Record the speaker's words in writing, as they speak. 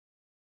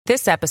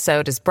This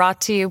episode is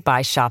brought to you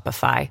by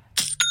Shopify.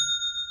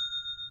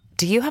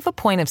 Do you have a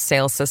point of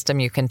sale system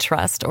you can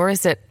trust, or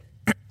is it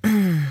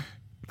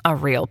a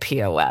real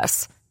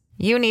POS?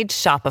 You need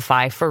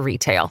Shopify for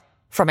retail.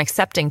 From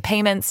accepting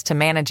payments to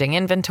managing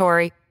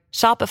inventory,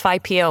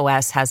 Shopify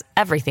POS has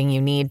everything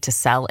you need to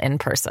sell in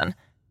person.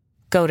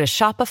 Go to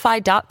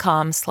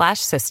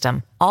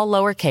shopify.com/system, all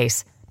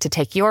lowercase, to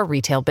take your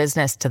retail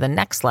business to the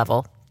next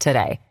level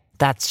today.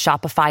 That's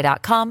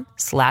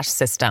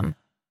shopify.com/system.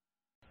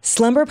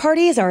 Slumber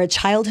parties are a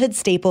childhood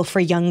staple for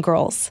young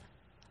girls.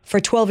 For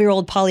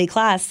 12-year-old Polly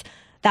Klaas,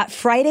 that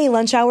Friday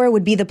lunch hour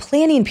would be the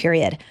planning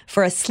period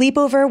for a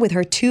sleepover with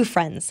her two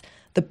friends,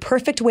 the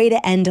perfect way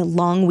to end a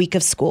long week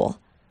of school.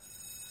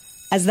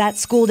 As that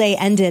school day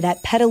ended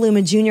at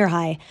Petaluma Junior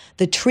High,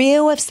 the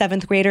trio of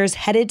 7th graders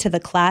headed to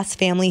the Klaas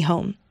family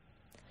home.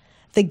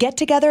 The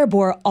get-together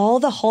bore all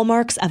the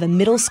hallmarks of a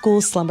middle school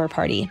slumber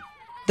party.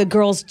 The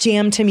girls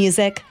jammed to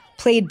music,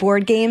 played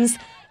board games,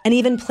 and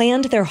even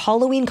planned their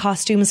Halloween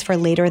costumes for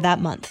later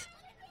that month.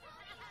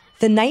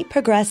 The night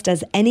progressed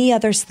as any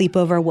other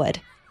sleepover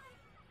would.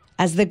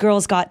 As the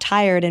girls got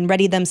tired and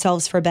readied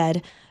themselves for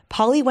bed,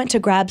 Polly went to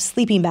grab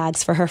sleeping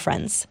bags for her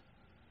friends.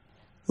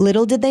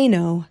 Little did they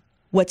know,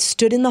 what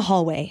stood in the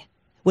hallway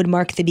would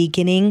mark the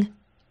beginning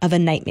of a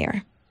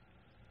nightmare.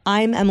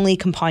 I'm Emily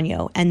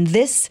Campagno, and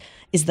this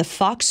is the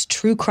Fox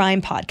True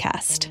Crime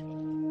Podcast.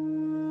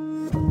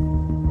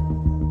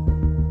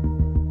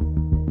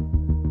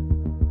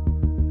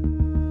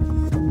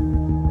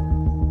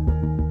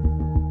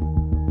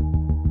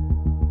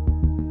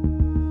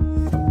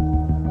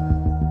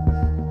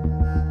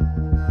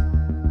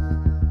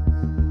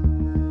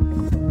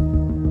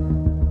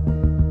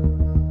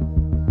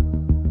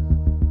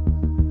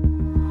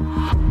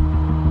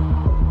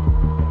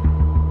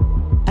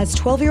 As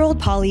 12-year-old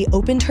Polly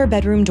opened her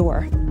bedroom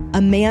door,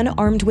 a man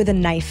armed with a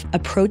knife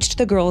approached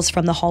the girls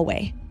from the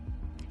hallway.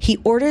 He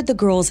ordered the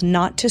girls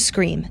not to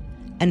scream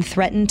and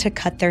threatened to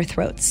cut their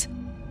throats.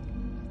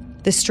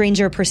 The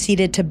stranger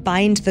proceeded to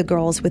bind the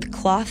girls with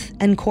cloth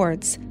and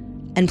cords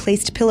and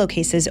placed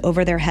pillowcases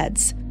over their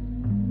heads.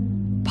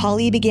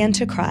 Polly began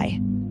to cry,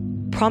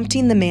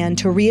 prompting the man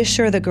to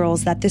reassure the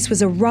girls that this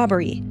was a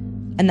robbery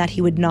and that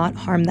he would not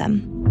harm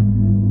them.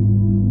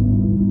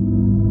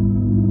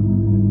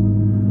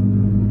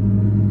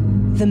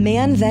 The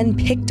man then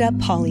picked up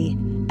Polly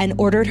and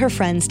ordered her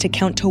friends to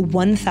count to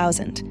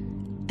 1,000,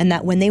 and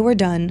that when they were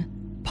done,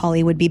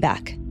 Polly would be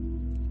back.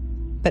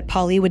 But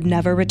Polly would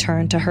never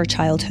return to her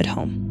childhood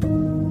home.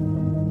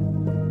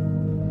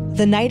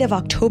 The night of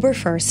October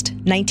 1st,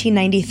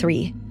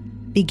 1993,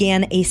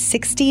 began a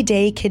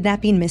 60-day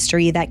kidnapping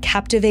mystery that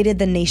captivated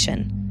the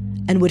nation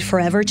and would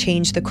forever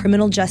change the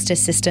criminal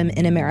justice system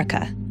in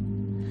America.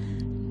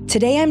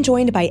 Today I'm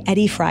joined by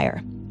Eddie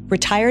Fryer,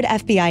 retired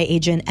FBI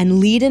agent and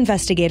lead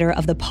investigator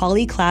of the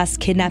Polly Klaas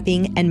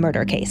kidnapping and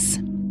murder case.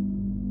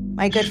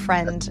 My good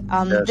friend,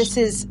 Yes. This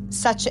is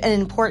such an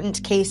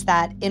important case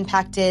that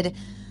impacted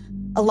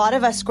a lot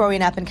of us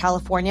growing up in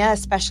California,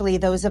 especially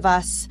those of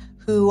us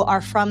who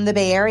are from the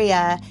Bay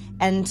Area,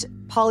 and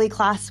Polly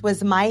Klaas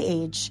was my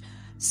age.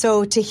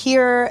 So to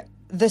hear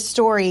the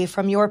story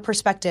from your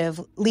perspective,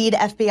 lead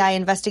FBI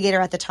investigator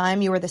at the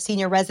time, you were the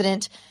senior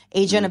resident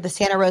agent of the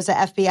Santa Rosa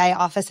FBI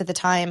office at the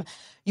time,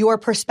 your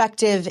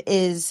perspective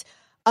is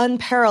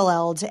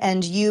unparalleled,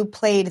 and you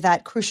played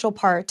that crucial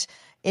part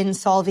in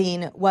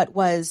solving what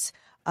was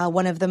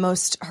one of the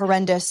most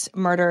horrendous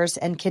murders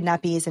and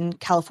kidnappings in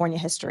California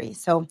history.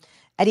 So,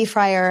 Eddie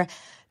Fryer,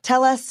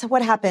 tell us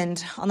what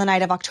happened on the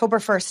night of October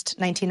 1st,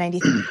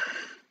 1993.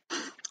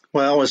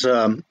 Well, it was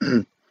kind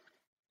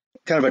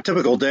of a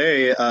typical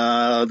day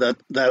that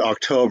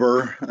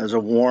October, as a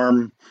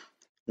warm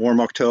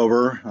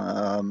October.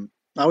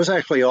 I was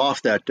actually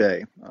off that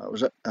day. I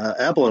was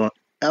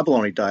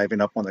abalone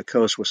diving up on the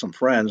coast with some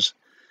friends,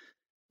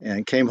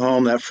 and came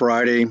home that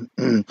Friday,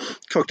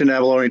 cooked an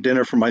abalone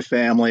dinner for my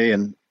family,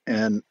 and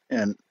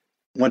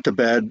went to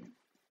bed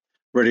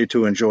ready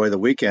to enjoy the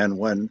weekend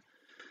when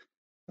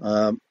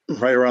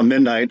right around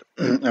midnight,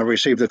 I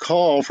received a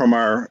call from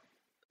our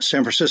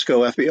San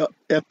Francisco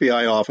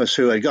FBI office,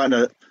 who had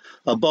gotten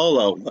a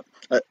bolo,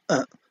 a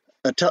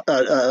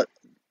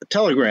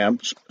telegram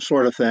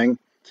sort of thing,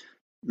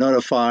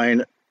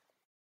 notifying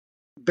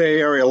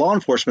Bay Area law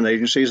enforcement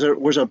agencies there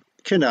was a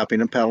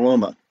kidnapping in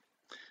Petaluma.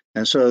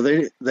 And so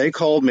they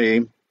called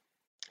me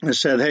and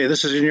said, "Hey,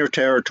 this is in your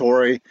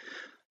territory.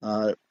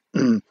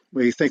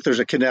 We think there's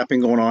a kidnapping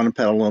going on in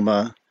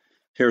Petaluma.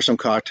 Here's some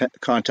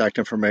contact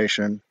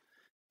information."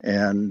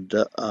 And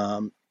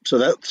so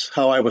that's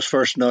how I was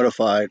first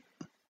notified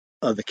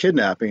of the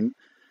kidnapping.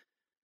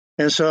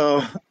 And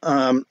so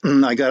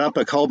I got up,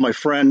 I called my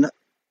friend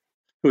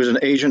who was an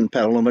agent in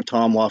Petaluma,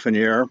 Tom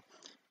Lafreniere,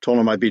 told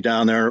him I'd be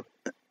down there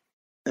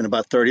in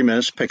about 30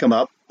 minutes, pick him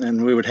up,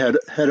 and we would head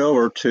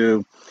over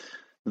to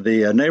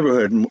the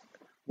neighborhood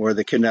where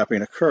the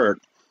kidnapping occurred.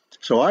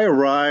 So I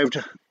arrived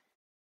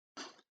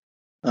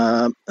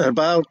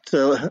about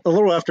a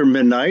little after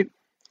midnight,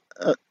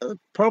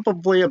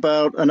 probably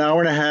about an hour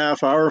and a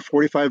half,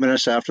 45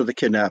 minutes after the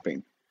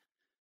kidnapping,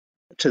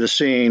 to the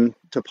scene,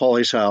 to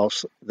Paulie's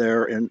house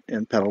there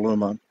in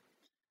Petaluma.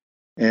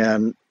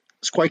 And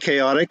it's quite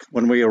chaotic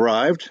when we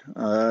arrived.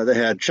 They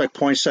had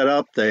checkpoints set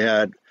up. They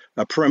had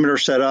a perimeter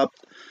set up.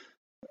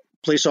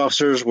 Police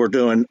officers were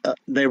doing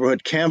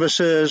neighborhood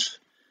canvasses.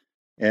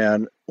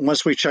 And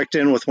once we checked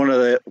in with one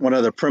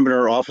of the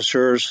perimeter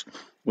officers,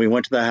 we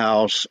went to the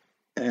house,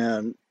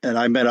 and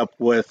I met up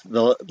with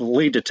the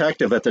lead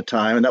detective at the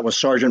time, and that was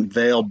Sergeant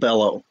Vale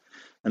Bello.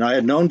 And I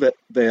had known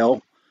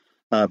Vale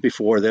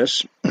before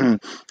this,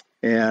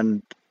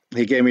 and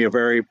he gave me a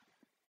very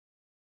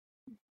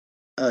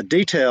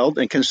detailed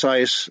and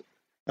concise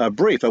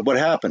brief of what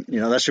happened.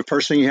 That's the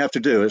first thing you have to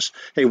do is,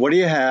 hey, what do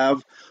you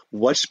have?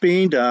 What's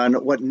being done?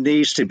 What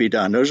needs to be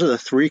done? Those are the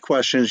three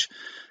questions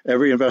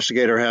every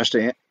investigator has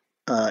to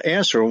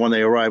answer when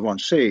they arrive on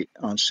scene.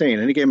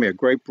 And he gave me a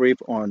great brief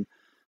on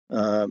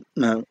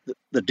the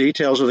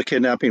details of the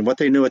kidnapping, what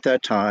they knew at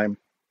that time,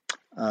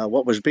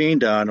 what was being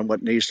done, and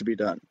what needs to be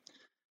done.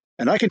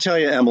 And I can tell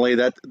you, Emily,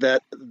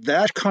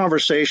 that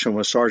conversation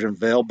with Sergeant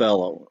Vale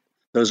Bello,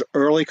 those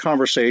early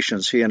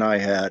conversations he and I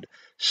had,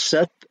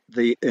 set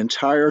the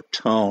entire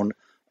tone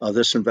of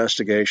this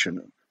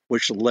investigation,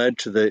 which led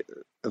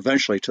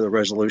eventually to the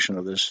resolution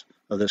of this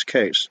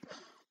case.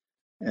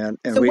 And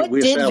so what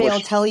did Vale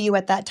tell you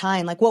at that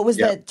time? Like, what was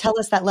tell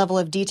us that level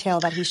of detail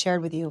that he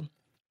shared with you?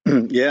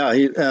 Yeah,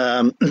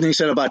 he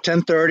said about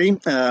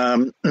 10:30,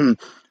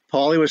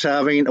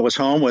 Paulie was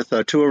home with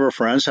two of her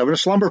friends having a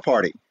slumber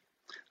party.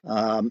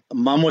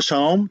 Mom was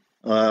home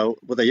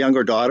with a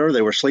younger daughter.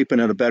 They were sleeping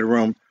in a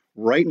bedroom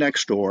right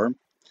next door.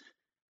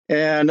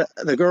 And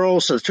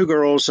the two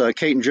girls,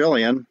 Kate and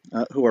Jillian,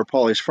 who are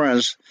Paulie's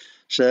friends,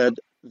 said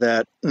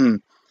that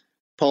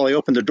Paulie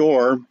opened the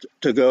door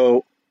to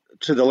go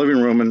to the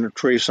living room and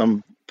retrieve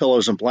some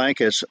pillows and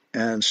blankets,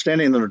 and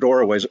standing in the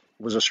doorway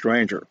was a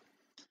stranger.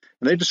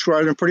 And they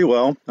described him pretty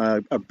well,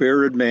 a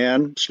bearded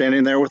man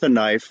standing there with a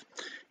knife.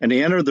 And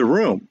he entered the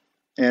room,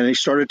 and he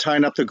started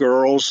tying up the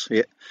girls.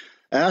 He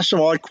asked some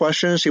odd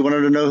questions. He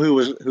wanted to know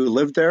who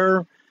lived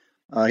there.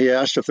 He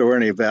asked if there were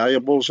any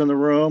valuables in the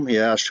room. He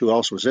asked who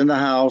else was in the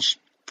house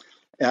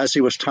as he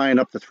was tying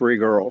up the three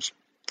girls.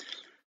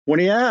 When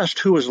he asked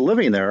who was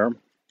living there,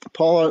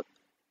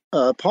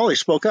 Paulie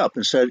spoke up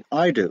and said,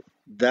 "I do.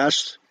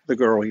 That's the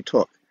girl he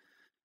took."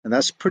 And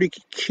that's pretty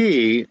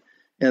key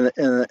in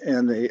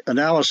the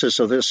analysis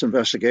of this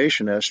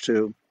investigation as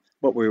to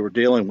what we were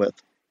dealing with.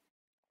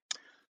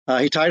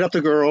 He tied up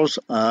the girls.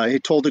 He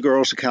told the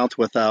girls to count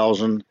to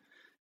 1,000,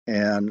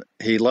 and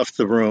he left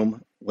the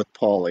room with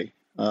Paulie.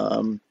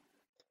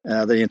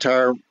 The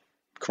entire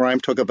crime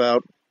took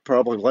about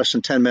probably less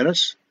than 10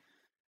 minutes,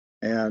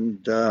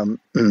 and the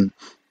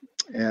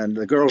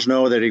girls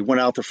know that he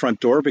went out the front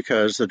door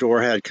because the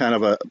door had kind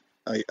of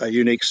a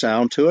unique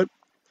sound to it,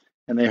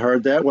 and they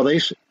heard that. Well,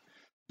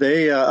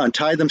 they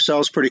untied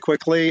themselves pretty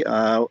quickly,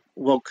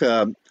 woke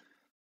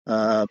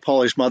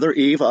Paulie's mother,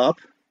 Eve, up,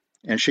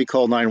 and she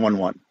called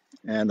 911.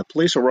 And the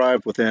police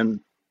arrived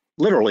within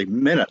literally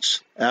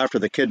minutes after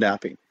the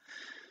kidnapping.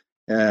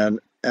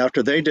 And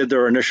after they did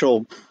their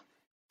initial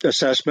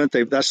assessment,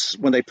 that's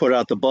when they put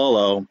out the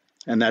bolo,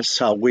 and that's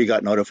how we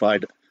got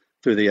notified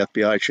through the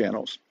FBI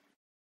channels.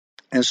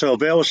 And so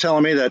Vale was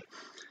telling me that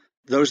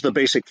those are the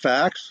basic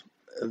facts.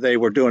 They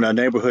were doing a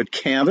neighborhood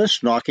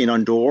canvass, knocking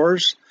on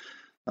doors,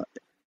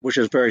 which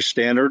is very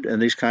standard in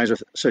these kinds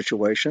of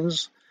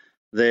situations.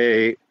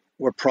 They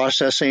were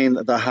processing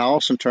the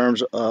house in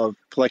terms of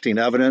collecting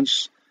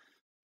evidence,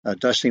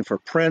 dusting for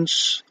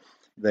prints.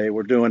 They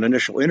were doing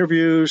initial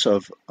interviews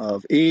of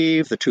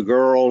Eve, the two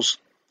girls,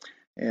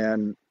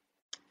 and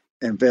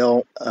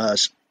Vale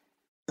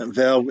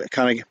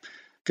kind of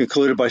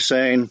concluded by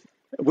saying,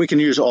 "We can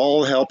use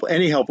all help,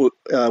 any help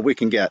we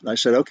can get." And I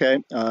said,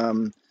 "Okay,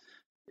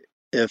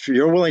 if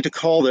you're willing to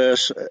call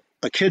this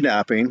a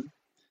kidnapping,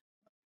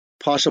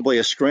 possibly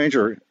a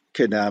stranger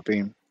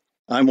kidnapping,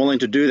 I'm willing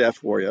to do that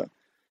for you."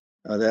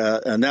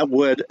 And that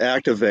would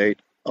activate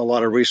a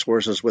lot of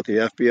resources with the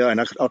FBI.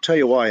 And I'll tell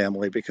you why,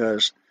 Emily,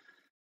 because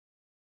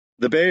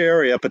the Bay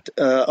Area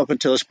up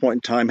until this point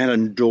in time had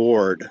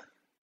endured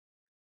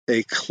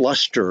a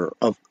cluster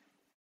of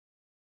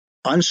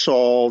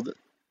unsolved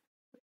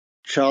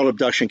child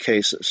abduction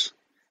cases.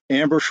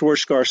 Amber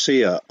Schwartz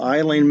Garcia,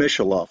 Eileen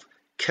Michaloff,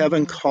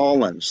 Kevin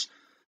Collins,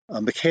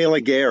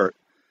 Michaela Garrett.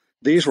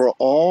 These were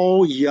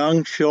all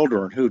young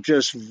children who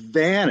just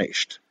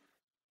vanished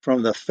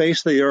from the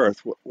face of the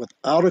earth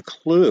without a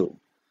clue.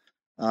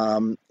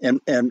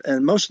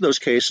 And most of those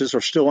cases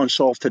are still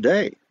unsolved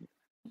today.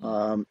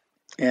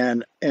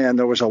 And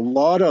there was a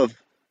lot of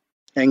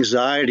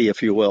anxiety,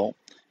 if you will,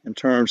 in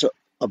terms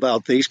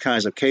about these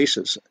kinds of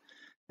cases.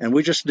 And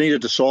we just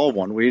needed to solve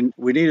one. We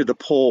needed to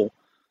pull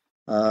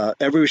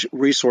every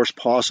resource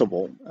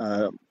possible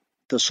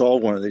to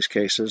solve one of these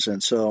cases.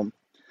 And so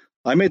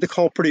I made the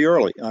call pretty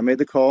early. I made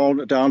the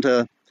call down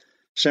to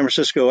San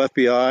Francisco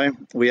FBI.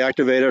 We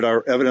activated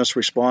our evidence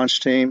response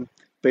team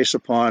based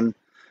upon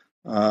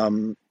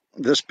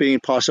this being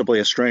possibly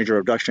a stranger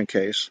abduction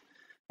case.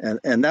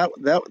 And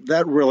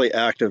that really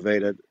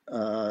activated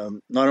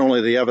not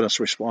only the evidence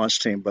response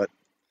team, but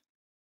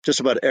just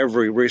about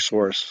every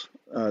resource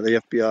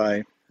the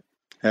FBI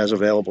has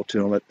available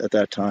to them at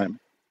that time.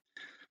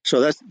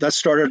 So that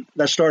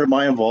started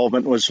my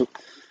involvement. Was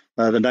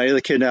the night of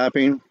the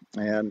kidnapping,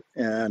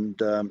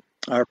 and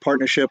our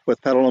partnership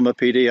with Petaluma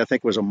PD, I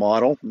think, was a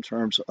model in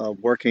terms of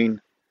working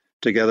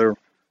together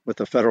with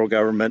the federal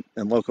government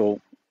and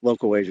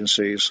local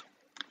agencies,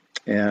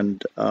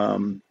 and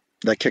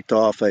that kicked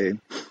off a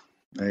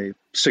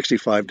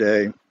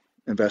 65-day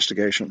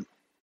investigation.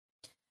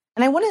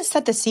 And I want to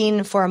set the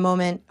scene for a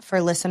moment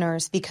for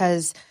listeners,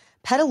 because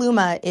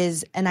Petaluma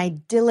is an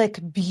idyllic,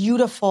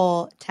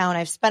 beautiful town.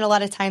 I've spent a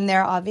lot of time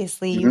there.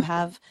 Obviously, you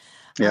have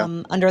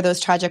under those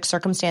tragic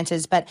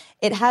circumstances. But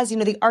it has,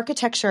 the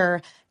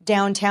architecture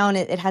downtown.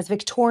 It has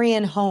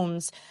Victorian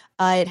homes.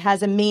 It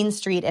has a main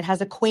street. It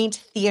has a quaint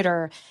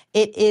theater.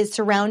 It is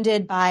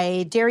surrounded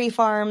by dairy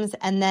farms,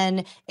 and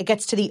then it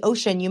gets to the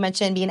ocean. You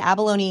mentioned being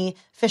abalone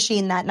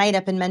fishing that night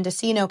up in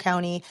Mendocino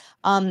County.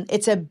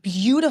 It's a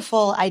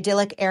beautiful,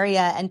 idyllic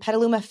area, and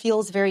Petaluma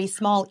feels very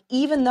small,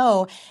 even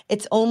though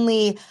it's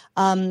only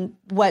a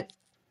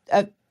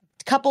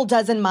couple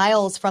dozen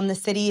miles from the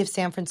city of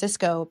San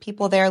Francisco.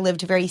 People there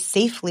lived very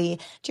safely.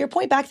 To your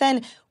point, back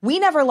then, we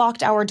never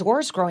locked our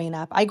doors growing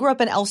up. I grew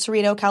up in El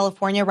Cerrito,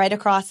 California, right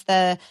across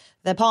the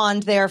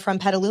pond there from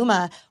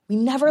Petaluma. We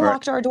never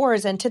locked our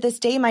doors. And to this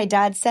day, my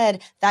dad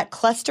said that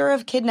cluster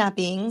of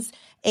kidnappings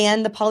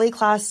and the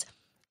Klaas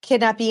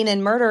kidnapping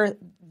and murder,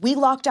 we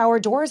locked our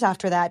doors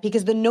after that,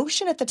 because the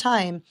notion at the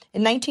time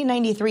in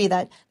 1993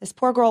 that this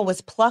poor girl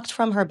was plucked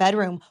from her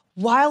bedroom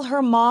while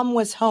her mom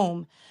was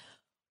home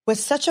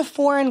was such a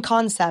foreign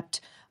concept,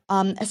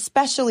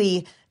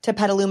 especially to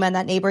Petaluma and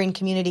that neighboring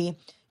community.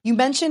 You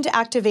mentioned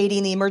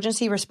activating the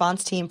emergency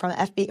response team from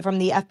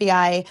the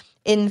FBI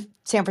in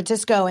San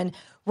Francisco. And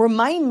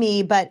remind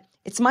me, but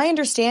it's my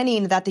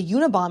understanding that the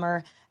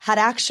Unabomber had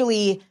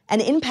actually an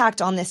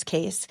impact on this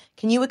case.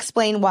 Can you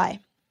explain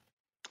why?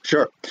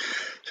 Sure.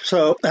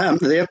 So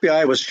the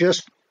FBI was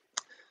just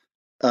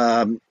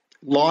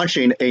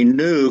launching a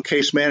new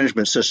case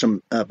management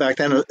system. Back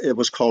then, it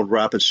was called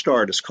Rapid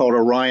Start. It's called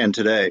Orion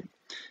today.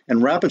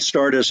 And Rapid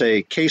Start is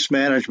a case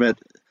management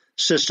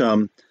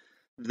system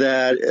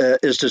that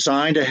is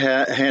designed to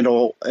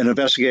handle an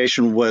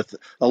investigation with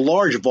a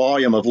large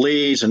volume of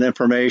leads and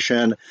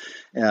information,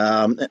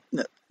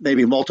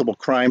 maybe multiple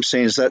crime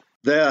scenes. That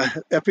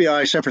the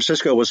FBI San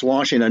Francisco was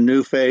launching a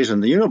new phase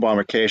in the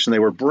Unabomber case, and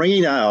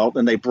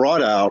they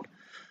brought out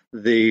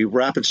the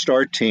Rapid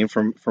Start team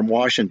from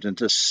Washington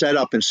to set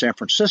up in San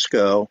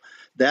Francisco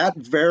that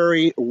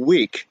very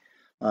week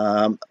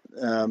when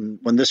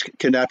this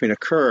kidnapping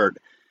occurred.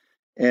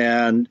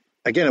 And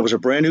again, it was a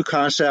brand new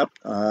concept.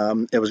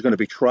 It was going to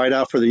be tried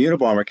out for the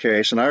Unabomber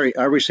case. And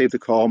I received a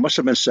call, must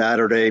have been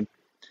Saturday,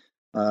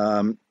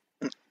 from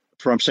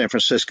San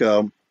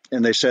Francisco.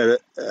 And they said,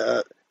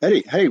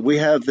 Eddie, hey, we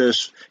have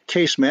this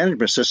case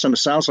management system. It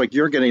sounds like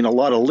you're getting a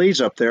lot of leads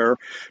up there.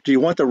 Do you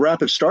want the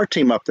Rapid Start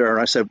team up there?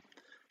 And I said,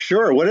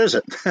 sure, what is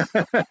it?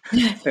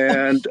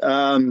 And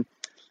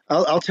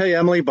I'll tell you,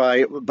 Emily,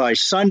 by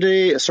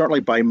Sunday,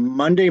 certainly by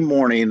Monday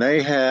morning,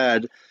 they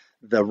had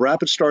the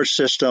Rapid Start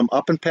system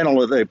up in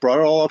Petaluma. They brought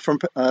it all up from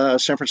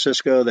San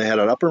Francisco. They had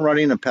it up and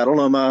running in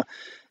Petaluma.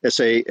 They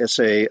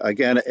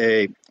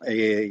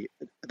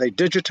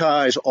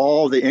digitize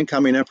all the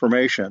incoming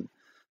information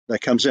that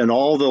comes in,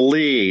 all the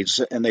leads,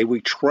 and we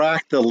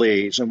track the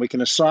leads, and we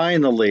can assign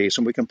the leads,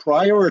 and we can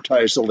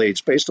prioritize the leads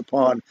based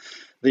upon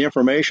the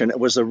information. It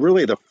was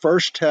really the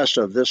first test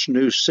of this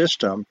new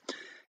system.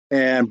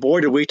 And boy,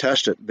 did we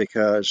test it,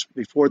 because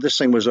before this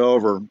thing was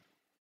over,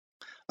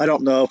 I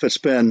don't know if it's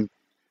been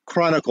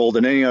chronicled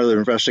in any other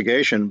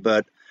investigation,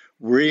 but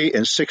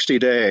in 60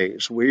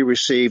 days, we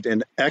received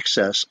in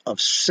excess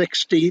of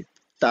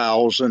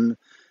 60,000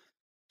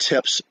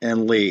 tips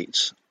and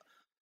leads,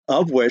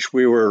 of which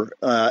we were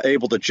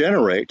able to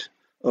generate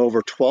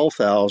over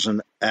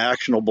 12,000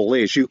 actionable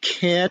leads. You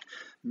can't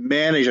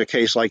manage a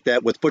case like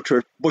that with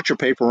butcher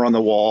paper on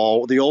the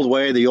wall, the old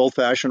way, the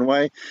old-fashioned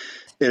way.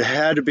 It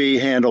had to be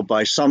handled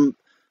by some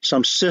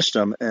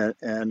system,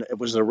 and it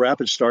was the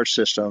Rapid Start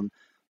system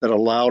that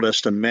allowed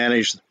us to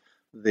manage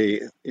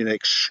an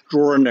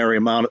extraordinary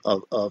amount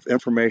of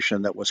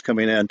information that was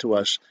coming in to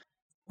us.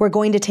 We're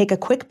going to take a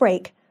quick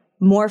break.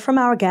 More from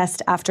our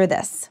guest after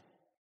this.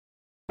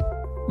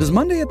 Does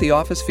Monday at the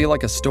office feel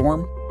like a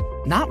storm?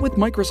 Not with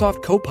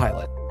Microsoft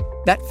Copilot.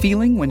 That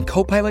feeling when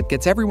Copilot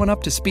gets everyone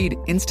up to speed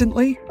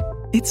instantly?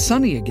 It's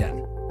sunny again.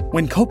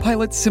 When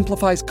Copilot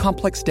simplifies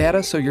complex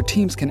data so your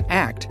teams can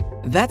act,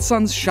 that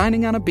sun's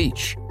shining on a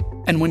beach.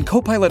 And when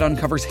Copilot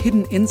uncovers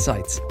hidden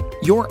insights,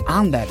 you're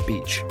on that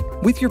beach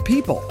with your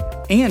people,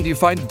 and you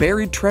find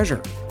buried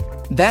treasure.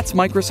 That's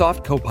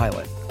Microsoft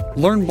Copilot.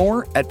 Learn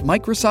more at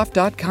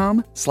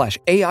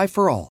Microsoft.com/AI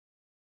for all.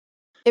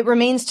 It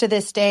remains to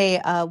this day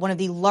one of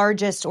the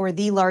largest or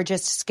the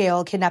largest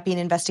scale kidnapping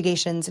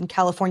investigations in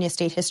California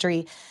state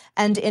history.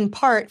 And in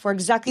part for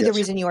exactly the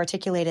reason you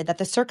articulated, that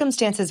the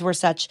circumstances were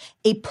such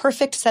a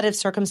perfect set of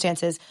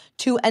circumstances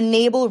to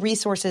enable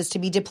resources to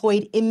be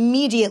deployed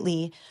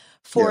immediately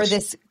for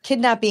this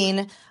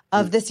kidnapping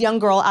of this young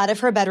girl out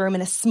of her bedroom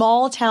in a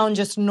small town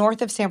just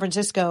north of San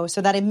Francisco,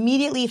 so that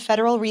immediately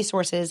federal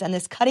resources and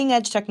this cutting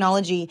edge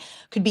technology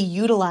could be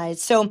utilized.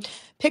 So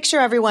picture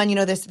everyone,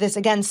 this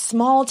again,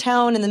 small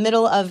town in the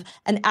middle of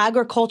an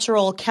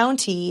agricultural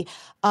county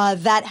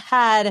that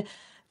had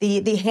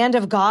the hand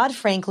of God,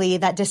 frankly,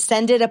 that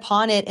descended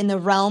upon it in the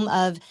realm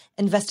of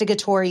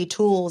investigatory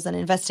tools and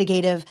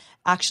investigative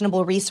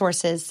actionable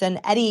resources. And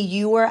Eddie,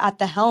 you were at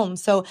the helm.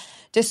 So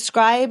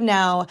describe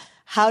now,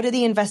 how did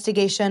the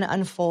investigation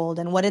unfold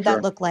and what did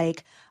that look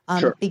like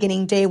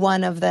beginning day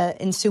one of the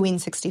ensuing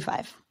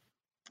 65?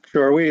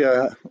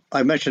 Sure.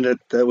 I mentioned it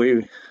that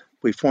we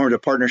formed a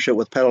partnership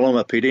with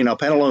Petaluma PD. Now,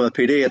 Petaluma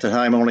PD at the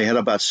time only had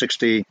about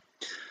 62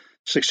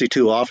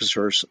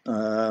 officers,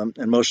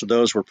 and most of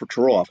those were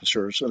patrol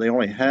officers. So they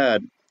only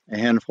had a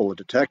handful of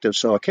detectives.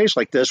 So a case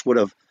like this would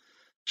have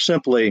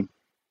simply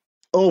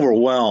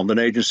overwhelmed an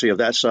agency of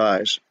that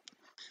size,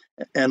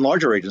 and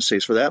larger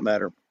agencies for that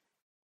matter.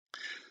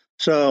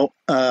 So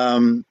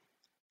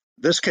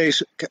this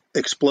case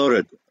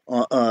exploded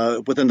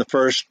within the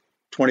first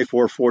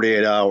 24,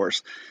 48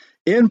 hours,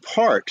 in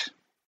part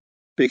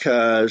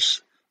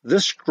because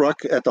this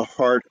struck at the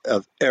heart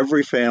of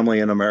every family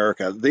in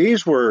America.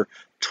 These were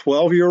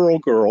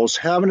 12-year-old girls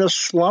having a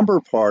slumber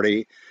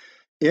party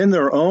in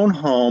their own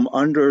home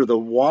under the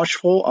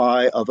watchful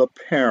eye of a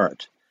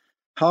parent.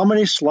 How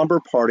many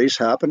slumber parties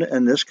happen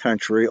in this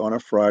country on a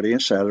Friday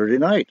and Saturday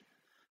night?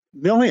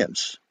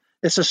 Millions.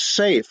 It's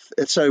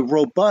it's a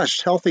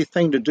robust, healthy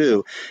thing to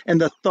do.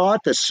 And the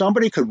thought that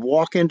somebody could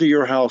walk into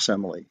your house,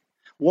 Emily,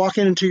 walk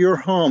into your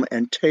home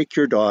and take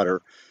your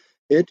daughter,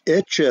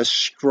 it just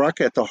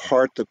struck at the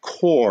heart, the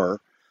core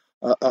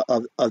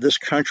of this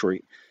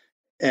country.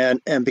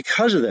 And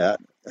because of that,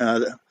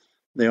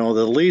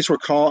 the leads were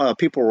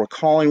people were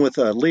calling with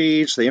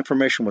leads. The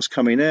information was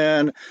coming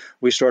in.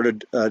 We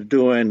started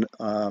doing,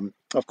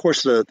 of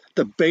course, the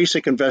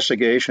basic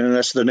investigation, and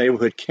that's the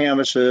neighborhood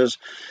canvases,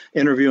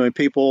 interviewing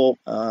people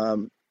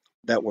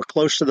that were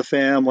close to the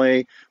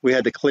family. We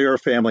had to clear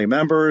family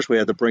members. We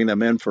had to bring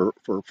them in for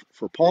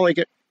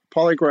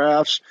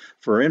polygraphs,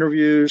 for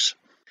interviews.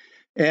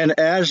 And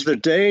as the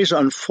days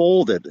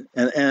unfolded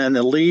and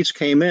the leads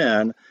came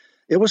in,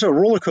 it was a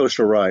roller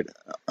coaster ride.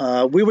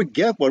 We would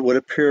get what would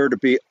appear to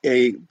be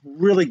a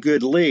really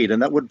good lead,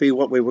 and that would be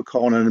what we would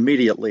call an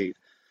immediate lead.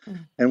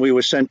 And we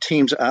would send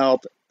teams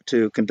out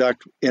to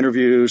conduct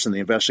interviews and the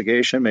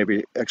investigation,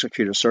 maybe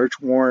execute a search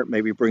warrant,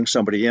 maybe bring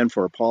somebody in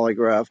for a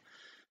polygraph.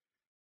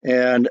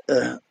 And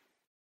I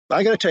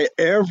got to tell you,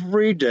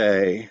 every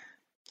day,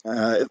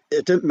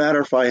 it didn't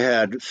matter if I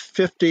had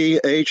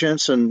 50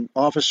 agents and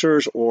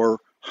officers or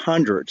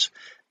hundreds.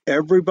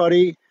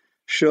 Everybody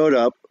showed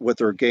up with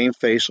their game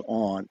face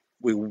on.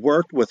 We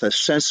worked with a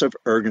sense of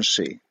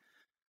urgency.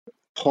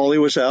 Polly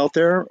was out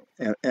there,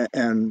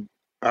 and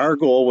our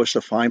goal was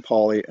to find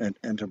Polly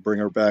and to bring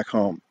her back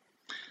home.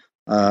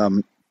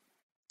 And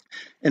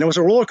it was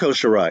a roller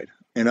coaster ride.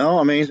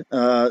 Again,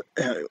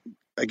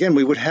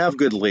 we would have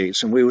good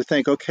leads, and we would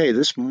think, okay,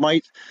 this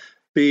might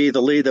be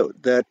the lead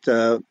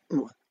that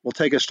will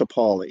take us to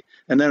Polly,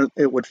 and then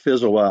it would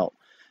fizzle out,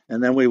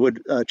 and then we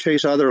would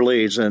chase other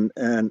leads,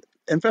 and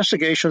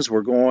investigations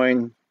were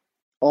going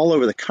all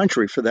over the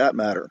country, for that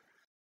matter.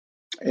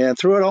 And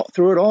through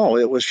it all,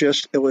 it was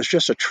just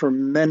a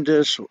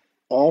tremendous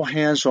all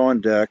hands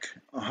on deck.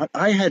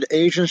 I had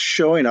agents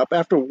showing up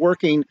after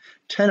working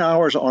 10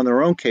 hours on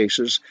their own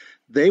cases.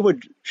 They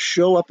would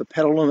show up at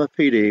Petaluma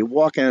PD,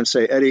 walk in and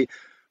say, Eddie,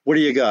 what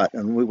do you got?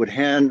 And we would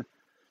hand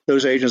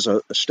those agents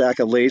a stack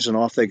of leads, and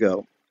off they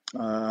go.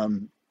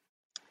 And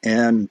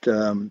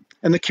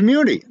the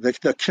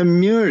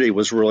community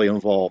was really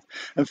involved.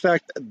 In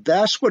fact,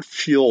 that's what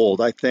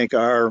fueled, I think,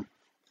 our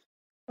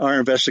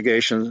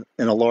investigation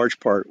in a large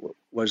part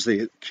was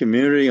the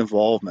community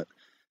involvement.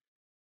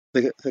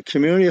 The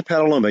community of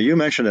Petaluma, you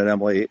mentioned it,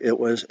 Emily.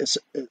 It's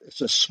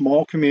a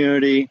small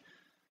community,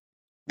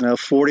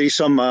 40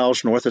 some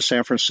miles north of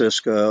San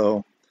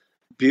Francisco.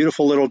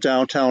 Beautiful little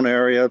downtown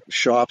area,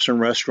 shops and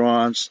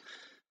restaurants,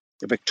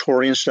 the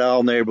Victorian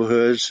style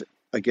neighborhoods.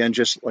 Again,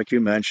 just like you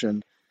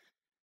mentioned.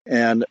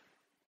 And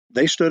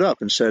they stood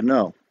up and said,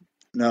 no,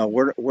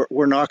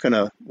 we're not going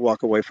to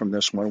walk away from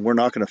this one. We're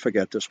not going to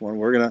forget this one.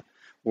 We're going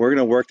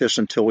to work this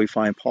until we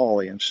find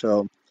Polly. And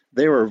so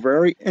they were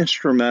very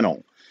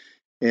instrumental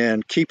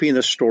in keeping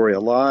the story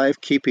alive,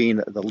 keeping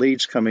the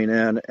leads coming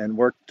in, and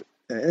worked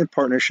in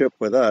partnership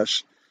with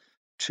us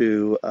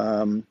to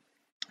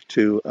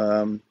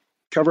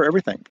cover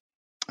everything.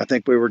 I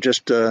think we were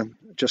just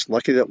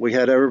lucky that we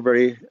had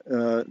everybody,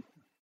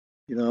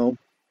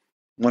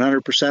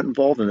 100%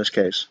 involved in this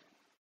case.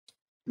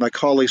 My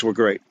colleagues were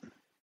great.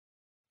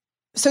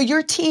 So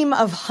your team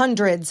of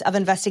hundreds of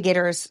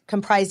investigators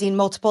comprising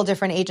multiple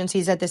different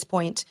agencies at this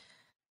point,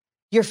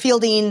 you're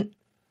fielding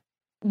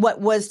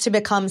what was to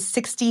become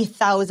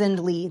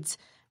 60,000 leads.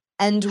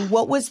 And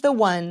what was the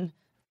one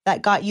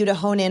that got you to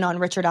hone in on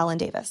Richard Allen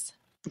Davis?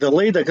 The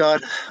lead that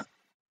got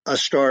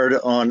us started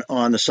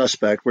on the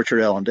suspect,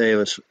 Richard Allen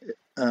Davis,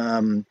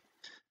 it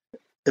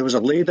was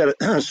a lead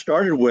that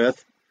started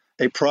with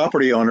a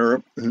property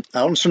owner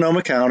out in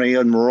Sonoma County,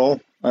 in rural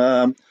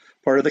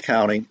part of the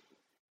county.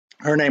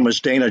 Her name was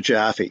Dana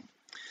Jaffe.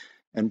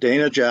 And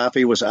Dana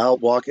Jaffe was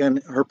out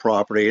walking her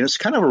property. And it's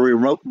kind of a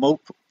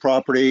remote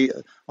property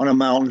on a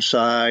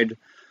mountainside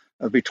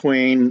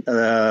between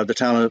the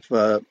town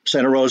of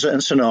Santa Rosa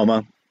and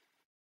Sonoma.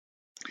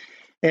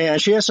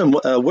 And she had some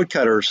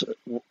woodcutters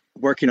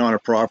working on her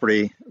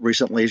property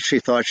recently. She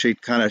thought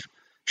she'd kind of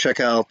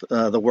check out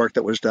the work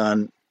that was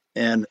done.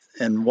 And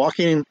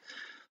walking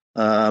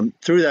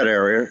through that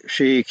area,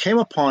 she came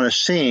upon a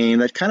scene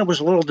that kind of was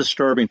a little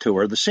disturbing to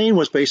her. The scene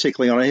was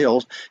basically on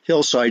a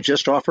hillside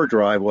just off her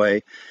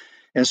driveway,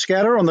 and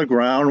scattered on the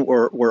ground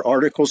were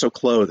articles of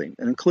clothing.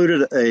 It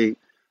included a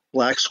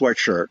black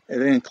sweatshirt.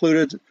 It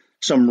included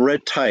some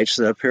red tights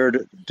that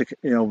appeared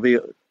to be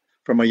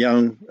from a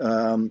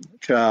young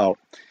child.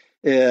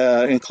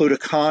 It included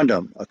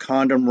a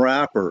condom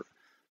wrapper,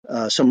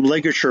 some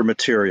ligature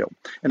material,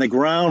 and the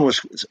ground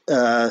was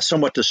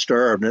somewhat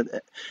disturbed.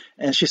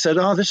 And she said,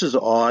 "Oh, this is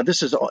odd.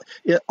 This is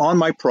on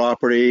my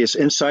property. It's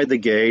inside the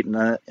gate,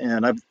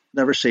 and I've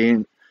never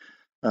seen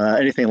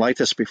anything like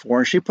this before."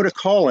 And she put a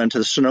call into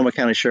the Sonoma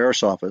County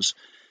Sheriff's Office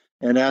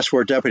and asked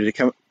for a deputy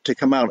to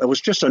come out. It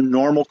was just a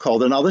normal call.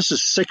 Now, this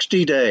is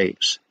 60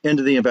 days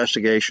into the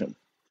investigation.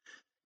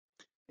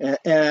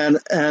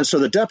 And so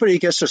the deputy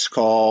gets this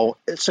call.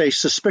 It's a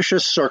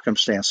suspicious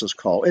circumstances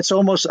call. It's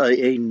almost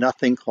a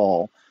nothing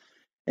call.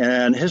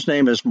 And his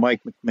name is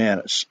Mike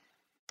McManus.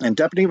 And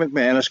Deputy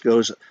McManus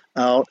goes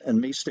out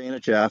and meets Dana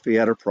Jaffe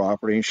at her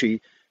property, and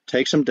she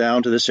takes him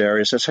down to this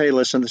area, says, "Hey,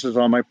 listen, this is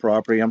on my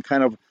property. I'm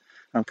kind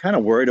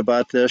of worried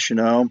about this,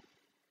 And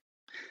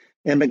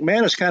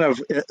McManus kind of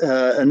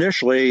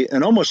initially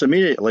and almost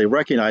immediately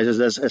recognizes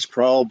this as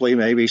probably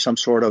maybe some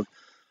sort of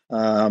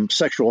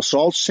sexual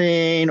assault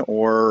scene,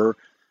 or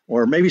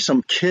maybe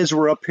some kids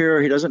were up here.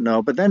 He doesn't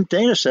know. But then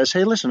Dana says,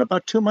 "Hey, listen,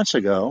 about 2 months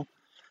ago,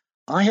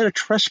 I had a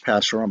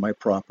trespasser on my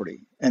property,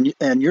 and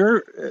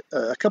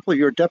a couple of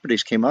your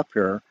deputies came up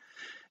here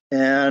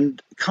and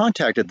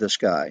contacted this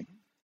guy,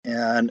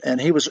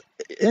 and he was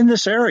in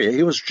this area.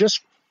 He was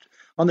just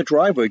on the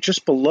driveway,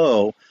 just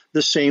below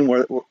the scene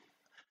where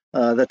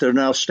that they're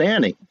now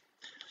standing,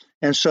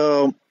 and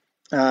so."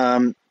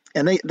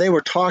 And they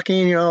were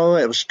talking,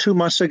 it was 2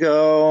 months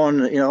ago,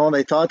 and,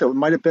 they thought that it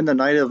might have been the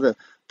night of the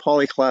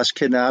Klaas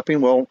kidnapping.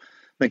 Well,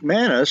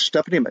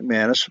 Deputy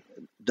McManus,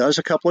 does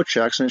a couple of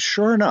checks, and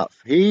sure enough,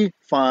 he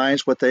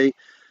finds what they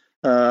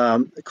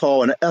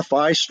call an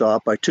FI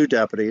stop by two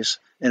deputies,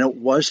 and it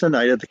was the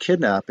night of the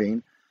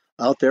kidnapping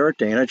out there at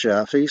Dana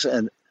Jaffe's,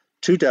 and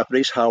two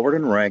deputies, Howard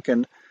and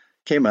Rankin,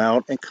 came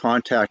out and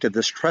contacted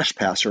this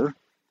trespasser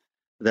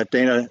that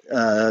Dana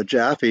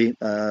Jaffe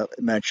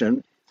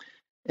mentioned.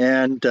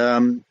 And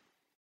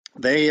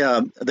they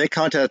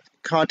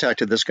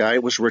contacted this guy.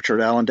 It was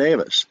Richard Allen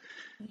Davis,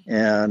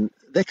 and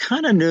they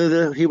kind of knew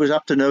that he was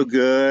up to no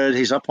good.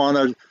 He's up on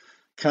a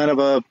kind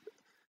of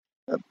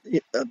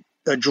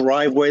a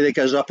driveway that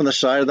goes up on the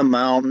side of the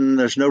mountain.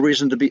 There's no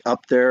reason to be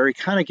up there. He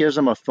kind of gives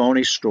them a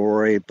phony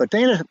story. But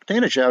Dana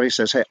Jaffe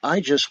says, "Hey,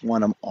 I just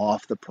want him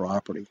off the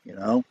property,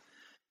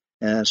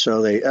 And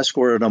so they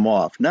escorted him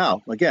off.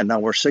 Now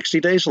we're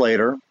 60 days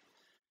later,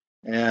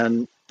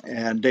 and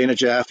Dana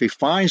Jaffe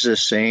finds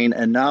this scene,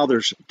 and now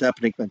there's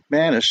Deputy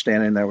McManus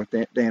standing there with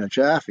Dana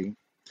Jaffe,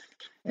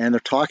 and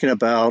they're talking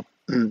about,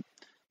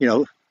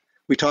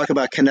 we talk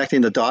about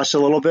connecting the dots a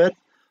little bit.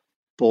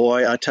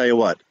 Boy, I tell you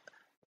what,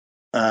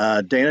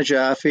 Dana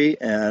Jaffe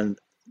and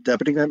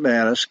Deputy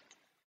McManus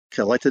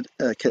connected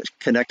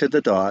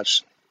the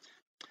dots.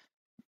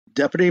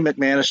 Deputy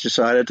McManus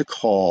decided to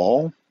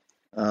call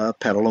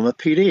Petaluma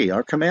PD,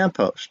 our command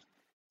post.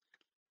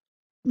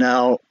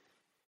 Now,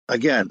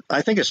 again,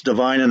 I think it's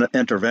divine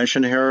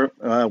intervention here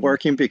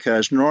working,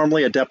 because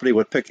normally a deputy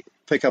would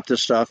pick up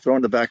this stuff, throw it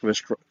in the back of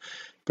his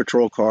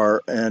patrol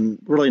car, and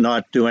really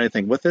not do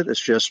anything with it. It's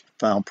just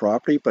found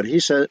property. But he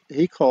said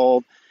he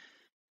called,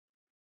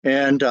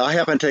 and I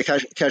happened to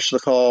catch the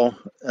call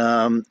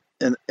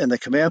in the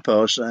command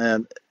post,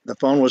 and the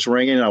phone was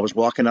ringing. I was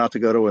walking out to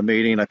go to a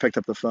meeting. I picked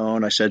up the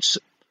phone. I said,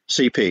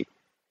 "CP."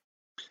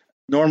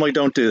 Normally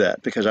don't do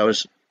that because I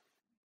was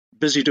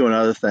busy doing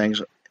other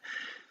things.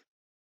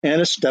 And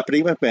it's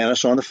Deputy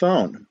McManus on the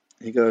phone.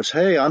 He goes,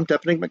 "Hey, I'm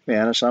Deputy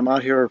McManus. I'm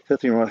out here at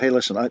Pythian Road. Hey,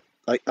 listen,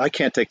 I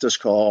can't take this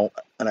call."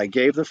 And I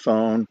gave the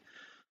phone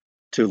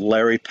to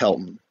Larry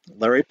Pelton.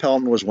 Larry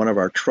Pelton was one of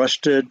our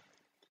trusted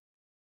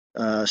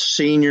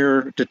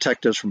senior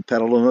detectives from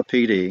Petaluma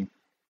PD.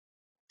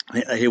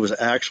 He was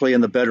actually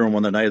in the bedroom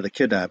on the night of the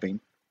kidnapping.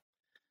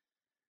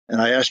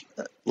 And I asked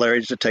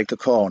Larry to take the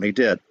call, and he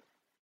did.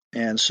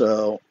 And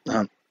so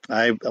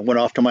I went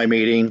off to my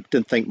meeting,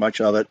 didn't think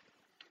much of it.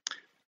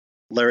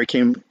 Larry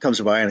comes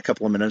by in a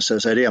couple of minutes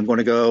and says, "Eddie, I'm going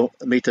to go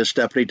meet this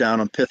deputy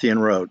down on Pythian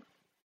Road."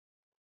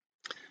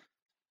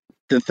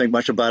 Didn't think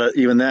much about it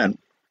even then.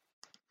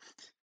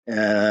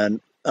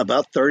 And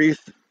about 30,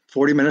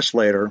 40 minutes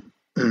later,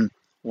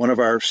 one of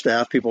our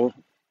staff people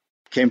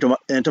came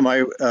into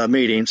my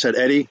meeting, said,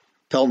 "Eddie,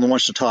 Pelton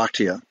wants to talk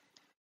to you."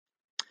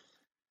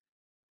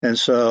 And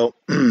so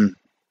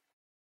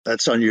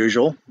that's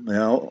unusual,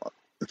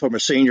 from a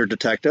senior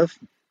detective.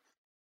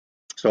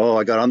 So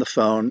I got on the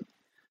phone,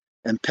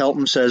 and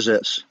Pelton says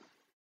this,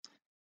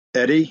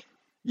 "Eddie,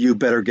 you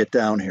better get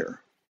down here."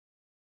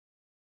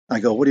 I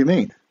go, "What do you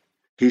mean?"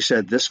 He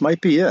said, "This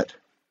might be it.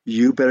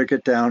 You better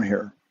get down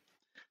here."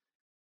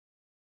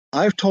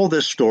 I've told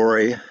this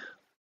story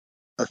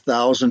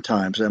 1,000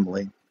 times,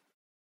 Emily.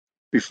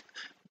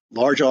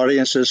 Large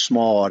audiences,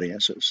 small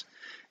audiences.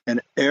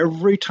 And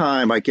every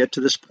time I get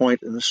to this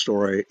point in the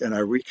story and I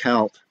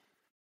recount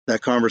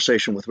that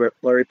conversation with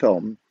Larry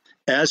Pelton,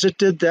 as it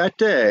did that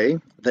day,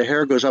 the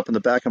hair goes up in the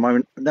back of my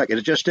neck. And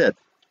it just did.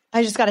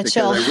 I just got to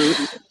chill.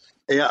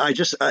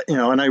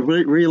 And I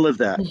relive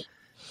that.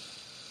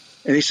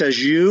 And he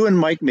says, "You and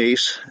Mike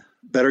Meese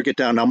better get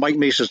down." Now, Mike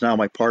Meese is now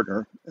my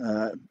partner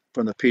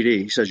from the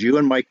PD. He says, "You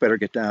and Mike better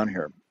get down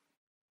here."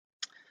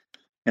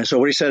 And so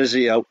what he said is,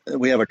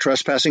 we have a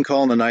trespassing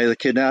call on the night of the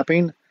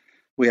kidnapping.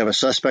 We have a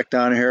suspect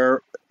down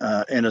here,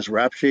 and his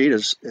rap sheet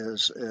is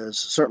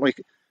certainly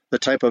the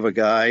type of a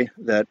guy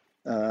that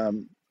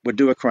would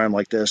do a crime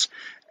like this.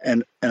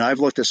 And I've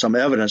looked at some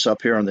evidence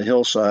up here on the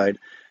hillside,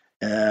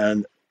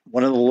 and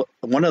one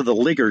of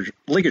the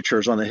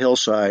ligatures on the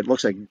hillside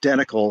looks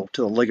identical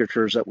to the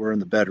ligatures that were in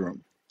the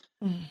bedroom.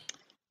 Mm.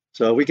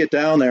 So we get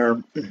down there,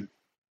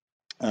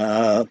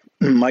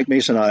 Mike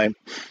Meese and I,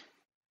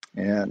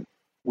 and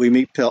we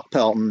meet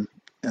Pelton,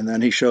 and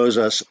then he shows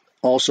us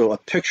also a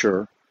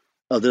picture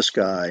of this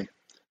guy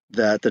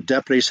that the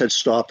deputies had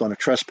stopped on a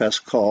trespass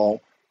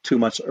call 2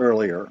 months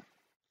earlier.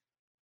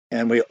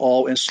 And we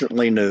all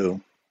instantly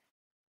knew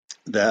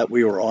that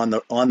we were on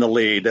the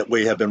lead that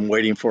we have been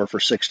waiting for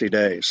 60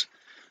 days.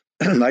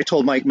 And I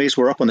told Mike Meese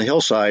we're up on the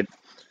hillside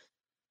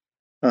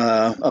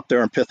up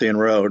there on Pythian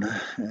Road,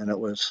 and it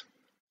was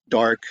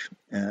dark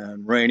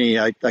and rainy.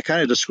 I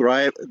kind of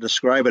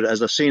describe it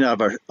as a scene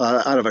out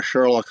of a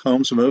Sherlock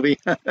Holmes movie.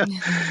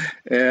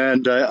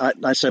 And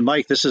I said,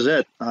 "Mike, this is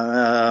it.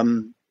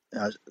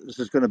 This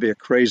is going to be a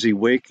crazy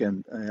week,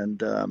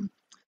 and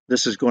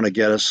this is going to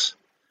get us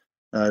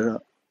to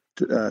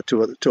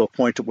a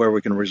point to where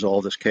we can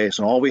resolve this case."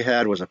 And all we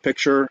had was a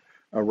picture,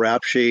 a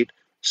rap sheet,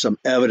 some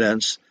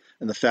evidence,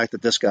 and the fact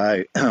that this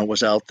guy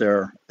was out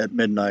there at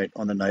midnight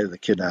on the night of the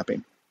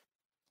kidnapping.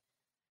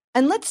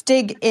 And let's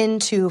dig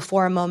into,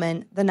 for a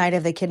moment, the night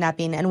of the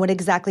kidnapping and what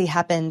exactly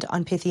happened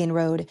on Pythian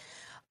Road.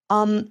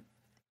 And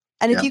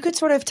if you could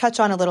sort of touch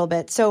on a little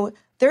bit. So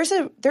there's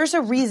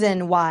a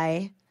reason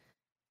why,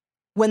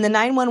 when the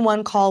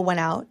 911 call went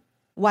out,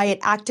 why it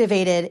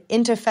activated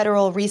into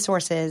federal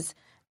resources,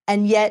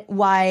 and yet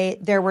why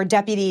there were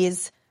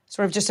deputies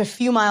sort of just a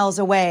few miles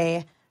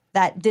away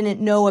that didn't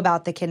know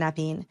about the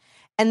kidnapping.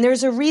 And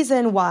there's a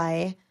reason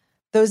why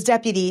those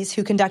deputies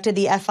who conducted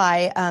the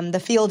FI, the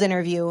field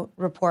interview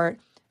report,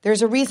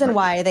 there's a reason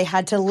why they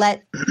had to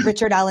let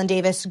Richard Allen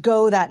Davis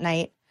go that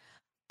night.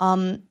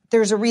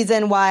 There's a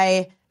reason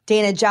why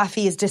Dana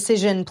Jaffe's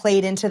decision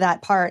played into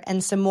that part,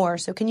 and some more.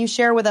 So can you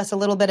share with us a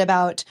little bit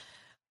about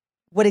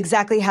what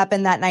exactly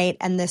happened that night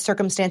and the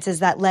circumstances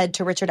that led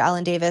to Richard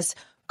Allen Davis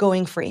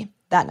going free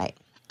that night?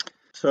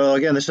 So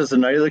again, this is the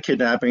night of the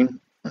kidnapping.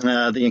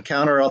 The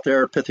encounter out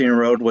there at Pythian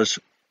Road was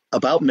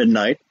about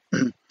midnight.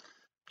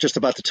 Just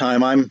about the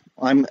time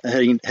I'm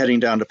heading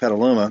down to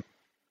Petaluma.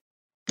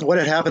 What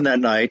had happened that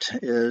night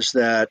is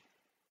that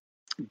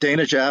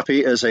Dana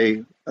Jaffe is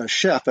a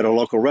chef at a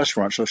local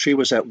restaurant, so she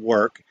was at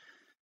work,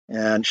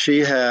 and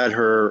she had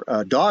her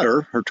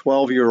daughter, her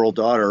 12-year-old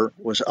daughter,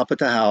 was up at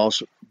the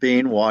house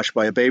being watched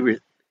by a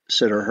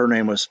babysitter. Her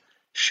name was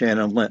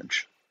Shannon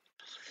Lynch.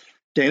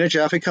 Dana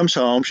Jaffe comes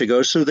home. She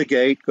goes through the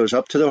gate, goes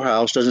up to the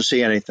house, doesn't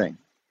see anything.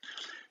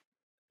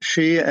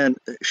 She and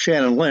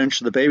Shannon Lynch,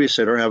 the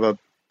babysitter, have a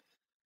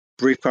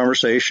brief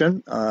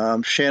conversation.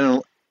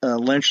 Shannon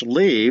Lynch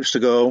leaves to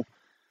go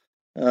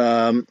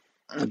down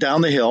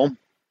the hill,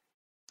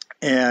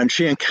 and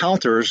she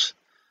encounters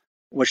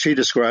what she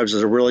describes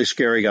as a really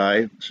scary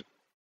guy,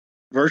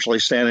 virtually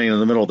standing in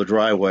the middle of the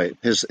driveway.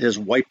 His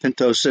white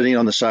Pinto sitting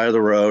on the side of the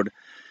road.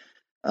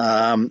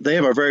 They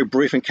have a very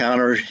brief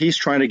encounter. He's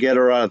trying to get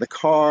her out of the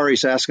car.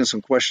 He's asking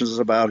some questions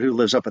about who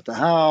lives up at the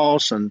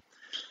house, and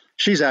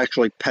she's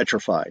actually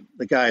petrified.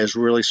 The guy is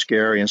really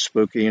scary and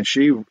spooky, and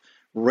she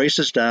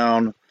races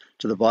down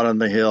to the bottom of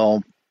the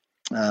hill,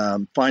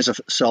 finds a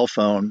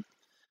payphone,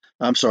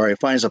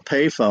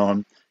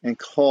 and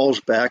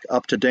calls back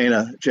up to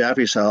Dana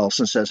Jaffe's house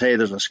and says, "Hey,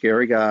 there's a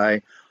scary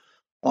guy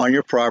on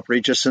your property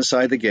just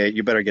inside the gate.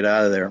 You better get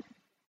out of there."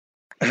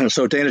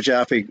 So Dana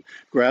Jaffe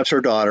grabs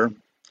her daughter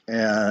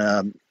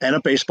and a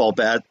baseball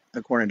bat,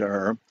 according to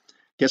her,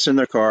 gets in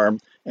their car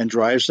and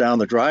drives down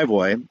the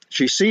driveway.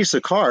 She sees the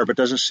car but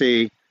doesn't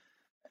see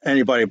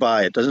anybody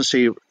by it, doesn't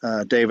see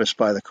Davis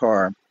by the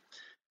car.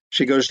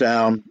 She goes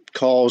down,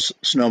 calls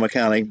Sonoma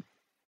County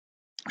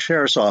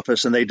Sheriff's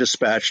Office, and they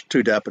dispatch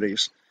 2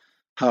 deputies,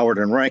 Howard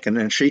and Rankin,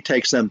 and she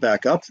takes them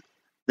back up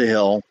the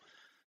hill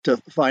to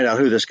find out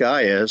who this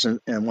guy is.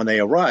 And when they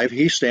arrive,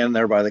 he's standing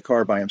there by the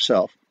car by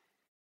himself,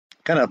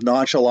 kind of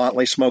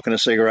nonchalantly smoking a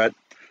cigarette.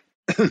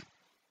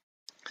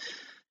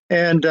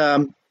 And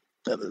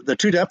the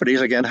two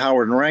deputies, again,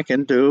 Howard and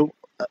Rankin, do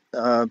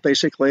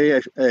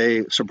basically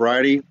a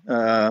sobriety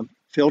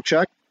field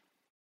check.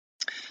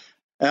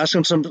 Ask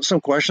him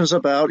some questions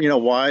about,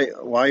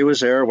 why he was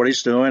there, what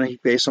he's doing. He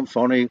gave some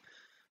phony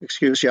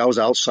excuse. Yeah, I was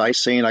out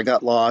sightseeing. I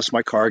got lost.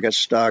 My car got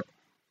stuck.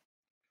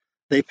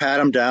 They pat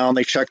him down.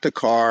 They checked the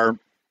car,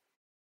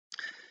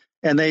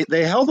 and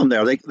they held him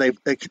there.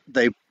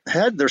 They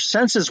had their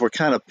senses were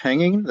kind of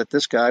pinging that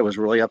this guy was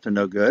really up to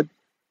no good.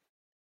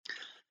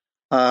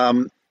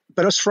 But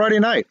it's Friday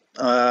night.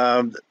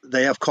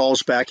 They have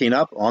calls backing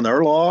up on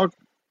their log.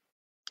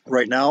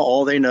 Right now,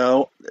 all they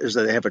know is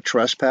that they have a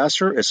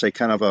trespasser. It's a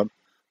kind of a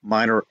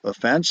minor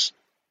offense.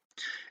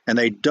 And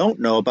they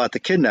don't know about the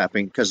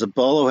kidnapping because the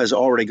bolo has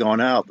already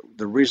gone out.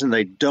 The reason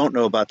they don't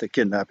know about the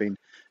kidnapping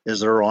is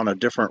they're on a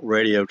different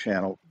radio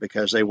channel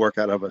because they work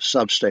out of a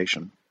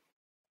substation.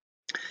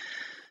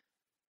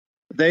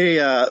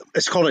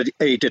 It's called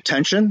a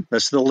detention.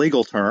 That's the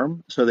legal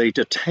term. So they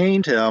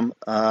detained him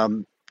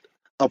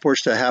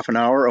upwards to half an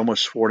hour,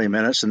 almost 40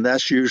 minutes, and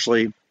that's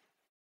usually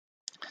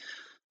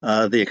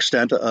the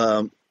extent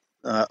of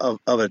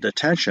a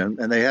detention.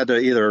 And they had to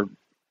either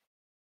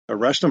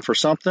arrest him for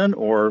something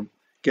or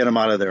get him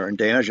out of there. And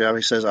Dana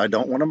Jaffe says, I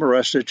don't want him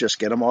arrested. Just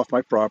get him off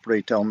my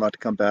property. Tell him not to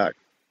come back.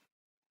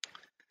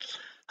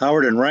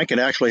 Howard and Rankin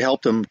actually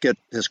helped him get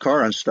his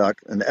car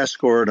unstuck and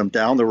escorted him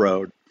down the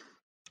road.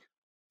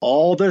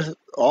 All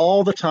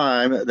the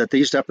time that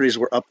these deputies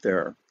were up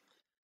there,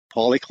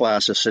 Paulie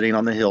Klaas is sitting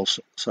on the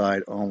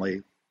hillside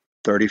only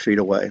 30 feet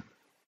away.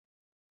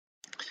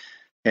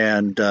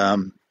 And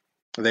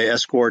they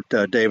escort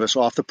Davis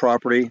off the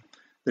property.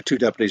 The two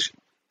deputies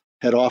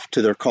head off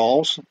to their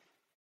calls.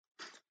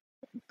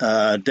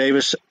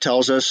 Davis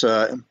tells us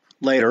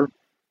later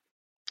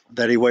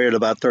that he waited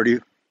about 30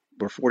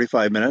 or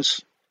 45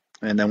 minutes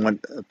and then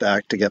went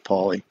back to get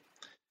Paulie.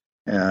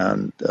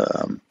 And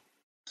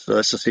so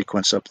that's the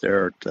sequence up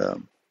there at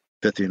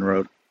Pythian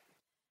Road.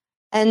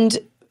 And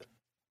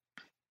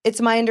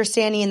it's my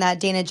understanding that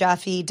Dana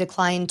Jaffe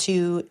declined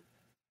to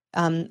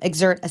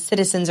exert a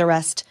citizen's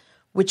arrest,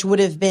 which would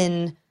have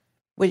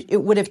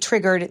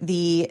triggered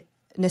the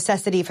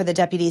necessity for the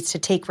deputies to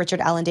take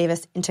Richard Allen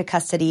Davis into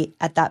custody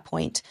at that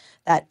point.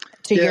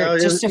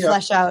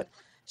 Flesh out,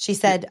 she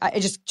said, I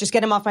just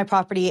get him off my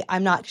property.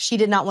 She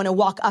did not want to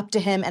walk up to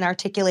him and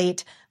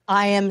articulate,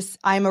 I'm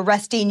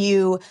arresting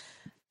you.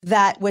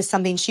 That was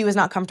something she was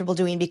not comfortable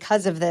doing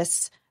because of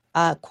this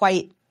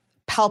quite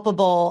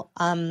palpable.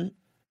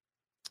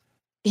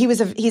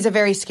 He's a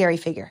very scary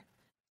figure.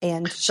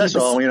 And that's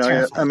all,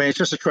 I mean, it's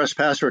just a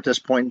trespasser at this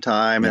point in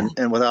time,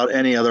 and without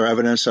any other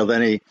evidence of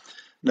any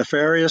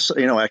nefarious,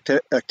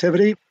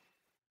 activity.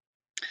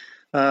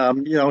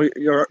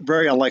 You're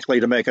very unlikely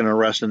to make an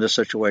arrest in this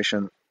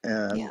situation.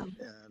 And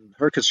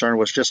her concern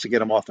was just to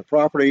get him off the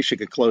property. She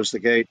could close the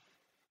gate.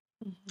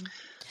 Mm-hmm.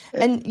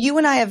 And you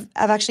and I have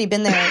actually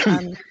been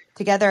there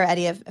together,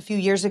 Eddie. A few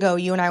years ago,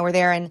 you and I were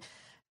there. And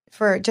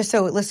for just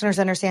so listeners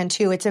understand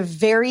too, it's a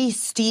very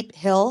steep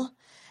hill.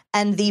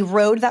 And the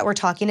road that we're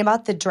talking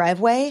about, the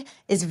driveway,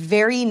 is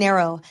very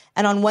narrow.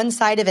 And on one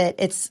side of it,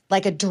 it's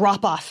like a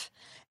drop off.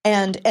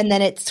 And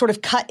then it's sort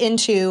of cut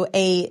into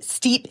a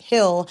steep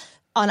hill.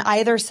 On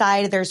either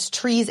side, there's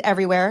trees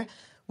everywhere,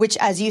 which,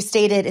 as you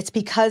stated, it's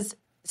because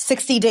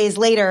 60 days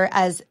later,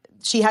 as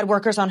she had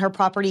workers on her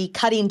property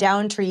cutting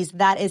down trees,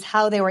 that is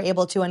how they were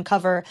able to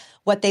uncover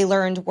what they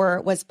learned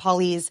was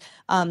Paulie's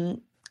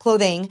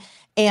clothing.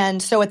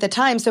 And so at the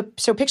time, so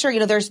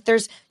picture,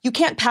 there's you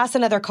can't pass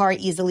another car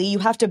easily. You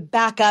have to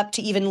back up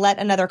to even let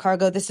another car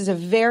go. This is a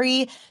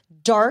very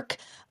dark,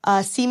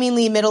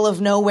 seemingly middle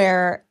of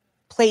nowhere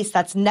place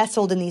that's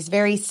nestled in these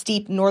very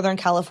steep Northern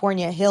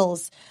California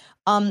hills.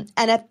 And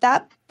at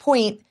that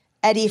point,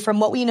 Eddie, from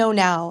what we know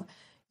now,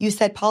 you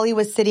said Paulie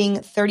was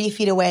sitting 30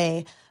 feet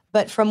away.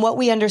 But from what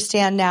we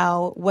understand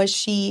now,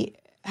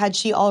 had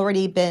she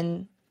already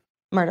been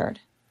murdered?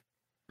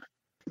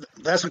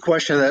 That's a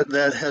question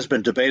that has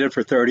been debated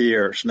for 30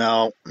 years.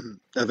 Now,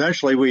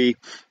 eventually we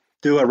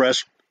do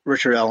arrest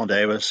Richard Allen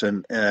Davis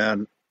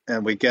and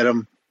we get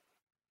him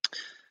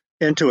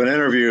into an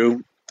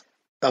interview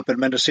up at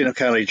Mendocino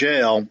County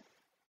Jail.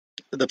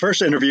 The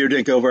first interview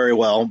didn't go very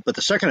well, but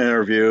the second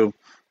interview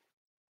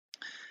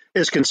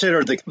is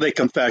considered the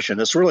confession.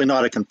 It's really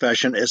not a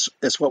confession.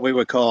 It's what we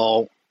would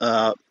call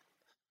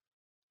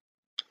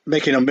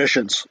making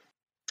omissions.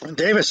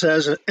 Davis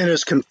says in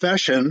his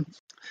confession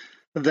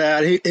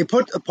that he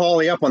put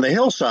Paulie up on the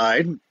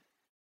hillside,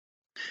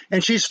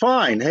 and she's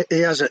fine. He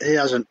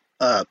hasn't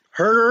hurt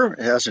her.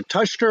 He hasn't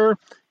touched her.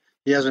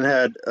 He hasn't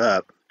had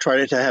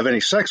tried to have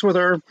any sex with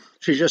her.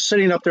 She's just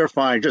sitting up there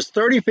fine, just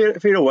 30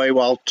 feet away,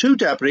 while two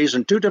deputies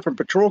in two different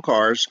patrol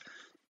cars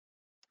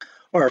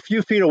are a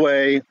few feet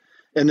away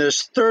in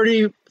this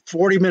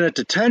 40-minute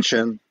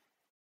detention.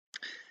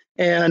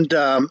 And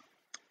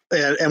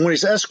when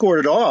he's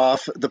escorted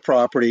off the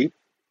property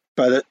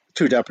by the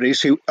two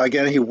deputies,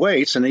 he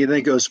waits, and then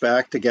he goes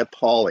back to get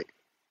Paulie.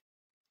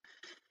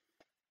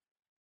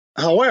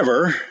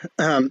 However,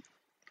 and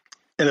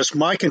it's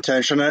my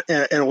contention, and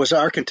it was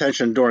our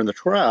contention during the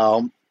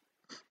trial,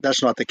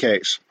 That's not the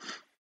case.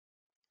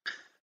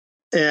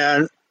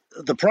 And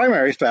the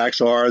primary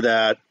facts are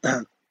that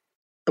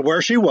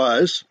where she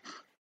was,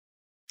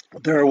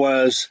 there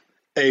was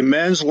a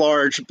men's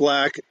large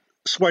black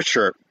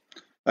sweatshirt,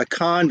 a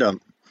condom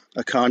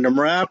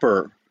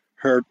wrapper,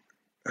 her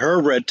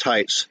red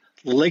tights,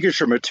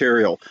 ligature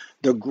material.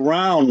 The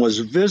ground was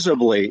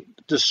visibly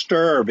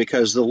disturbed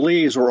because the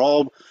leaves were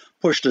all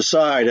pushed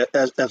aside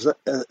as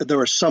there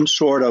was some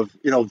sort of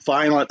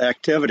violent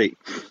activity.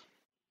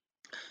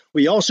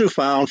 We also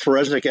found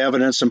forensic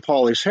evidence in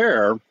Polly's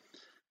hair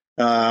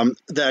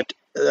that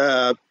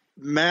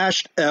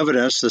matched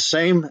evidence. The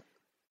same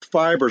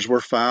fibers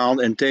were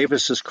found in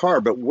Davis's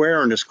car, but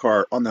where in his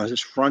car? On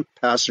his front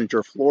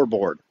passenger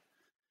floorboard.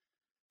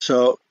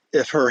 So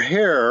if her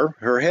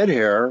head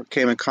hair,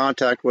 came in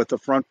contact with the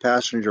front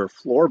passenger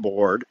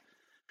floorboard,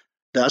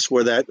 that's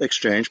where that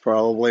exchange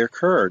probably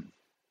occurred.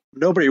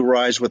 Nobody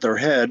rides with their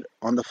head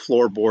on the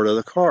floorboard of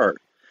the car.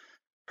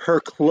 Her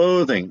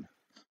clothing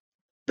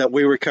that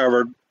we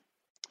recovered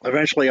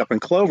eventually up in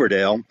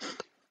Cloverdale,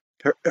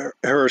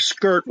 her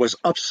skirt was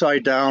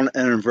upside down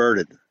and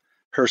inverted.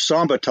 Her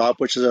samba top,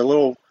 which is a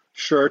little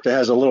shirt that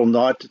has a little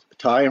knot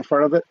tie in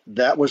front of it,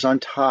 that was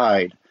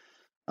untied.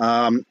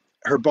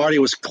 Her body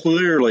was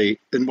clearly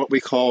in what we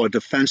call a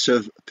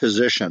defensive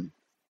position.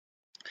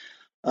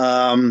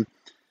 And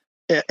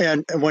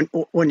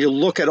when you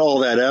look at all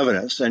that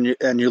evidence and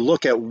you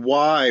look at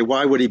why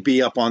would he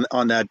be up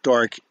on that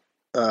dark,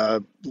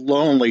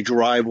 lonely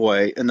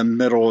driveway in the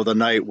middle of the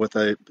night with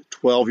a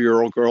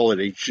 12-year-old girl that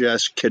he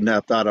just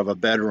kidnapped out of a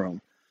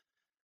bedroom?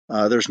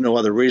 There's no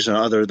other reason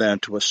other than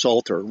to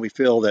assault her. We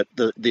feel that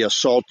the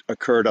assault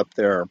occurred up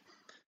there,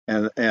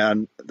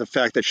 and the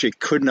fact that she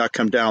could not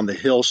come down the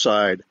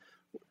hillside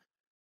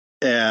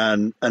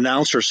and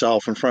announce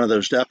herself in front of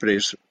those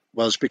deputies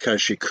was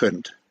because she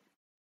couldn't.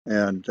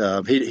 And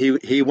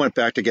he went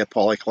back to get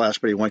Polly Klaas,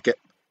 but he went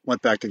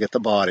back to get the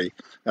body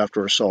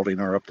after assaulting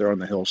her up there on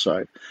the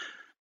hillside.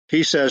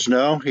 He says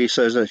no. He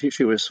says that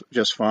she was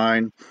just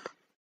fine.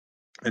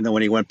 And then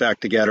when he went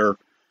back to get her,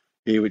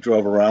 he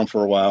drove around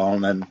for a while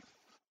and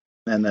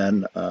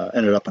then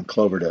ended up in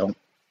Cloverdale.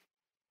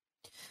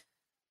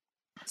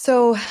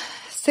 So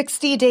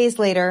 60 days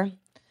later,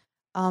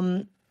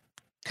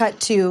 cut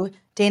to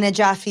Dana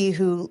Jaffe,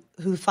 who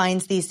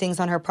finds these things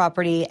on her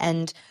property,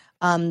 and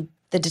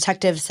the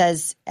detective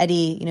says,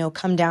 Eddie,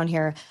 come down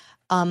here.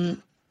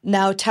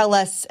 Now tell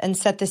us and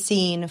set the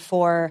scene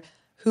for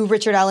who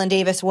Richard Allen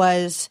Davis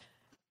was,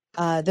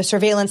 the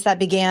surveillance that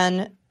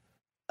began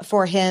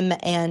for him,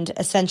 and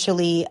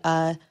essentially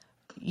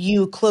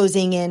you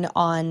closing in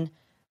on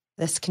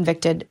this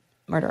convicted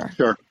murderer.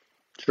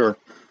 Sure.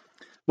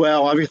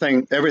 Well,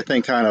 everything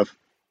kind of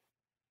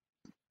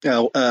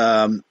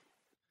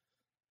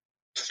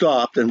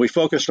stopped, and we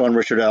focused on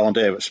Richard Allen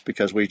Davis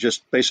because we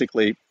just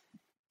basically,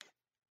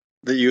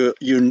 the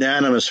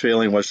unanimous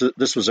feeling was that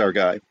this was our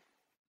guy.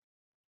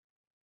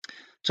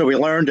 So we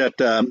learned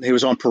that he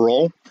was on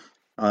parole.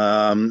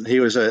 He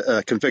was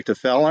a convicted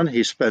felon.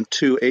 He spent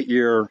 2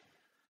 8-year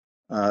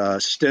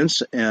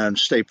stints in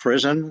state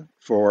prison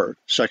for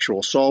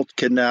sexual assault,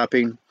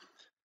 kidnapping.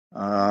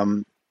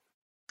 So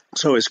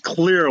he's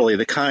clearly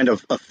the kind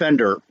of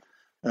offender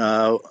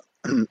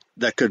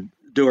that could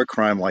do a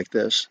crime like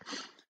this.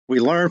 We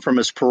learned from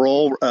his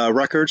parole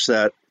records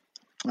that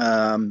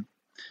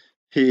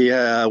he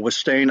was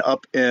staying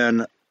up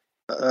in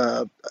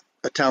a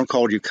town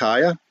called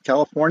Ukiah,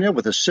 California,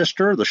 with his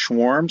sister, the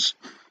Schwarms.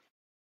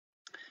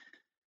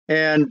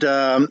 And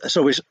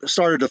so we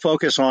started to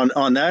focus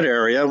on that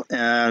area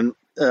and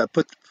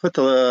put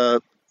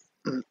the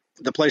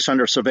place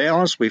under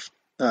surveillance. We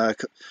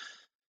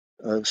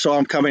saw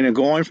him coming and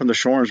going from the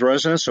Schwarms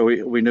residence, so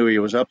we knew he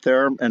was up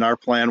there. And our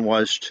plan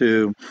was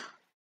to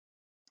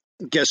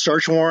get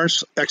search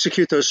warrants,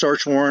 execute those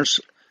search warrants,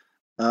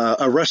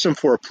 arrest him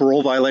for a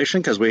parole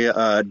violation, because we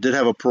did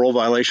have a parole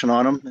violation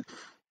on him,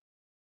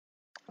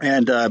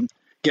 and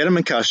get him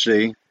in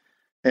custody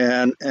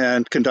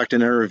and conduct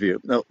an interview.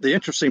 Now, the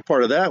interesting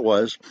part of that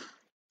was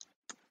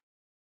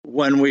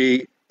when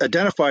we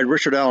identified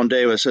Richard Allen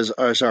Davis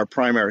as our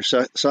primary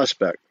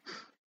suspect,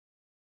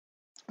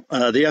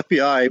 the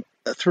FBI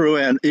threw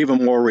in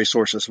even more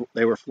resources.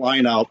 They were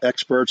flying out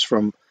experts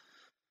from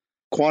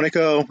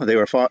Quantico. They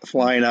were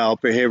flying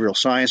out behavioral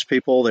science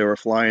people. They were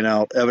flying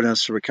out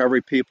evidence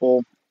recovery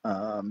people.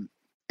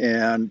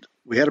 And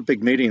we had a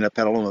big meeting at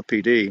Petaluma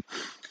PD.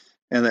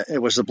 And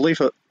it was the belief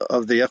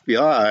of the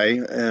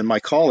FBI and my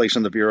colleagues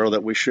in the Bureau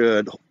that we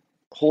should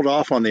hold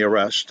off on the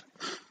arrest,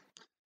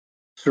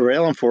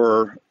 surveil him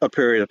for a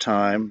period of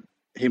time.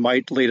 He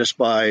might lead us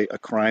by a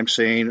crime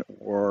scene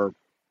or,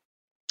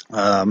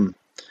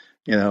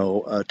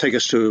 take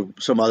us to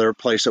some other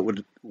place that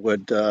would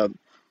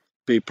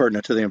be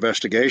pertinent to the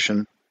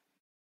investigation.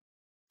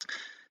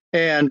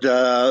 And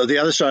the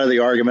other side of the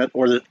argument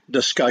or the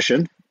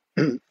discussion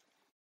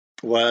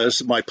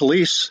was my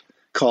police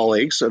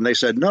colleagues, and they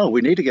said, no,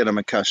 we need to get him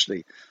in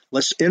custody.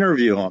 Let's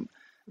interview him.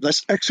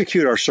 Let's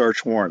execute our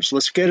search warrants.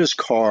 Let's get his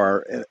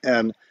car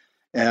and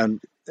and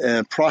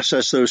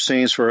process those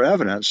scenes for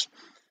evidence,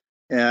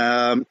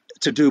 to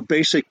do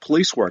basic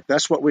police work.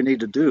 That's what we need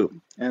to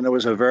do. And there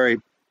was a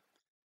very,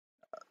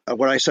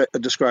 what I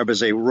describe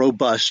as a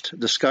robust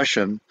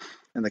discussion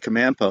in the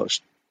command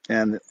post.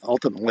 And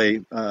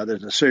ultimately, the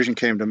decision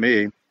came to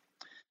me.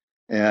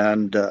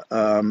 And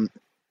I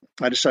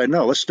decided,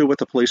 no, let's do what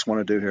the police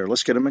want to do here.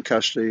 Let's get them in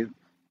custody.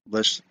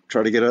 Let's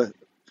try to get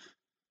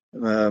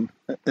an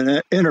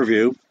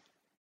interview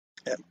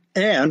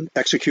and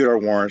execute our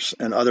warrants,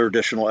 and other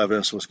additional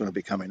evidence was going to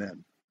be coming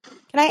in.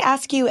 Can I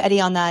ask you,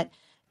 Eddie, on that?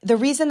 The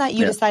reason that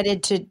you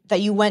decided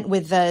that you went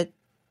with the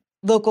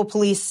local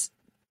police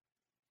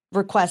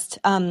request,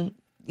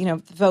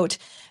 vote,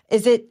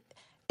 is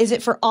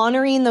it for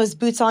honoring those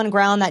boots on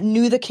ground that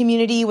knew the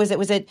community? Was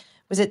it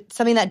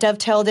something that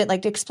dovetailed it?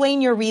 Like, to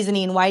explain your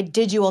reasoning. Why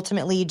did you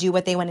ultimately do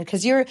what they wanted?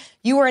 Because you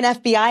were an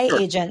FBI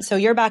agent, so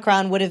your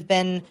background would have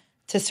been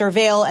to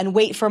surveil and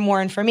wait for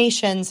more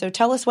information. So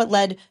tell us what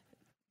led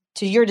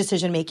to your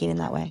decision making in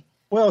that way.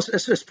 Well,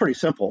 it's pretty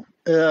simple.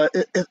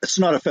 It's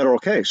not a federal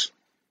case.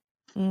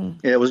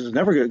 It was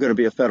never going to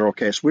be a federal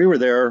case. We were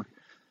there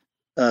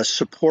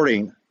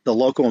supporting the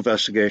local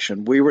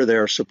investigation. We were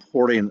there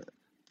supporting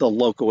the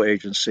local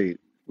agency.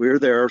 We were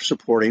there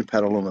supporting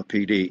Petaluma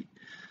PD.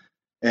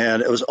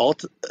 And it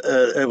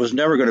was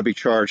never going to be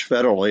charged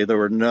federally. There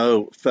were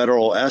no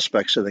federal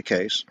aspects of the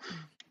case.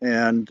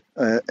 And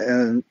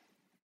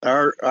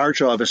our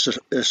job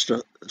is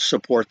to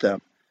support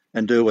them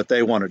and do what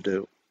they want to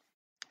do.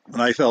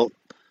 And I felt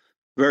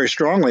very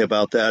strongly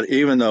about that,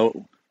 even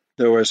though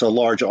there was a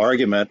large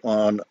argument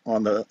on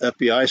the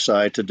FBI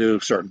side to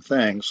do certain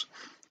things.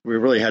 We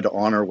really had to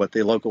honor what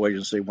the local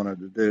agency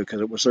wanted to do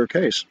because it was their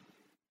case.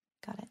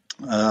 Got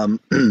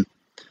it.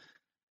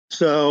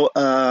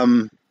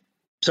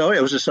 So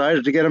it was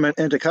decided to get them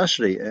into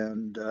custody,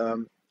 and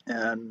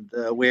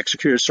we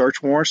executed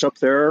search warrants up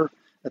there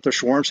at the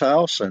Schwarm's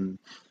house, and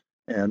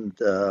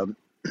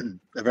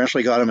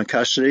eventually got them in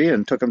custody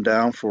and took them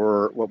down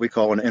for what we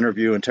call an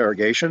interview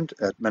interrogation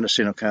at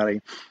Mendocino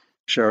County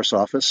Sheriff's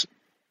Office,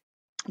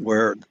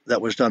 where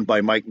that was done by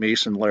Mike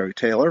Meese and Larry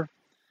Taylor.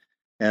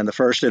 And the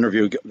first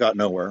interview got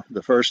nowhere.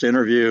 The first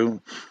interview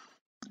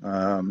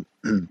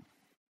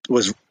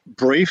was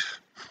brief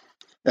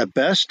at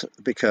best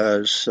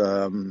because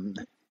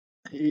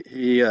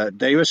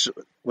Davis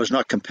was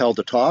not compelled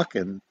to talk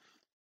and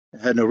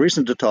had no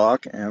reason to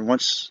talk. And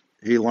once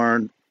he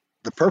learned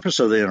the purpose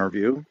of the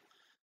interview,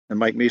 and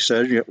Mike Meese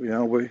said,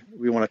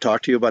 we want to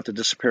talk to you about the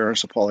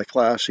disappearance of Polly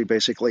Klaas, he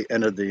basically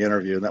ended the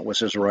interview, and that was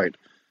his right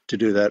to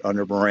do that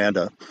under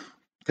Miranda,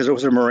 because it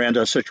was a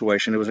Miranda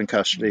situation. He was in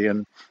custody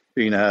and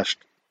being asked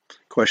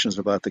questions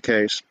about the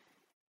case,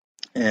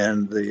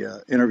 and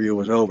the interview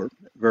was over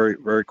very,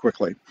 very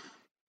quickly.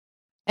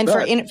 And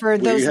for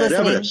those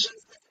listening,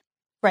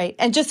 right?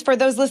 And just for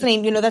those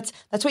listening, that's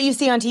what you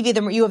see on TV.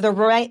 You have the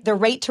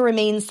right to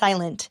remain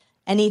silent.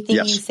 Anything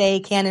you say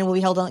can and will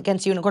be held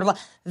against you in a court of law.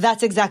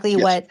 That's exactly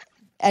what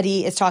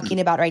Eddie is talking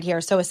about right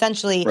here. So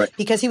essentially,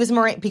 because he was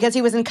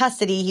in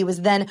custody, he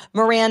was then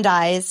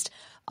Mirandized,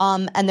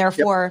 and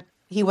therefore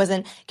he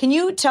wasn't. Can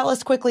you tell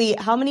us quickly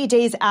how many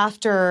days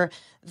after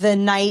the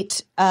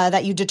night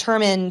that you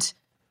determined,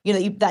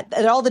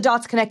 that all the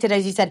dots connected,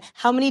 as you said,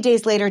 how many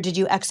days later did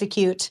you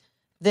execute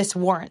this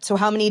warrant? So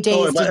how many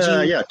days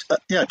did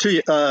you?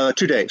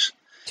 2 days.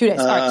 2 days.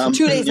 All right. So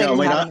 2 days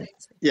later.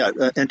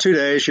 In 2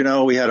 days,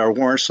 we had our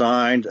warrant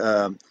signed.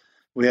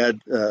 We had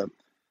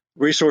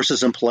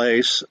resources in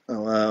place.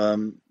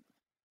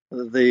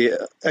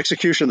 The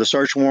execution of the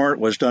search warrant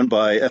was done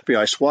by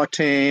FBI SWAT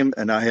team,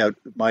 and I had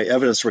my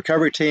evidence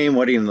recovery team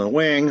waiting in the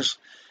wings.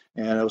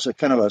 And it was a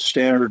kind of a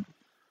standard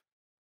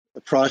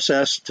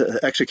process to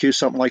execute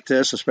something like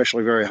this,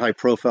 especially very high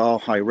profile,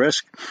 high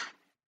risk.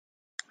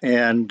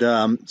 And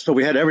so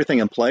we had everything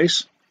in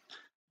place.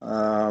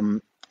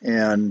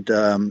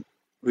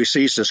 We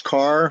seized this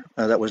car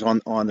that was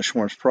on the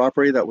Schwarm's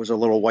property. That was a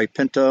little white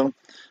Pinto.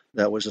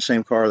 That was the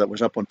same car that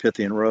was up on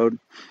Pythian Road.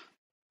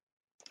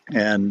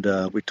 And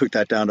we took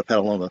that down to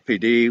Petaluma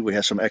PD. We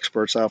had some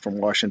experts out from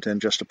Washington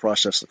just to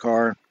process the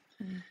car.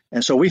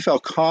 And so we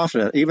felt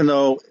confident, even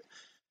though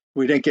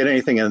we didn't get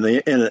anything in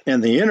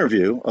the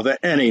interview of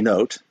any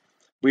note,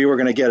 we were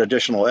going to get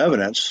additional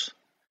evidence.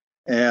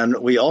 And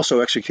we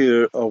also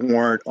executed a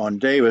warrant on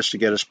Davis to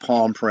get his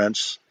palm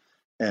prints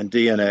and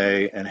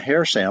DNA and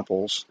hair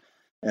samples.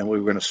 And we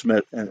were going to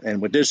submit,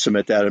 and we did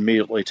submit that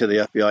immediately to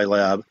the FBI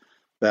lab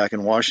back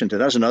in Washington.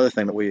 That was another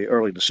thing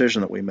early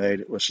decision that we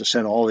made, was to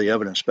send all the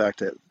evidence back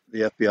to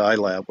the FBI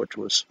lab, which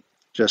was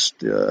just,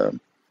 the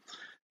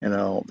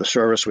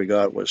service we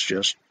got was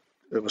just,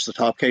 it was the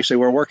top case they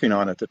were working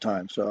on at the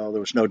time. So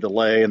there was no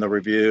delay in the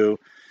review.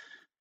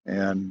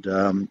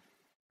 And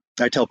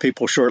I tell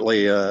people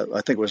shortly,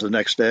 I think it was the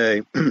next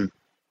day,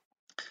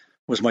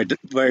 was my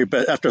very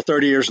best, after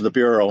 30 years of the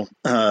Bureau,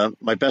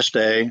 my best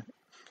day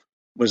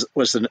was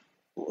the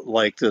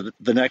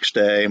next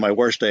day. My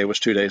worst day was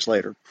 2 days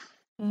later.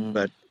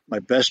 But my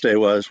best day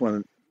was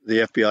when the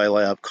FBI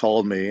lab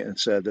called me and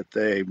said that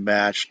they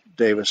matched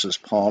Davis's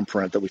palm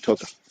print that we took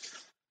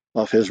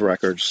off his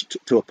records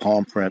to a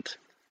palm print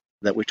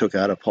that we took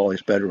out of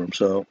Paulie's bedroom.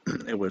 So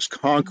it was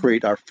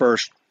concrete, our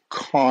first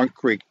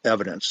concrete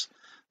evidence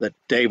that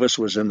Davis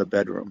was in the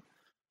bedroom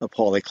of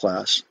Paulie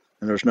Klaas.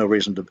 And there's no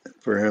reason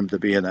for him to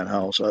be in that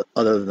house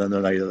other than the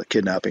night of the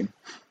kidnapping.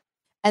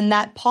 And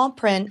that palm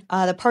print,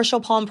 the partial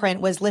palm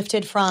print, was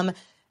lifted from,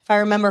 if I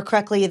remember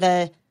correctly,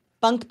 the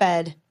bunk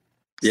bed.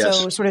 Yes.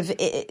 So sort of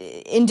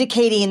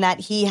indicating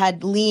that he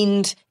had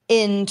leaned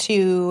in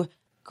to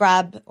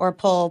grab or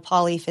pull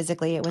Paulie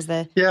physically. It was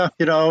the... Yeah,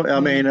 he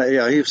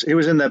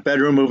was in that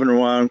bedroom moving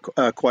around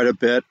quite a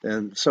bit.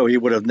 And so he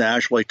would have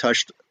naturally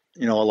touched,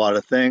 a lot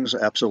of things.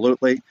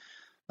 Absolutely.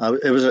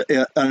 It was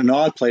an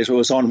odd place. It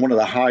was on one of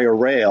the higher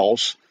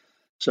rails.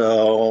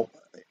 So,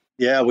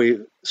 yeah,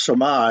 we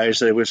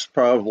surmised that it was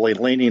probably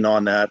leaning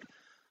on that,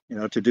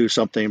 to do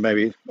something,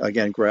 maybe,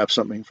 again, grab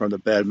something from the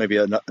bed, maybe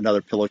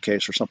another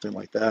pillowcase or something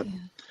like that.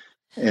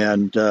 Yeah.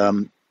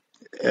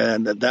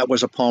 And that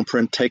was a palm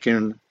print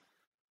taken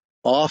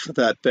off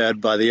that bed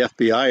by the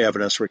FBI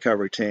evidence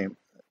recovery team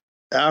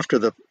after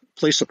the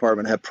police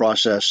department had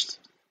processed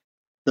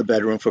the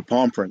bedroom for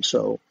palm prints.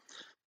 So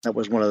that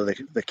was one of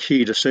the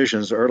key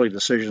decisions, the early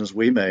decisions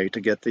we made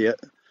to get the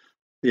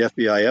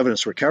FBI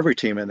evidence recovery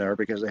team in there,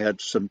 because they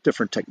had some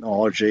different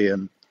technology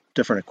and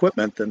different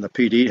equipment than the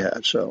PD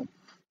had. So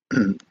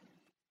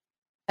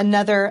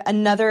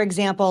another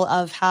example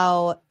of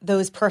how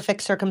those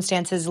perfect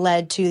circumstances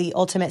led to the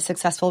ultimate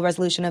successful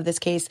resolution of this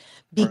case,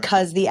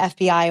 because the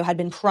FBI had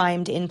been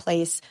primed in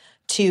place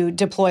to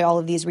deploy all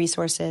of these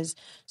resources.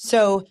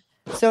 So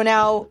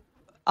now,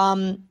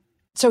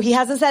 so he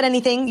hasn't said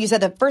anything. You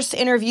said the first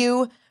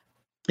interview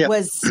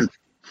was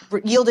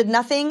yielded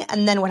nothing,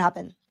 and then what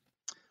happened?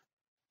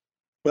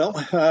 Well,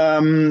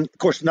 of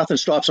course, nothing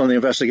stops on the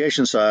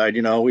investigation side.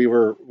 We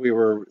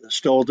were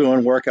still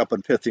doing work up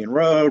on Pythian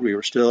Road. We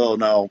were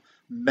still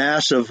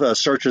massive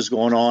searches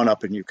going on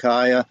up in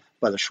Ukiah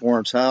by the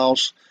Schwarm's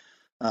house,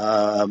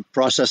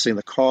 processing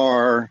the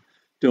car,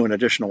 doing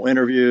additional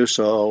interviews.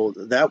 So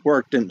that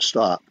work didn't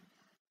stop,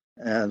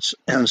 and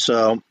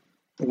so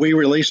we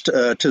released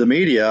to the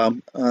media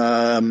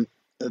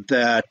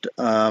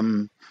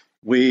that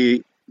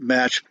we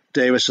matched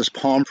Davis's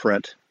palm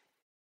print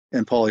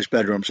in Paulie's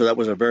bedroom. So that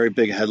was a very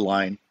big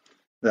headline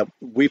that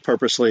we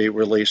purposely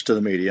released to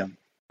the media.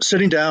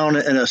 Sitting down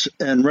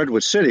in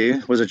Redwood City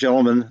was a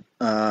gentleman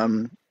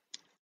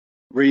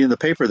reading the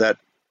paper that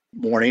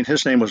morning.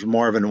 His name was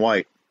Marvin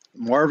White.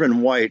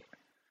 Marvin White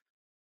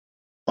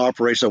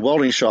operates a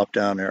welding shop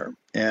down there,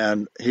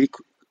 and he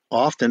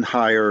often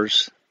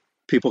hires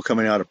people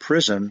coming out of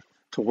prison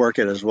to work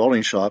at his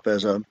welding shop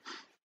as a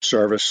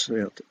service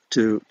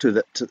to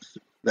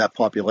that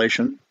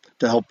population,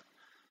 to help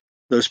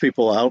those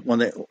people out when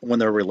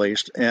they're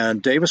released.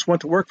 And Davis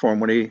went to work for him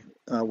when he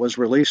was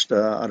released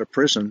out of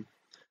prison.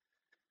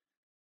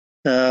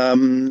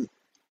 And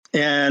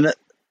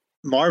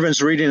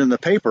Marvin's reading in the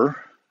paper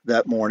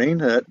that morning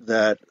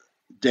that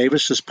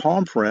Davis's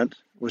palm print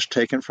was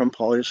taken from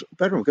Paulie's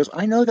bedroom, because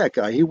I know that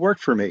guy. He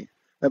worked for me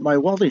at my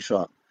welding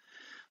shop.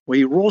 Well,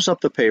 he rolls up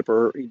the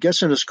paper, he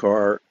gets in his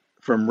car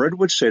from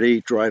Redwood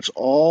City, drives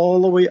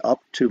all the way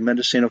up to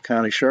Mendocino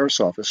County Sheriff's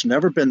Office,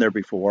 never been there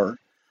before,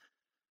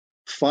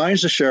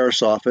 finds the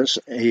sheriff's office.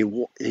 He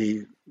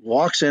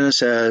walks in and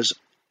says,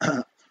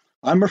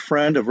 "I'm a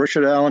friend of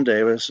Richard Allen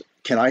Davis.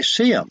 Can I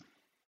see him?"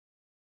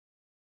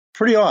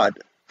 Pretty odd,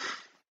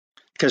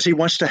 because he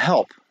wants to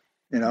help.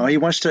 He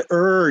wants to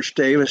urge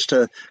Davis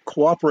to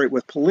cooperate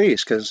with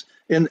police, because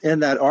in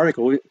that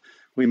article,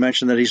 we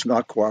mentioned that he's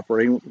not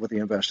cooperating with the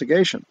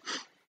investigation.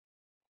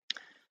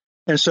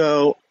 And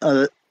so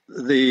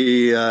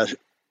the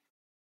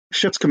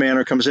ship's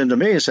commander comes in to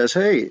me and says,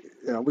 "Hey,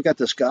 we got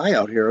this guy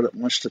out here that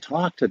wants to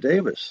talk to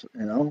Davis.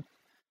 What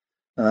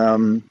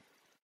do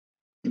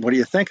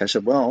you think?" I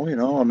said, "Well,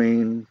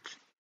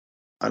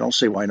 I don't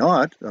see why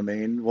not.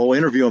 We'll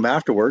interview him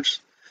afterwards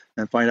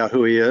and find out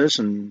who he is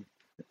and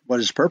what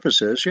his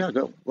purpose is. Yeah,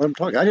 go let him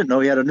talk." I didn't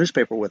know he had a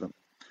newspaper with him.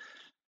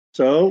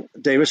 So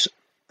Davis,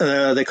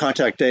 they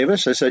contact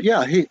Davis. I said,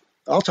 "Yeah,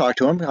 I'll talk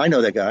to him. I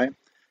know that guy."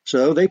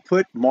 So they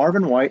put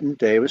Marvin White and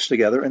Davis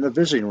together in the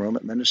visiting room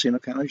at Mendocino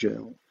County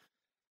Jail.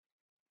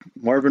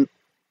 Marvin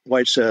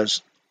White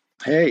says,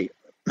 "Hey,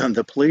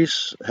 the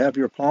police have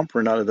your palm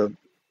print out of the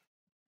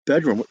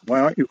bedroom.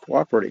 Why aren't you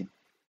cooperating?"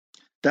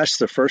 That's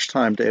the first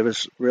time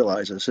Davis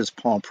realizes his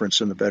palm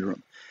print's in the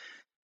bedroom.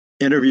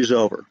 Interview's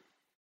over.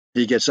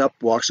 He gets up,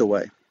 walks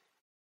away.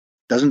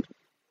 Doesn't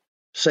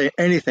say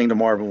anything to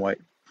Marvin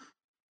White.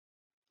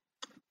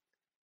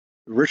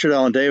 Richard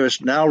Allen Davis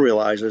now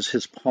realizes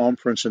his palm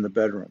print's in the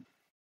bedroom.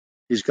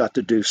 He's got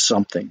to do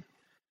something.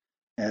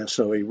 And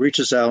so he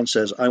reaches out and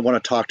says, "I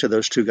want to talk to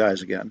those two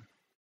guys again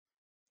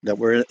that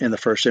were in the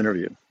first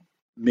interview,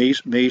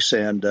 Meese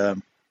and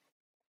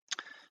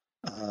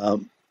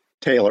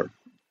Taylor,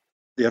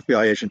 the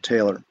FBI agent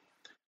Taylor."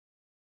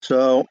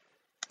 So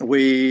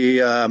we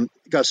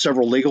got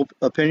several legal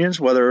opinions,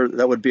 whether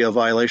that would be a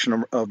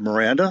violation of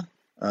Miranda.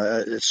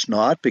 It's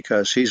not,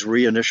 because he's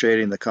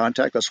reinitiating the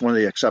contact. That's one of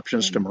the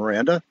exceptions to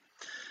Miranda,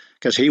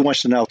 because he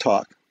wants to now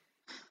talk.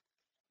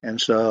 And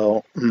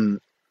so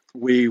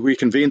we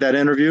reconvened that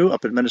interview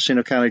up at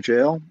Mendocino County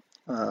Jail.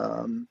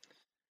 And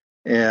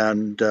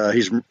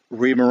he's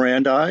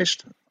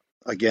re-Mirandized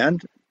again,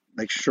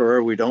 make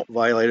sure we don't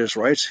violate his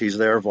rights. He's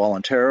there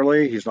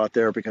voluntarily. He's not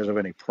there because of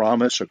any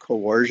promise or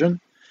coercion.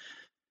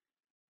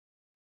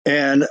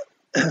 And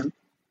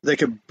they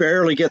could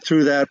barely get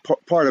through that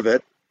part of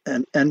it.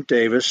 And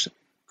Davis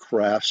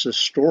crafts a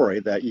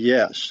story that,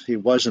 yes, he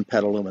was in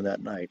Petaluma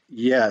that night.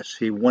 Yes,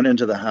 he went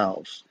into the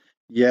house.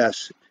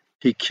 Yes,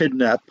 he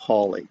kidnapped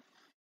Polly.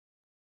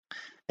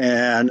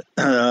 And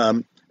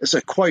it's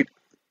a quite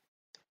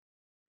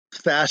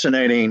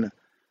fascinating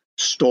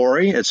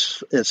story.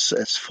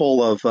 It's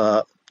full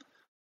of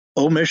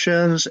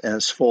omissions and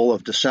it's full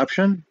of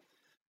deception,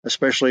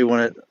 especially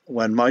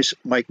when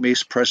Mike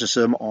Meese presses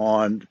him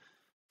on,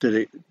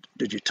 did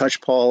you touch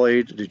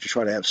Polly? Did you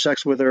try to have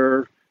sex with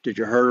her? Did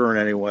you hurt her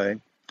in any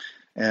way?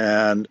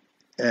 And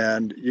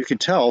you can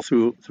tell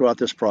throughout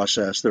this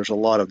process there's a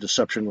lot of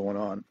deception going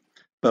on.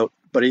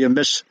 But he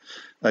admits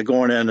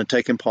going in and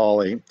taking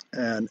Polly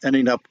and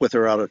ending up with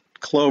her out at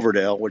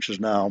Cloverdale, which is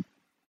now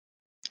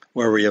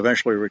where we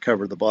eventually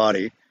recovered the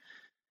body.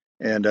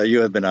 And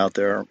you have been out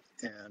there,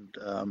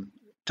 and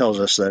tells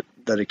us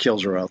that he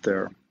kills her out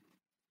there.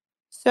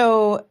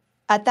 So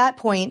at that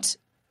point,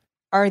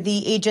 are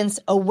the agents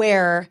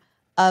aware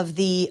of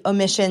the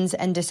omissions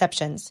and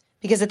deceptions?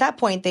 Because at that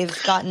point,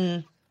 they've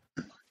gotten,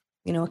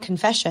 a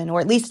confession or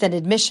at least an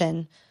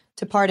admission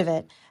to part of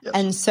it. Yes.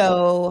 And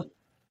so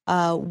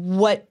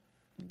what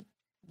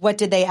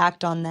did they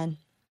act on then?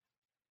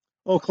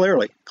 Oh,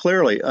 clearly.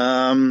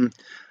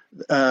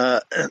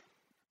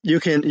 You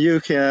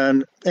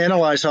can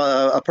analyze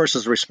a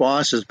person's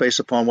responses based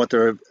upon what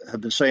they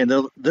have been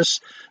saying. This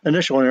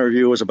initial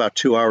interview was about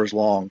 2 hours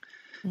long,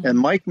 and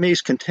Mike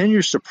Meese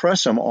continues to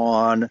press him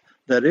on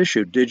that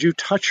issue. Did you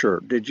touch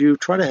her? Did you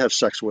try to have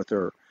sex with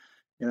her?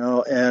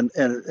 And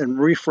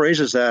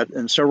rephrases that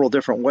in several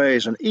different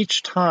ways. And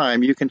each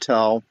time you can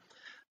tell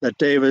that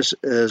Davis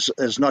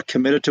is not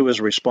committed to his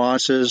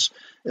responses,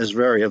 is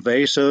very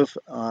evasive.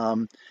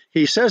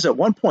 He says at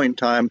one point in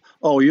time,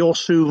 "Oh, you'll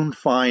soon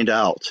find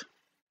out,"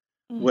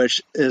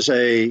 which is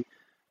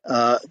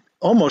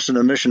almost an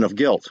admission of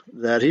guilt,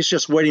 that he's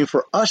just waiting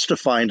for us to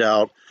find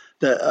out,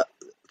 that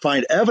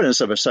find evidence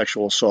of a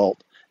sexual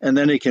assault, and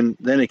then he can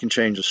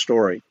change the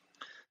story.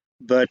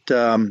 But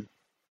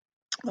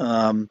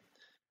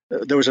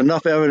there was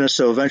enough evidence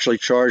to eventually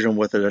charge him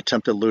with an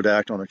attempted lewd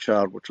act on a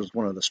child, which was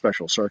one of the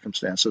special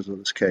circumstances of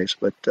this case.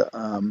 But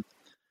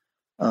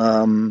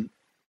Mike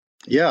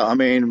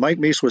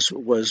Meese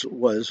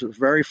was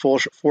very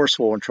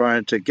forceful in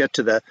trying to get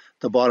to the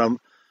bottom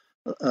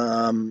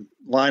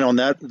line on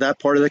that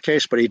part of the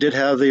case, but he did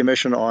have the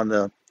omission on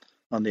the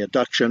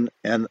abduction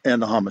and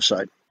the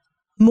homicide.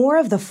 More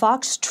of the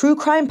Fox True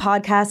Crime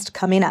podcast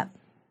coming up.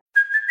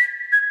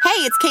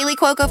 Hey, it's Kaylee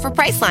Cuoco for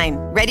Priceline.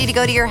 Ready to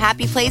go to your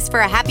happy place for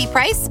a happy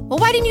price? Well,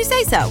 why didn't you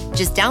say so?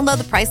 Just download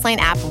the Priceline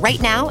app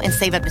right now and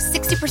save up to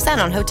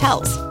 60% on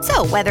hotels.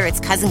 So whether it's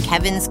Cousin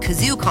Kevin's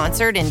Kazoo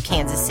Concert in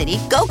Kansas City,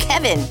 go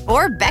Kevin,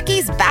 or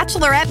Becky's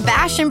Bachelorette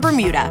Bash in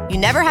Bermuda, you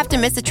never have to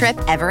miss a trip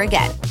ever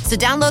again. So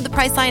download the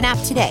Priceline app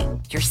today.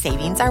 Your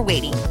savings are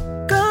waiting.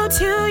 Go to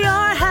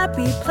your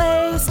happy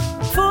place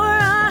for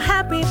a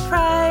happy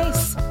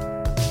price.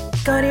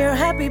 Go to your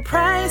happy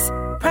price,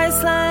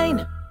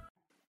 Priceline.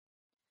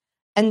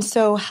 And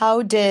so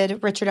how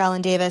did Richard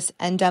Allen Davis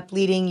end up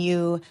leading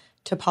you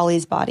to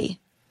Polly's body?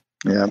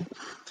 Yeah.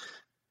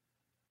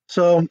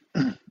 So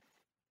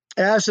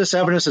as this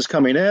evidence is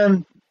coming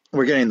in,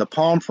 we're getting the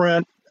palm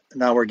print.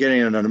 Now we're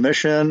getting an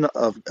admission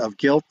of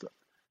guilt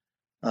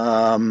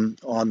on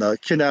the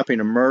kidnapping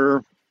and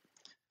murder.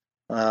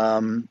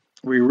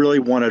 We really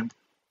wanted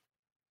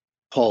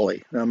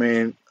Polly. I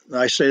mean,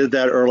 I stated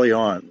that early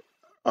on.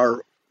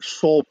 Our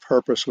sole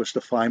purpose was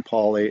to find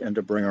Polly and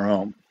to bring her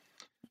home.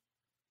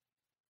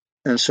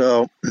 And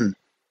so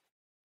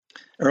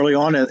early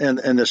on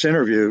in this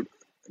interview,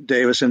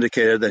 Davis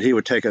indicated that he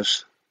would take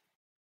us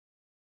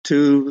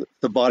to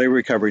the body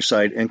recovery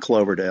site in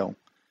Cloverdale.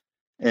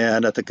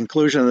 And at the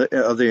conclusion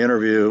of the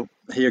interview,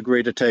 he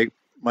agreed to take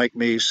Mike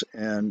Meese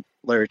and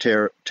Larry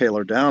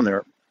Taylor down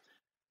there.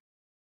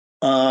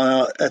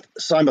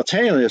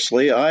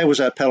 Simultaneously, I was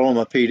at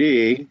Petaluma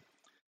PD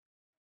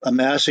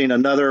amassing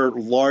another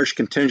large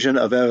contingent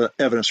of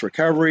evidence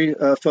recovery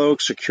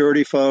folks,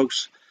 security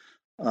folks,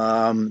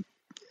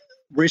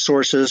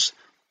 resources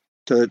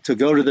to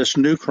go to this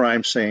new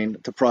crime scene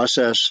to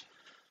process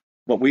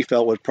what we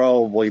felt would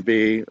probably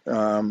be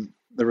the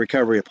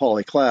recovery of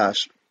Polly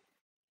Klaas.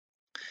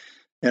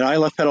 And I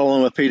left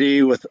Petaluma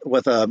PD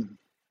with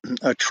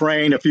a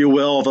train, if you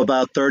will, of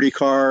about 30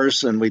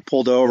 cars, and we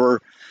pulled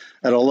over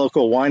at a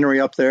local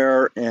winery up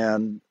there,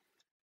 and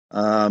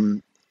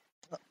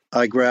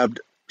I grabbed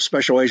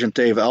Special Agent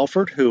Dave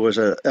Alford, who was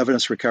an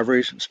evidence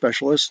recovery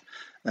specialist,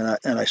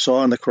 and I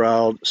saw in the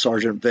crowd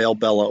Sergeant Vale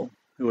Bello,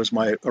 who was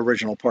my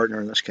original partner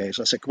in this case.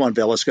 I said, "Come on,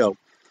 Vale, let's go."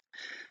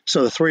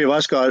 So the three of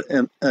us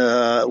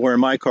were in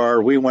my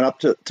car. We went up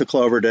to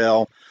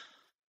Cloverdale.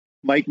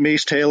 Mike,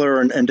 Meese, Taylor,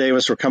 and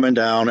Davis were coming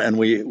down, and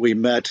we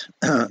met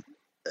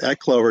at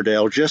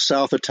Cloverdale, just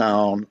south of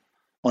town,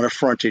 on a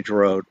frontage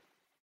road,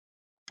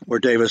 where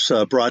Davis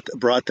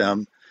brought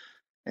them,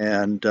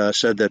 and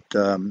said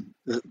that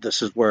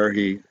this is where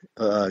he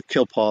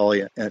killed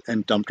Polly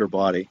and dumped her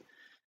body.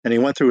 And he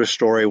went through a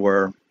story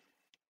where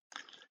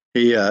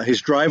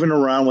he's driving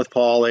around with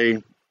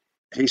Polly.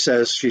 He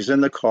says she's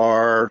in the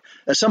car.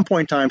 At some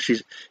point in time,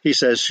 he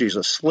says she's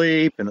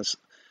asleep, and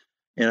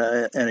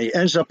he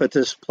ends up at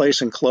this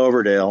place in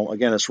Cloverdale.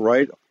 Again, it's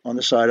right on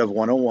the side of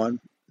 101.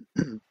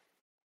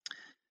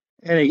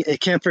 And he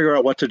can't figure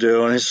out what to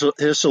do. And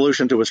his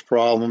solution to his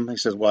problem, he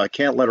says, well, I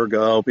can't let her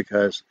go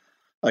because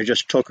I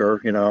just took her,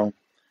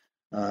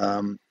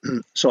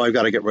 so I've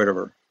got to get rid of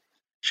her.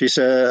 He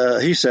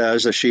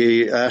says that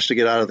she asked to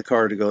get out of the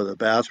car to go to the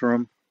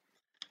bathroom.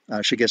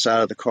 She gets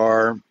out of the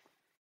car.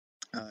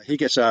 He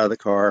gets out of the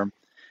car.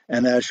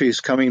 And as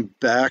she's coming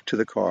back to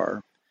the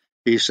car,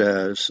 he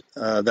says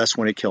that's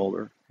when he killed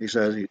her. He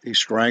says he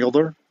strangled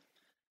her.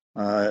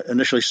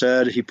 Initially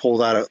said he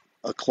pulled out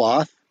a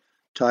cloth,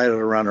 tied it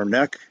around her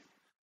neck,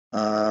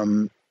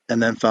 and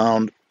then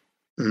found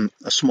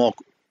a small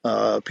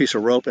piece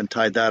of rope and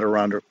tied that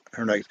around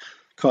her neck.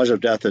 Cause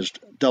of death is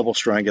double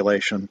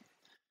strangulation.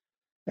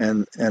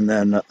 And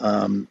then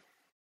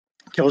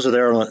kills her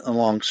there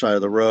alongside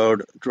of the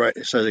road.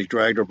 Says he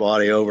dragged her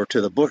body over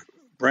to the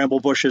bramble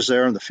bushes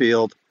there in the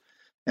field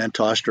and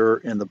tossed her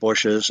in the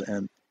bushes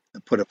and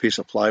put a piece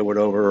of plywood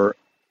over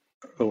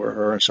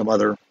her and some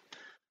other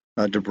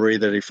debris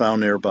that he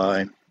found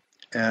nearby,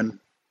 and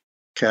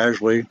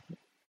casually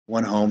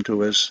went home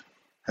to his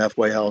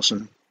halfway house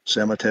in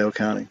San Mateo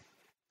County.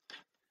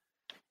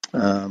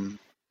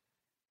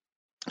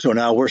 So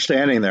now we're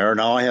standing there.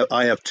 Now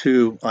I have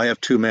two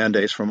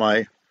mandates from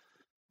my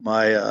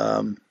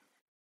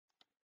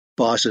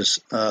bosses.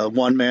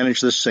 One,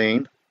 manage this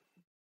scene,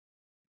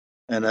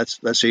 and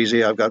that's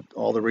easy. I've got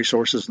all the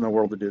resources in the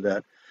world to do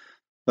that.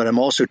 But I'm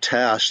also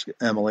tasked,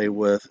 Emily,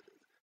 with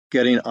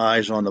getting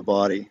eyes on the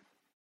body,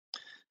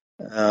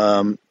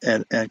 and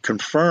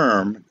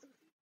confirm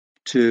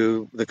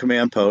to the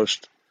command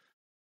post,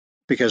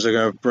 because they're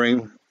going to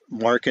bring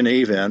Mark and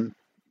Eve in.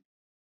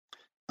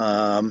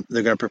 They're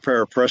going to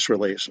prepare a press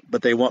release,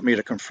 but they want me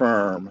to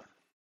confirm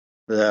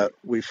that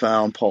we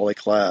found Polly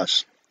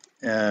Klaas.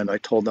 And I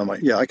told them,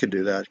 yeah, I could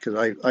do that,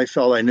 because I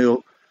felt I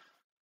knew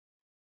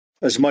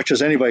as much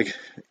as anybody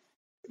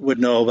would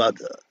know about,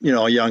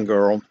 a young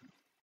girl,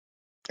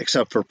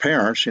 except for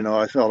parents.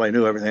 I felt I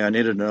knew everything I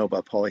needed to know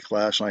about Polly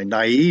Klaas, and I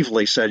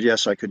naively said,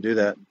 yes, I could do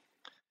that.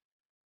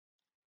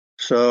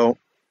 So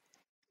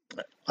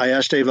I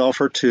asked Dave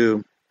Elford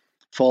to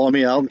follow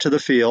me out into the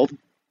field.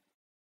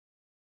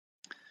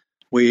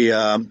 We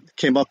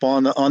came up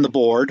on the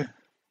board,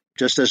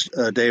 just as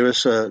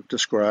Davis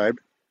described.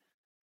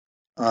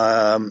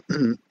 I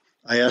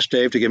asked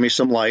Dave to give me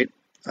some light.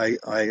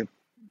 I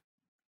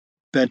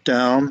bent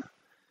down,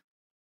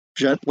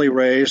 gently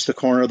raised the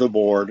corner of the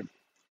board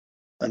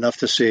enough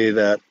to see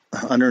that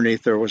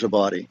underneath there was a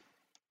body.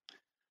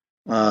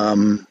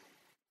 There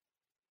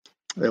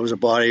was a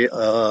body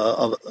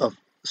of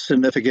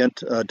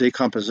significant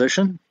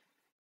decomposition.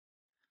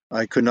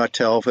 I could not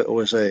tell if it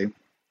was a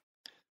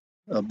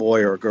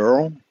boy or a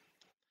girl.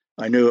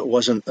 I knew it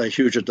wasn't a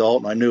huge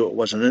adult, and I knew it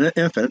wasn't an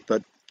infant,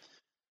 but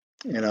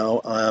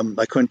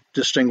I couldn't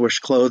distinguish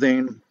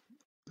clothing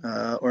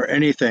or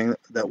anything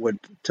that would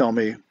tell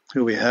me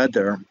who we had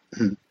there.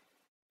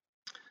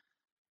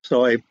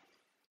 So I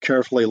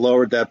carefully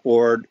lowered that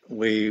board.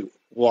 We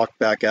walked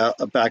back out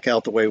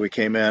the way we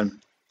came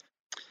in,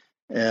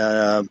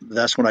 and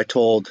that's when I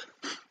told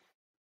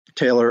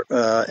Taylor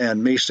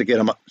and Meese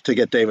to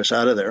get Davis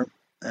out of there,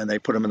 and they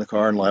put him in the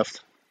car and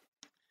left.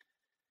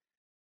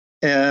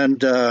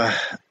 And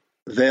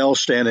Vale's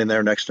standing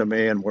there next to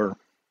me, and we're,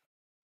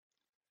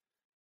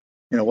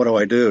 what do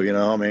I do?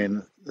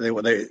 They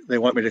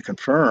want me to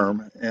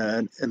confirm,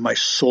 and in my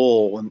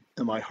soul and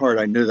in my heart,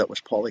 I knew that was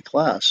Polly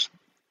Klaas.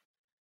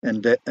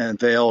 And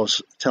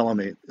Vale's telling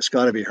me, it's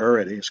got to be her,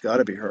 Eddie. It's got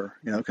to be her,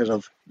 because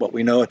of what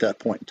we know at that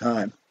point in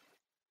time.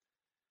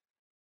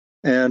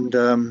 And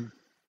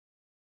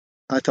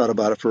I thought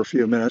about it for a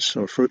few minutes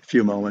or for a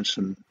few moments,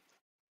 and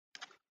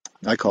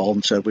I called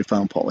and said, we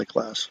found Polly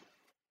Klaas.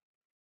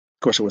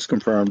 Of course, it was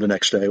confirmed the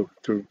next day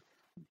through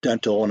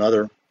dental and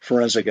other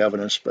forensic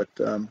evidence, but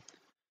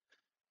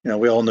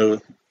we all knew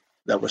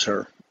that was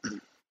her.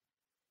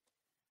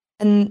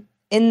 And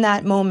in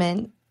that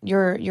moment,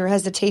 your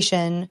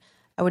hesitation,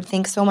 I would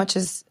think so much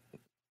is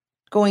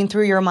going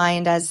through your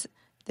mind as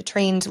the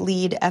trained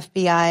lead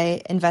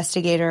FBI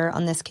investigator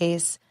on this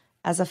case,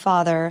 as a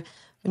father,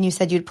 when you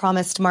said you'd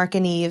promised Mark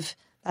and Eve,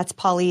 that's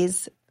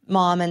Polly's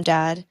mom and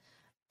dad,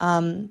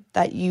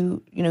 that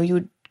you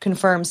would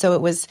confirm. So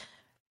it was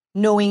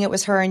knowing it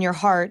was her in your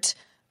heart,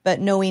 but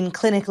knowing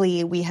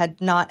clinically we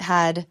had not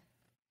had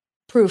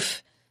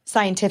proof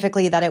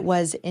scientifically that it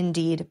was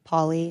indeed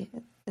Polly.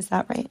 Is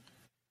that right?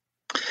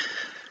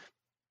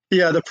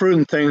 Yeah, the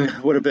prudent thing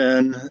would have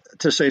been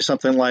to say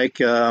something like,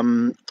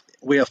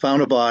 we have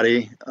found a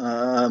body.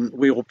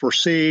 We will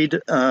proceed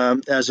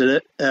as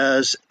it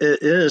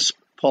is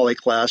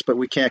polyclass, but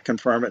we can't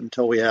confirm it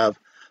until we have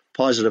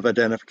positive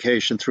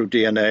identification through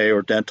DNA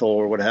or dental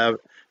or what have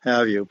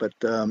you. But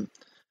the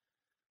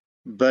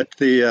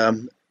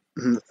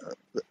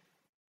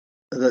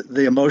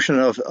emotion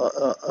of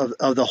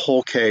the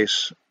whole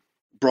case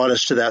brought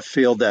us to that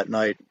field that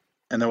night,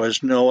 and there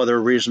was no other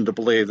reason to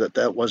believe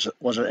that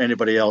wasn't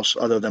anybody else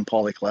other than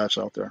polyclass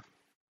out there.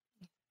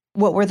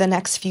 What were the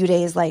next few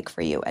days like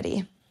for you,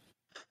 Eddie?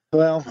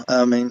 Well,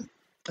 I mean,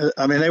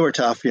 they were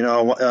tough.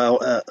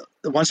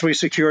 Once we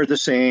secured the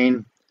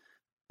scene,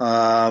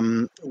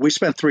 we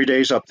spent 3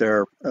 days up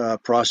there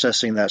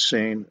processing that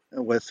scene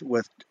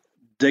with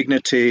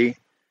dignity,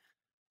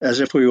 as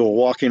if we were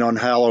walking on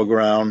hallowed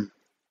ground.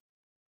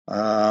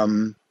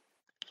 I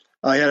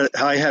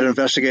had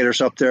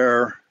investigators up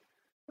there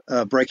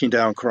breaking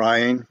down,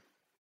 crying.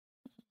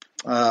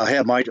 I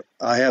had my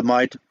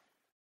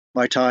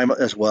time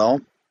as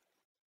well,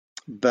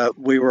 but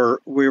we were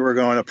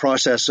going to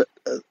process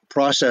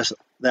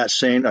that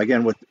scene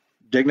again with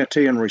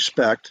dignity and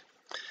respect,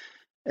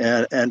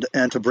 and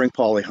to bring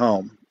Polly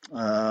home,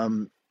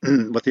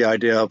 with the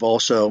idea of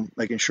also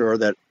making sure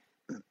that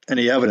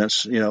any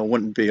evidence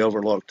wouldn't be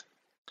overlooked.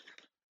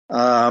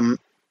 The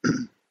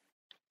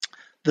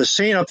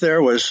scene up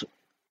there was,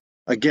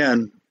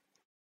 again,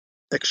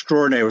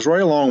 extraordinary. It was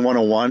right along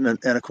 101, and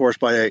of course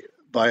by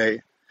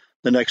the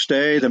next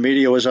day the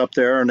media was up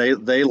there, and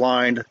they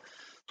lined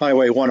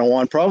Highway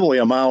 101 probably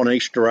a mile in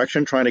each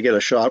direction trying to get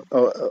a shot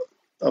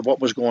of what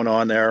was going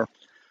on there.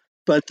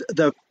 But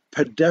the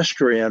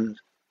pedestrian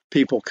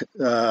people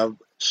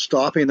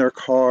stopping their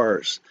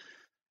cars,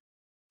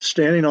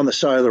 standing on the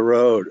side of the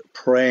road,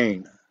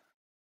 praying,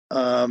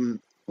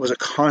 was a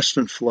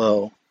constant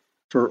flow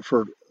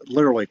for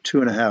literally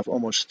 2.5,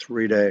 almost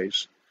 3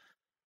 days.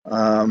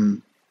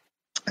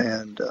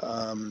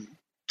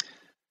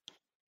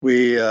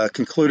 We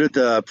concluded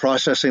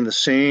processing the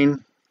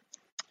scene.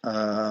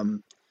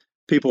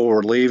 People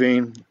were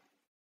leaving.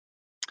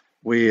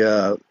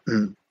 I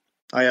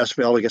asked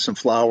Val to get some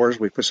flowers.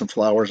 We put some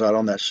flowers out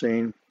on that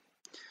scene.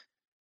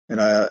 And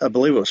I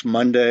believe it was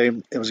Monday.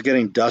 It was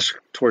getting dusk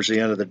towards the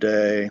end of the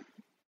day.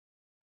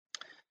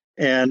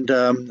 And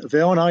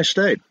Val and I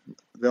stayed.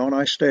 Val and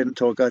I stayed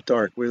until it got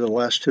dark. We were the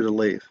last two to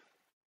leave.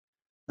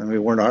 And we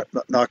were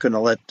not going to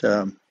let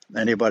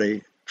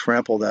anybody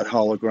trample that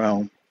hollow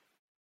ground,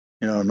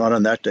 not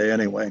on that day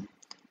anyway.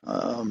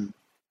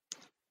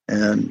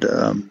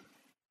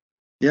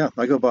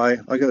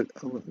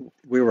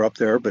 We were up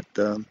there, but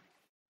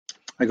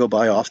I go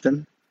by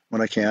often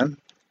when I can,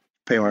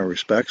 pay my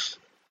respects.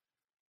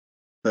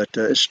 But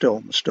it's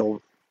still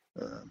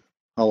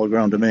hollow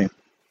ground to me.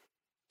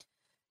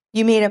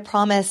 You made a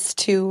promise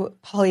to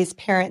Polly's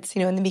parents,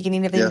 in the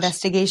beginning of the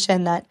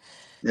investigation that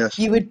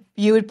you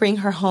would bring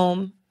her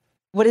home.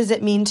 What does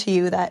it mean to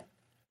you that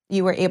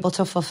you were able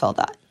to fulfill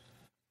that?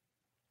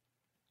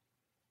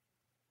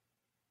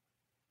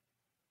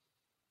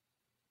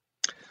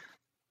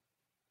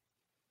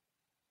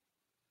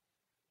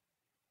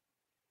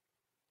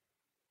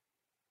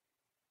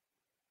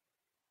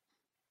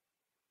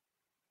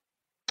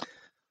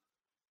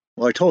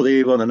 Well, I told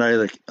Eve on the night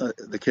of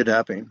the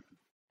kidnapping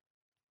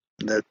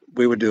that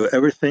we would do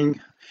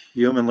everything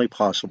humanly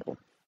possible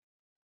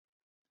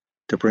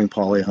to bring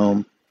Polly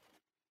home.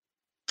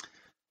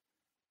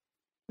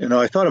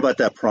 I thought about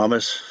that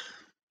promise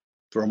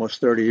for almost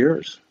 30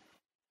 years.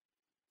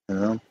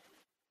 I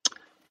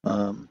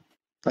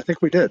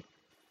think we did.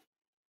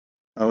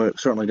 I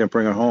certainly didn't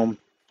bring her home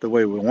the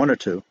way we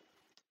wanted to,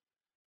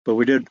 but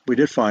we did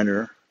find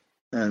her,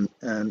 and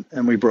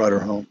we brought her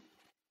home.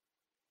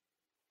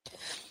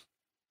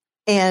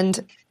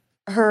 And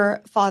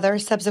her father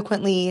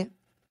subsequently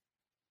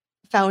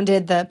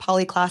founded the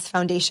Polly Klaas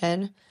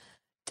Foundation,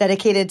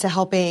 dedicated to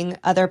helping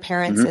other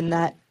parents in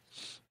that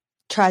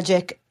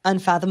tragic,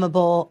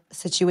 unfathomable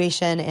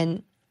situation.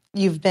 And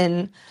you've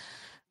been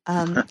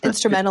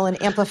instrumental in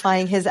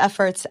amplifying his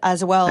efforts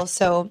as well.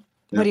 So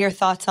what are your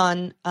thoughts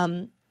on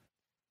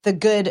the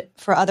good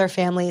for other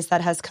families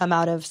that has come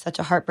out of such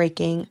a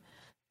heartbreaking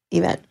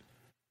event?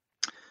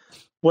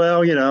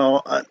 Well,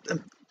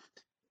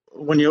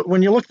 when you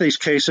look at these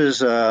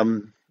cases,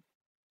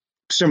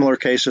 similar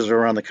cases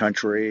around the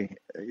country,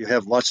 you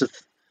have lots of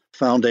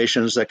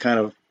foundations that kind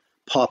of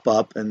pop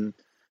up and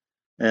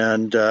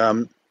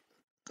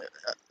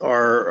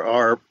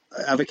are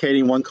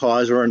advocating one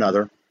cause or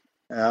another,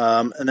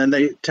 and then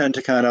they tend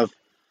to kind of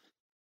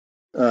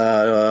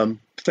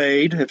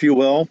fade, if you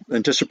will,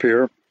 and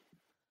disappear.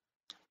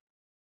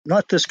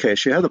 Not this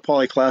case. You have the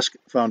Polly Klaas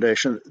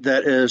Foundation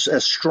that is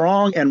as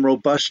strong and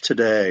robust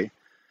today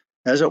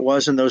as it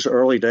was in those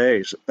early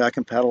days back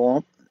in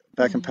Petaluma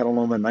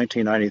in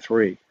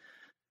 1993.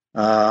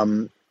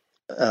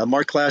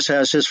 Mark Klaas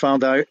has his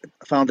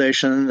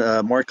foundation,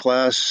 Mark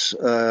Klaas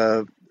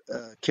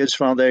Kids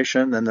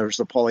Foundation, and there's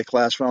the Polly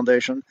Klaas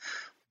Foundation.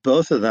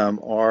 Both of them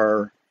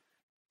are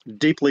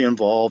deeply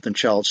involved in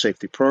child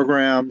safety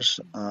programs.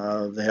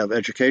 They have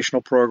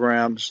educational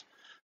programs.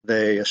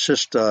 They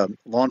assist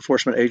law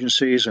enforcement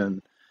agencies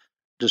in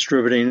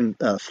distributing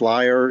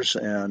flyers,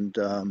 and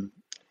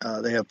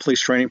they have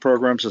police training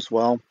programs as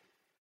well.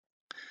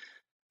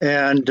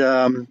 And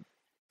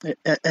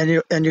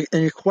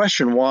you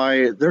question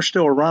why they're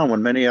still around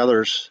when many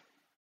others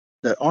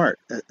that aren't.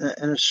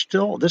 And it's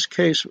still, this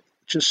case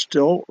just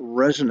still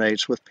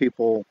resonates with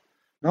people,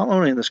 not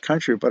only in this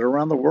country but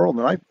around the world.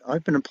 And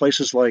I've been in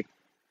places like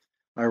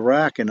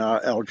Iraq and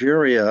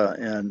Algeria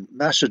and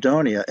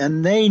Macedonia,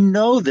 and they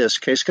know this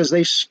case because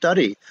they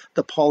study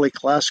the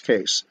Klaas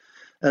case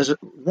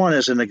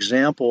as an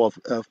example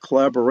of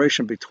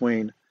collaboration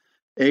between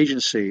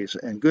agencies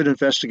and good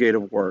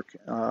investigative work,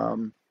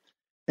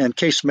 and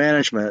case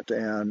management,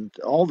 and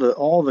all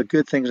the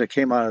good things that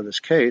came out of this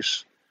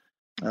case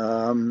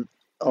are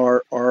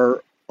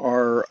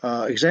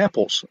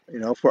examples,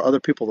 for other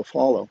people to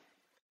follow.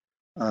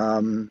 I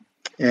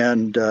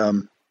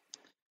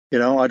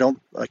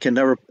can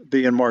never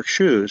be in Mark's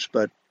shoes,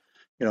 but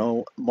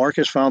Mark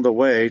has found a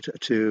way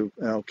to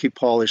keep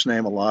Paulie's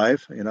name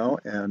alive,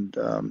 and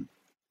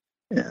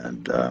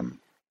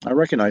I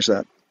recognize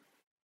that.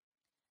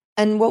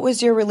 And what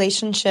was your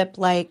relationship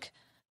like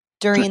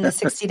during the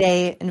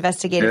 60-day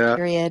investigative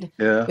period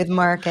with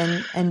Mark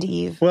and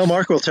Eve? Well,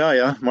 Mark will tell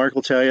you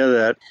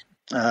that,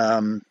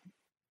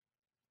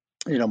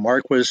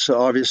 Mark was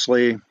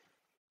obviously,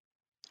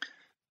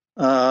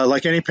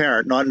 like any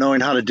parent, not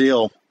knowing how to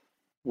deal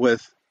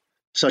with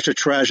such a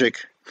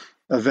tragic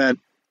event.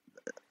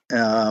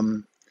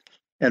 And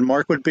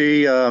Mark would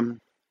be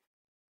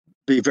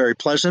very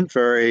pleasant,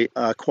 very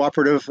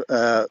cooperative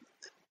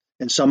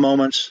in some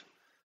moments,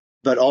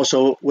 but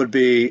also would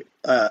be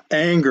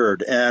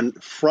angered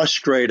and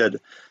frustrated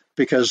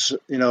because,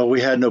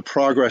 we had no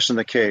progress in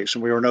the case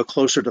and we were no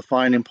closer to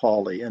finding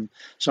Paulie. And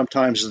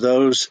sometimes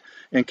those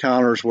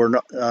encounters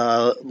were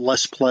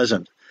less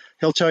pleasant.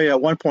 He'll tell you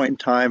at one point in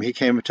time, he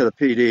came to the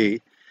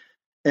PD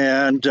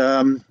and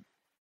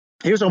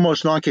he was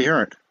almost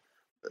non-coherent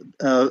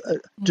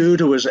due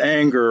to his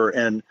anger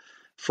and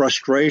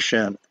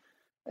frustration.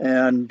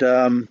 And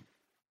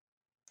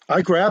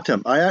I grabbed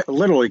him. I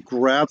literally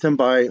grabbed him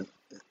by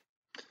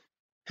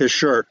his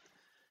shirt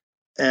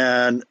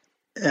and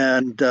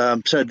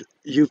said,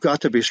 "You've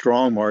got to be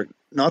strong, Mark,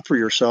 not for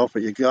yourself,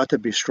 but you got to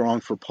be strong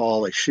for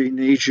Paulie. She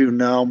needs you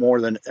now more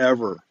than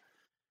ever.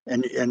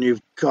 And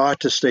you've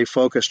got to stay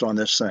focused on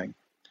this thing."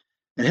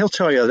 And he'll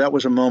tell you that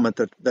was a moment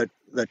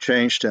that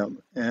changed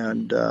him.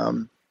 And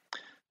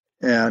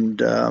from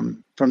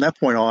that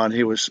point on,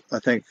 he was, I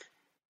think,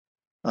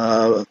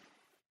 more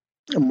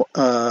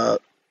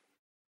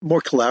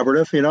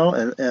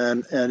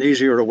collaborative, and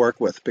easier to work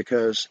with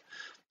because,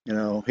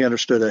 he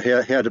understood that he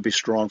had to be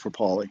strong for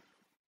Paulie.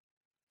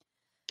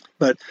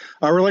 But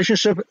our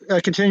relationship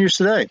continues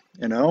today,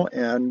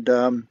 and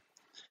I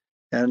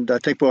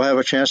think we'll have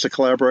a chance to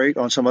collaborate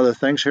on some other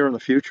things here in the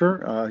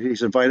future.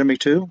 He's invited me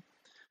to.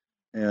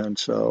 And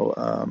so,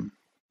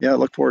 I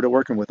look forward to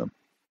working with him.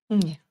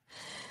 Yeah.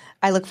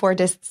 I look forward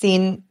to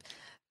seeing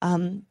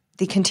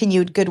the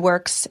continued good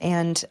works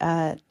and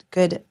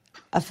good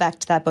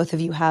effect that both of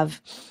you have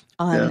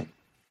on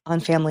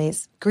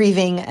families,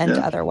 grieving and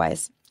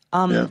otherwise.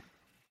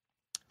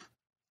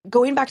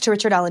 Going back to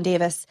Richard Allen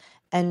Davis,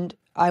 and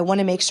I want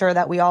to make sure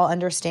that we all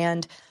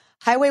understand,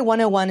 Highway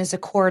 101 is a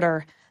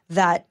corridor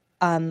that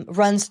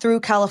runs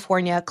through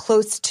California,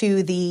 close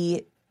to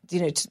the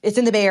it's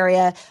in the Bay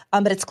Area,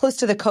 but it's close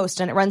to the coast,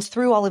 and it runs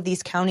through all of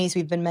these counties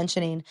we've been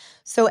mentioning.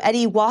 So,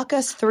 Eddie, walk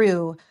us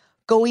through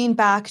going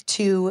back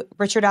to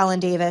Richard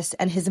Allen Davis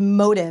and his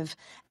motive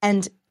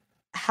and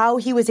how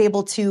he was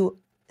able to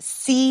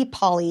see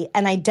Paulie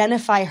and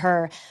identify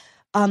her.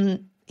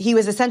 He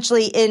was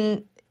essentially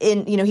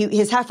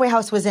his halfway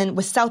house was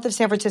south of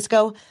San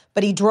Francisco,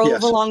 but he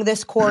drove along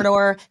this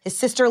corridor. His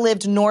sister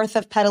lived north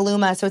of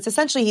Petaluma. So it's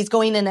essentially he's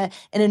going in a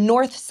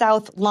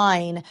north-south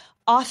line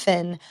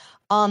often.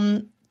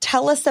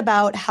 Tell us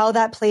about how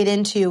that played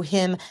into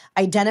him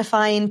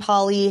identifying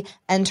Paulie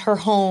and her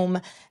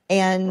home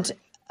and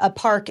a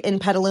park in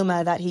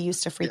Petaluma that he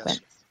used to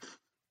frequent.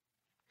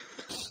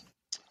 Yes.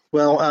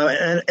 Well,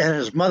 and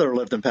his mother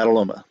lived in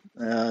Petaluma.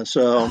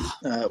 So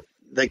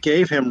they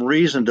gave him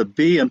reason to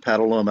be in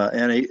Petaluma,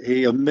 and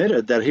he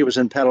admitted that he was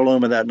in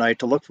Petaluma that night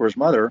to look for his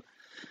mother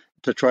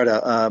to try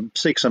to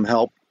seek some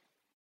help.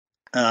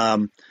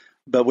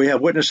 But we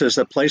have witnesses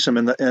that place him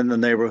in the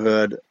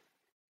neighborhood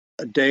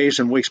days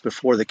and weeks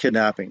before the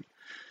kidnapping.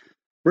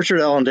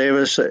 Richard Allen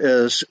Davis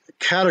is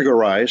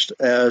categorized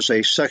as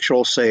a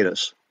sexual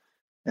sadist,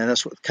 and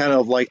that's kind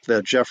of like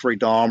the Jeffrey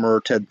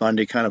Dahmer, Ted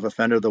Bundy kind of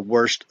offender, the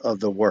worst of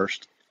the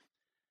worst.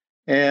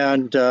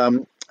 And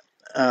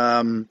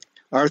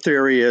our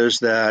theory is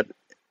that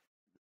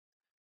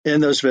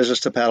in those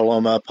visits to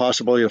Petaluma,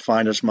 possibly to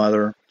find his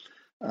mother,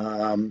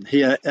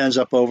 he ends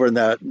up over in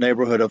that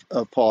neighborhood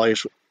of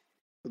Paulie's.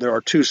 There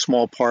are two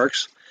small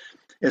parks.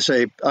 It's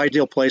a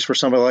ideal place for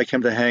somebody like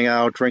him to hang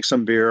out, drink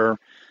some beer.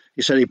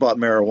 He said he bought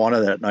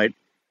marijuana that night.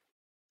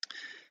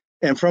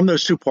 And from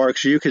those two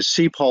parks, you could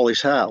see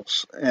Paulie's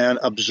house and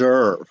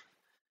observe.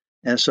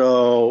 And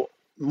so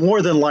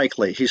more than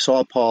likely, he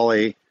saw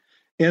Polly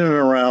in and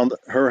around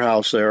her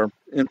house there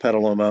in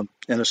Petaluma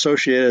and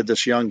associated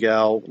this young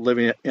gal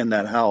living in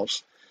that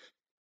house.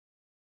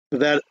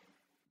 That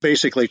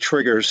basically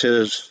triggers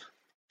his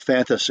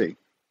fantasy,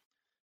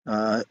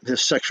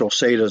 his sexual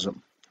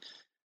sadism.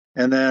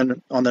 And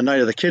then on the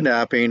night of the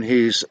kidnapping,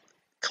 he's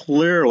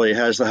clearly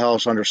has the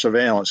house under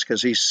surveillance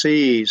because he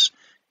sees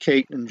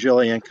Kate and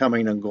Jillian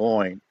coming and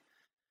going.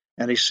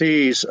 And he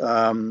sees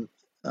Jillian's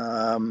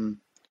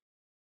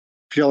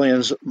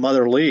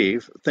mother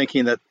leave,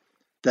 thinking that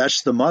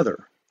that's the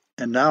mother.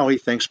 And now he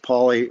thinks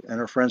Polly and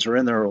her friends are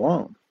in there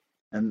alone.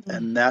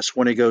 And that's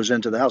when he goes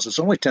into the house. It's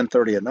only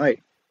 10:30 at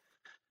night.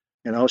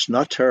 It's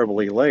not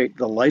terribly late.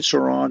 The lights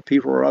are on.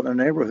 People are out in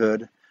the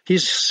neighborhood.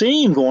 He's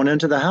seen going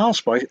into the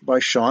house by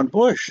Sean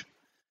Bush,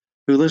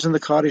 who lives in the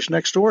cottage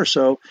next door.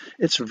 So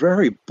it's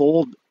very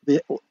bold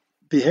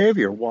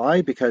behavior.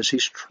 Why? Because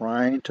he's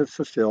trying to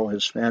fulfill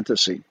his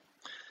fantasy.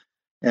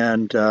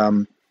 And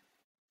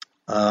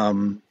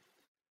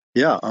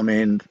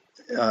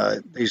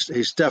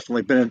he's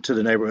definitely been into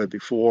the neighborhood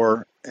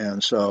before.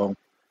 And so,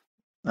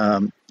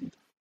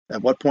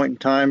 at what point in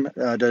time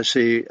does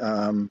he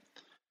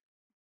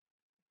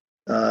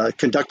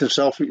conduct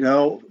himself,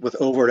 with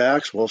overt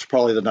acts? Well, it's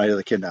probably the night of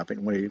the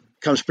kidnapping when he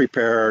comes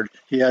prepared.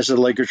 He has the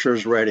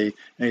ligatures ready,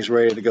 and he's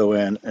ready to go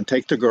in and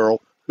take the girl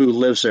who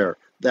lives there.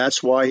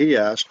 That's why he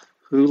asked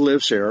who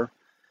lives here,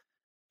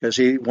 because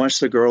he wants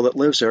the girl that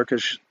lives there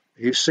because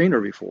he's seen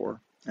her before,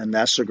 and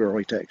that's the girl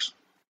he takes.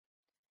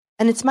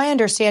 And it's my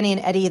understanding,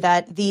 Eddie,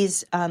 that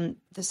these the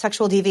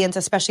sexual deviants,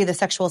 especially the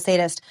sexual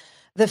sadist,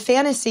 the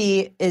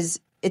fantasy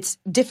it's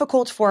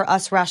difficult for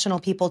us rational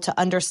people to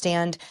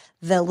understand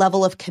the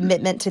level of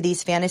commitment to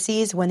these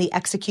fantasies when the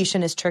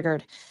execution is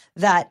triggered.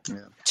 That,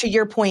 to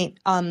your point,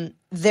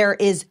 there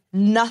is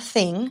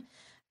nothing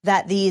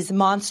that these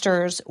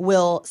monsters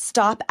will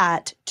stop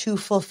at to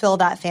fulfill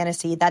that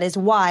fantasy. That is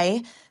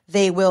why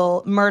they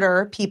will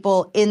murder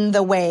people in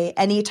the way,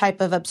 any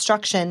type of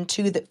obstruction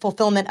to the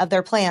fulfillment of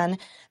their plan.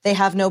 They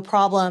have no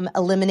problem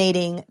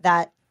eliminating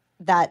that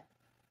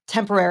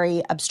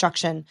temporary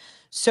obstruction.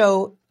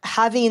 So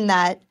having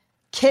that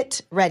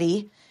kit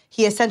ready,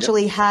 he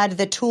essentially had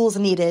the tools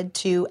needed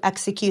to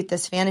execute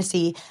this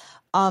fantasy.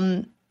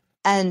 And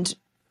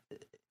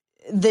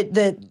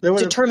the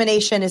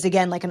determination is,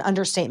 again, like an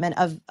understatement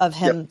of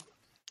him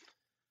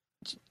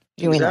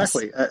doing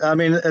exactly. this. I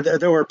mean,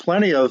 there were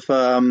plenty of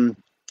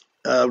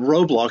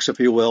roadblocks, if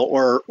you will,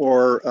 or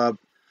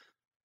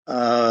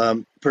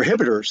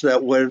prohibitors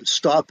that would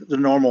stop the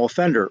normal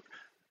offender.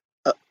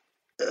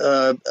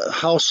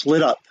 House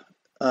lit up,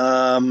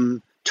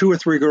 2 or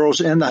 3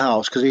 girls in the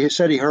house because he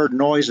said he heard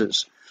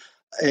noises.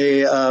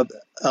 A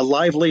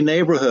lively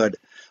neighborhood,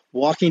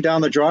 walking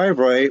down the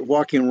driveway,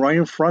 walking right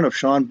in front of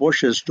Sean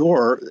Bush's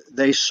door.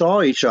 They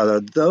saw each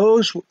other.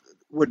 Those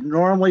would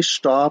normally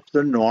stop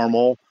the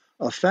normal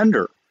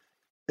offender.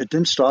 It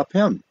didn't stop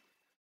him,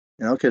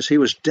 because he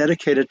was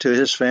dedicated to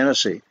his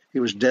fantasy. He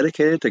was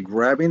dedicated to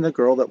grabbing the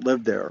girl that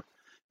lived there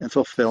and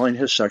fulfilling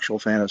his sexual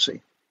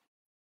fantasy.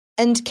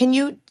 And can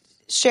you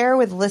share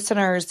with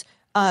listeners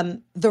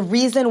the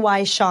reason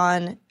why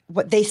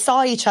they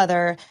saw each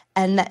other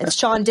and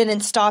Sean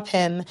didn't stop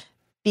him?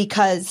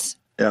 Because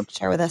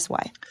share with us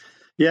why.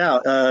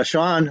 Yeah,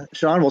 Sean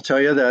will tell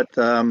you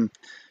that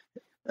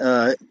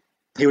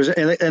he was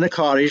in a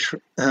cottage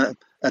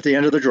at the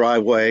end of the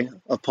driveway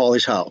of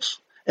Polly's house,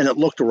 and it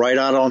looked right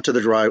out onto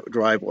the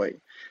driveway.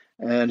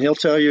 And he'll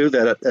tell you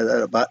that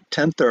at about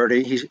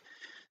 10:30,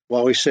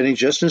 while he's sitting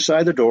just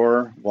inside the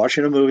door,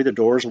 watching a movie, the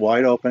door's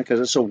wide open because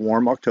it's a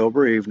warm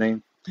October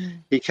evening.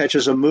 He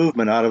catches a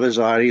movement out of his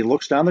eye. He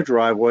looks down the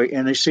driveway,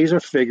 and he sees a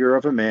figure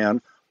of a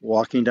man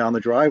walking down the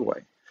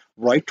driveway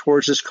right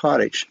towards his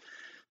cottage.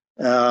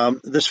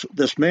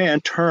 This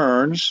man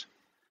turns,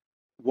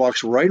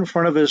 walks right in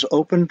front of his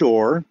open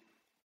door.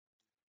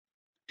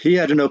 He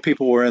had to know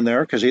people were in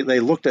there because they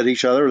looked at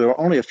each other. They were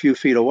only a few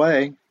feet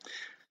away.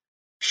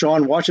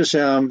 Sean watches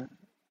him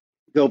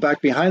go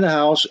back behind the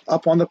house,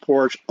 up on the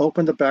porch,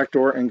 open the back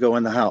door, and go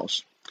in the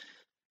house.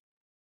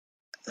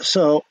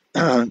 So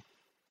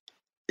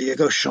you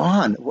go,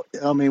 Sean,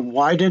 I mean,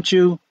 why didn't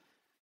you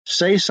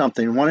say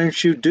something? Why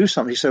didn't you do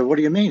something? He said, what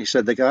do you mean? He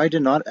said, the guy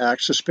did not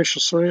act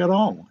suspiciously at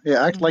all. He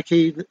acted like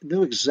he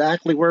knew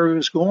exactly where he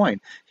was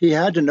going. He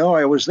had to know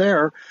I was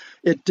there.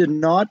 It did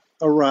not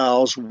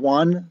arouse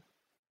one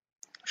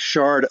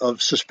shard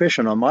of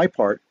suspicion on my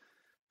part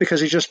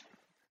because he just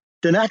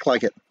didn't act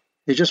like it.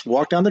 He just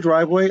walked down the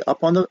driveway,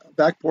 up on the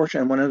back porch,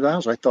 and went into the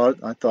house. I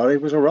thought he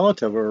was a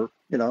relative, or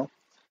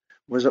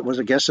was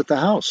a guest at the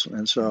house.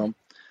 And so,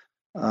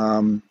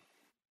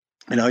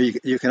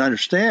 you can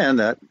understand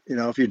that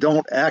if you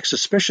don't act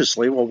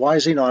suspiciously, well, why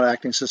is he not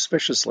acting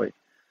suspiciously?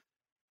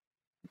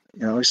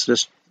 It's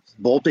just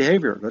bold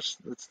behavior.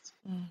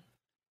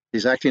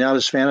 He's acting out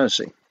his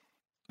fantasy.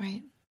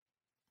 Right.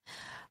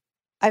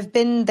 I've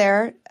been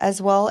there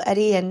as well,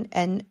 Eddie,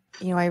 and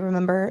I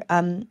remember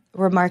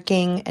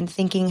remarking and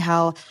thinking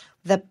how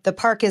the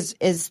park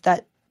is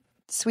that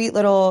sweet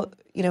little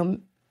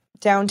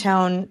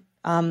downtown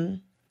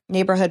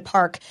neighborhood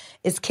park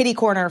is kitty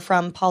corner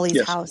from Polly's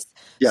Yes. house.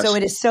 Yes. So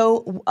it is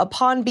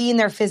upon being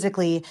there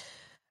physically,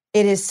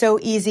 it is so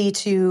easy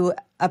to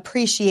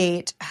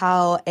appreciate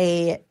how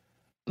a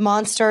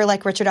monster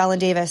like Richard Allen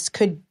Davis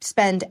could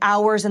spend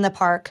hours in the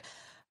park,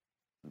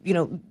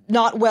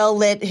 not well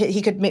lit.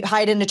 He could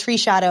hide in a tree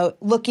shadow,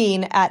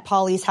 looking at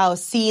Polly's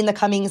house, seeing the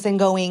comings and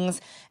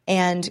goings,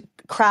 and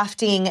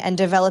crafting and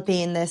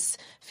developing this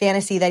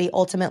fantasy that he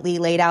ultimately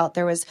laid out.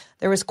 There was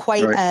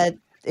quite Right.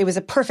 it was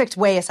a perfect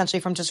way, essentially,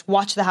 from just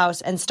watch the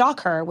house and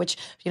stalk her, which,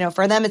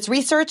 for them, it's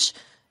research.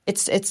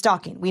 It's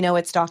stalking. We know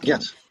it's stalking.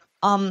 Yes.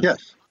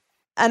 Yes.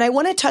 And I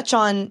want to touch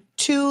on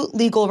two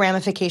legal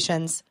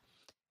ramifications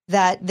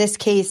that this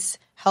case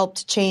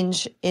helped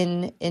change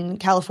in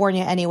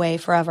California anyway,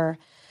 forever.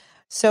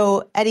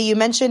 So, Eddie, you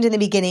mentioned in the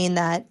beginning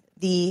that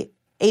the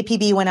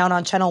APB went out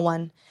on Channel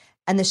 1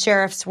 and the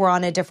sheriffs were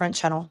on a different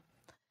channel.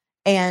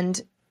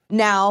 And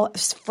now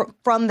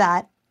from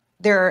that,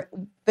 there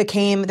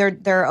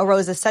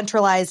arose a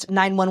centralized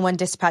 911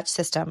 dispatch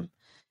system.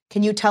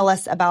 Can you tell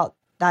us about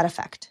that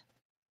effect?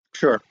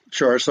 Sure.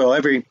 So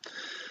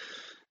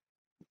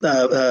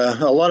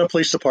a lot of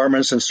police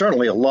departments and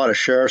certainly a lot of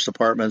sheriff's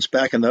departments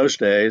back in those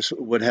days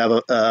would have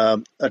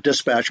a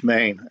dispatch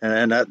main,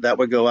 and that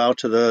would go out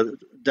to the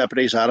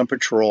deputies out on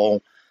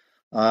patrol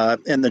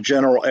in the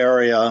general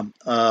area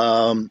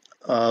of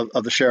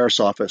the sheriff's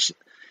office.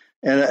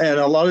 And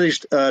a lot of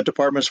these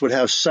departments would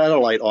have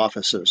satellite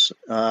offices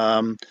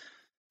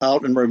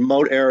out in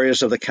remote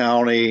areas of the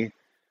county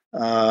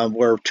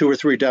where 2 or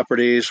 3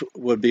 deputies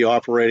would be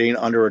operating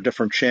under a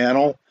different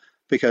channel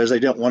because they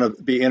didn't want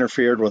to be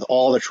interfered with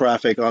all the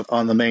traffic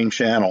on the main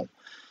channel.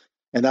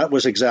 And that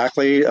was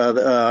exactly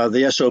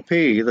the SOP,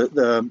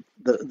 the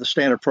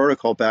standard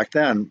protocol back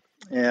then.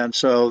 And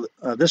so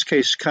this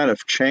case kind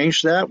of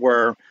changed that,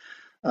 where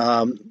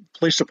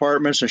police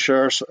departments and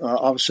sheriff's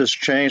offices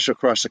changed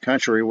across the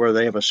country where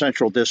they have a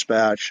central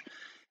dispatch.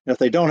 And if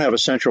they don't have a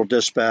central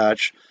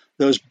dispatch,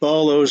 those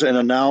bolos and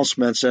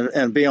announcements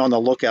and be on the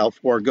lookout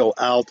for go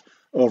out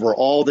over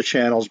all the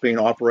channels being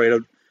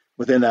operated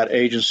within that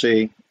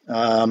agency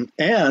and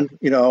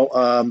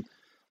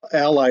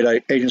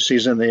allied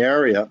agencies in the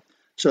area,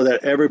 so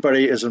that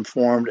everybody is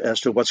informed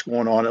as to what's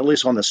going on, at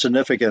least on the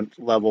significant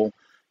level,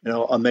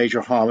 a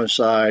major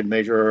homicide,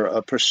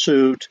 major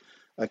pursuit,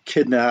 a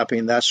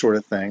kidnapping, that sort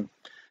of thing.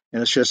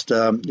 And it's just,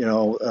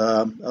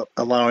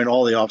 allowing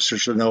all the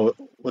officers to know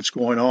what's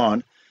going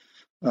on.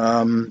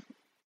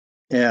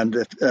 And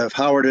if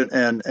Howard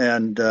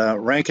and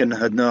Rankin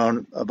had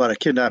known about a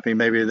kidnapping,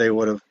 maybe they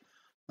would have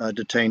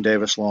detained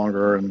Davis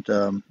longer, and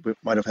we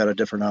might have had a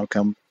different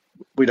outcome.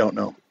 We don't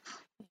know.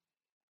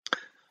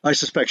 I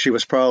suspect she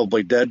was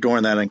probably dead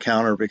during that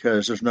encounter,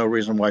 because there's no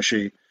reason why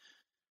she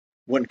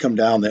wouldn't come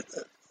down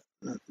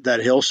that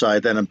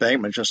hillside, that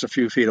embankment just a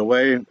few feet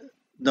away,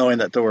 knowing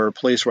that there were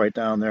police right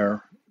down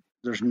there.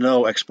 There's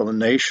no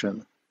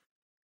explanation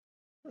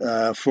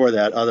for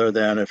that other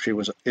than if she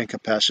was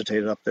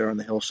incapacitated up there on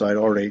the hillside,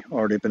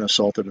 already been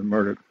assaulted and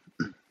murdered.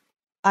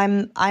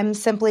 I'm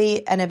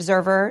simply an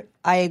observer.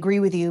 I agree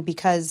with you,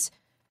 because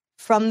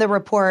from the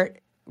report,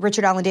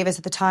 Richard Allen Davis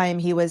at the time,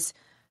 he was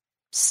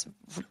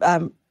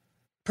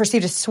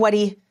perceived as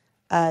sweaty.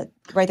 Right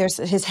there,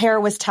 his hair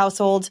was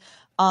tousled.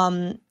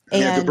 And he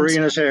had debris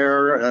in his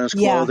hair and his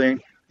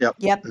clothing.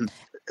 Yep.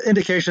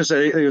 Indications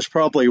that he was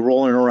probably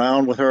rolling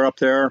around with her up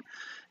there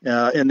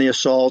in the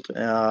assault,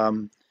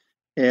 and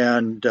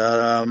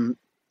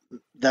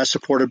that's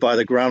supported by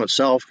the ground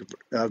itself,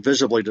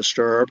 visibly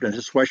disturbed, and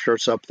his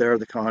sweatshirt's up there,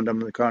 the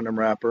condom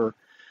wrapper,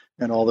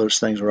 and all those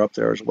things are up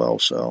there as well.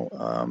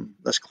 So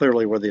that's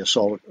clearly where the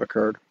assault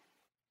occurred.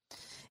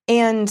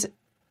 And,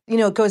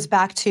 it goes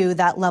back to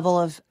that level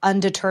of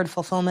undeterred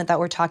fulfillment that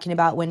we're talking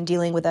about when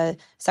dealing with a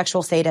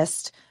sexual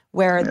sadist,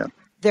 where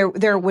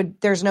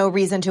there's no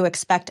reason to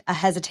expect a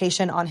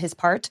hesitation on his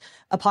part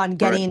upon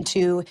getting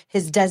to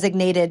his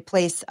designated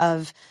place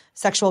of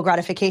sexual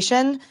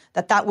gratification,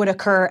 that would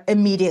occur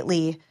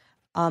immediately.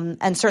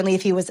 And certainly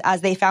if he was,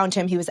 as they found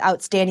him, he was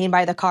out standing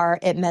by the car,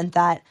 it meant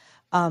that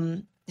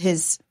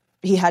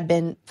he had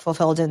been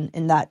fulfilled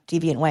in that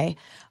deviant way.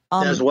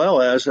 As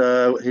well as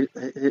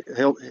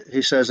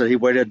he says that he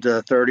waited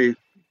 30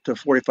 to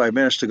 45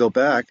 minutes to go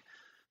back.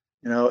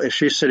 If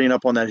she's sitting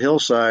up on that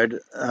hillside,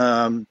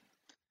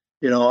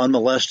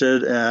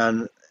 unmolested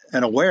and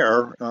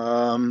aware,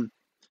 in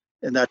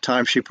that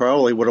time she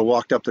probably would have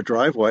walked up the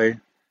driveway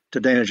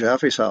to Dana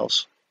Jaffe's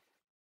house.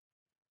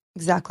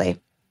 Exactly.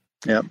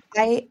 Yeah.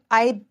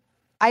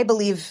 I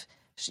believe,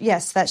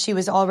 yes, that she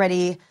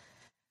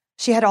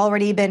had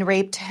already been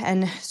raped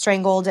and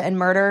strangled and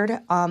murdered,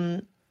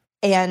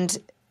 and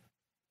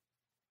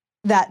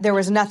that there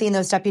was nothing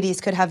those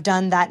deputies could have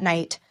done that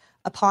night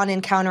upon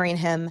encountering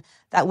him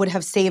that would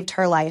have saved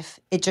her life.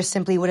 It just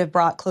simply would have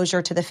brought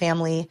closure to the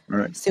family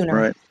sooner.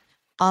 Right.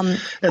 And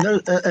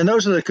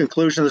those are the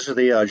conclusions that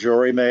the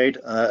jury made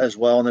as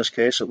well in this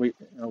case. We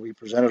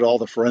presented all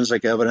the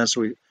forensic evidence.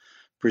 We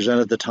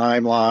presented the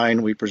timeline.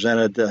 We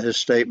presented his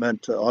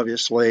statement,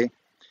 obviously.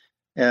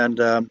 And,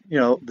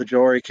 the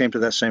jury came to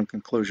that same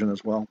conclusion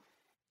as well.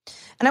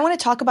 And I want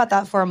to talk about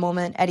that for a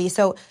moment, Eddie.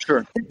 So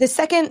Sure. the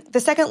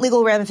second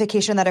legal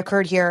ramification that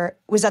occurred here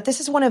was that this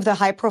is one of the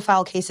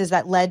high-profile cases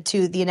that led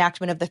to the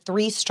enactment of the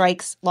 3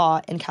 strikes law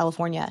in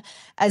California.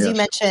 As you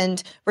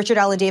mentioned, Richard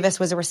Allen Davis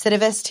was a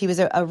recidivist. He was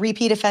a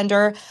repeat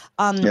offender,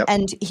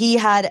 and he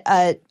had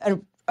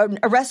an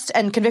arrest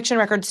and conviction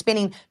record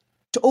spanning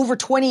to over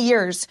 20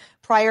 years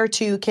prior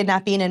to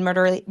kidnapping and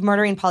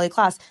murdering Polly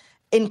Klaas,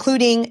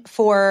 including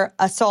for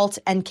assault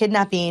and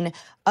kidnapping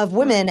of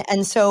women.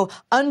 And so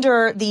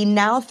under the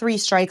now 3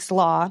 strikes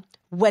law,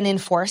 when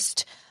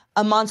enforced,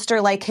 a monster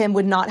like him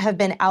would not have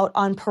been out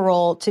on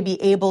parole to be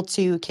able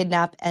to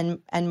kidnap and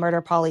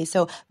murder Polly.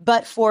 So,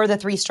 but for the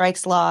 3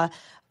 strikes law,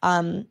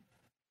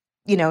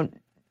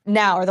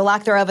 now, or the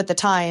lack thereof at the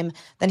time,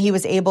 then he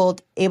was able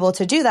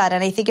to do that.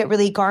 And I think it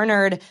really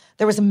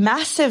there was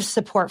massive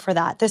support for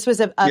that. This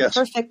was a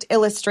perfect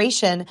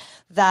illustration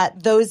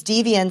that those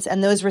deviants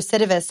and those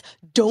recidivists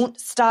don't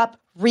stop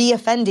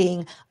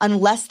reoffending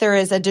unless there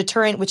is a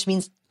deterrent, which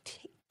means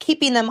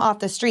keeping them off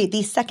the street.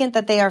 The second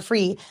that they are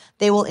free,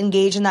 they will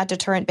engage in that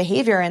deterrent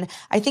behavior. And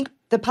I think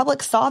the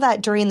public saw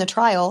that during the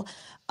trial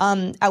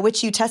at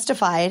which you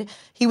testified.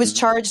 He was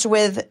charged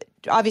with,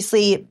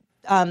 obviously,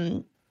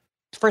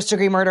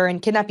 first-degree murder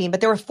and kidnapping,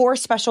 but there were 4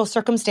 special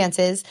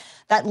circumstances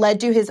that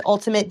led to his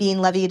ultimate being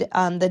levied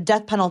the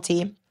death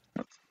penalty: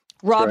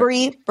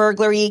 robbery,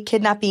 burglary,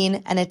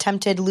 kidnapping, and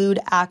attempted lewd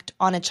act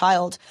on a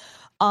child.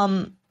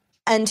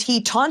 And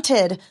he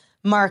taunted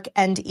Mark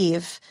and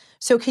Eve.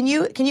 So can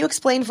you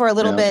explain for a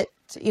little bit?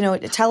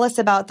 Tell us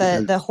about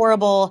the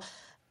horrible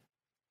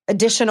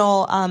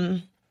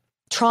additional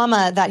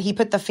trauma that he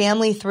put the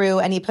family through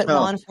and he put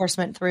law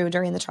enforcement through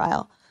during the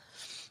trial.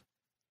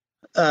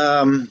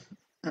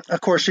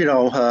 Of course, Eve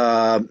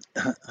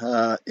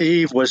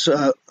was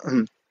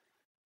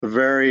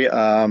very,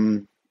 I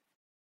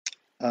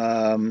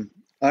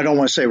don't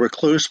want to say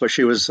recluse, but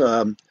she was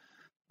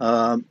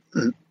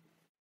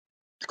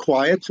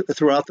quiet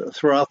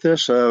throughout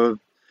this,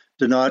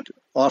 did not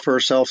offer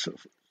herself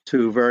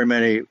to very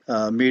many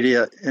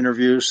media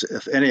interviews,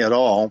 if any at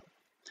all.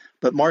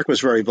 But Mark was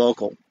very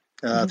vocal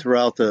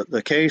throughout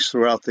the case,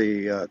 throughout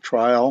the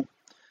trial.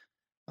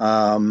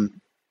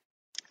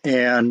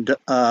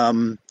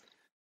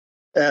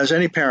 As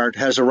any parent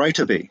has a right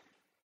to be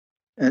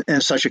in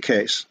such a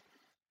case.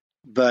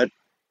 But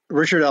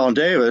Richard Allen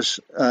Davis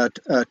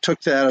took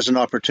that as an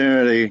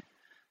opportunity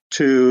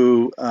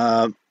to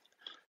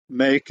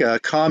make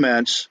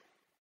comments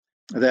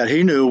that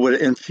he knew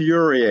would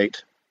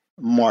infuriate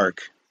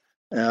Mark,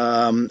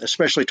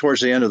 especially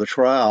towards the end of the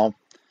trial.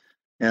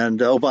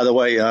 And, oh, by the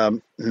way, at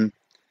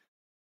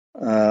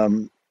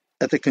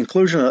the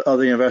conclusion of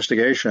the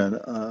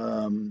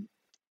investigation,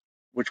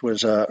 which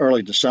was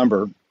early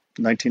December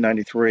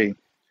 1993,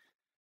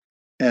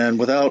 and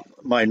without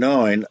my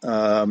knowing,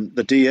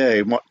 the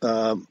DA,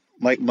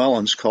 Mike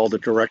Mullins, called the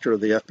director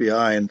of the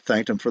FBI and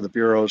thanked him for the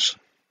Bureau's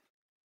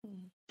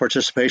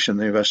participation in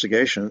the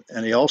investigation.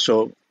 And he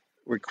also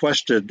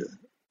requested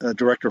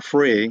Director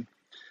Free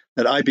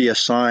that I be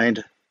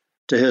assigned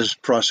to his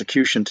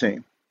prosecution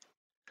team.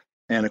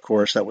 And, of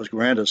course, that was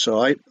granted.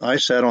 So I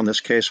sat on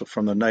this case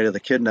from the night of the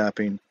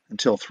kidnapping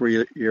until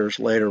 3 years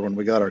later when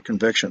we got our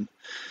conviction.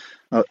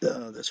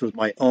 This was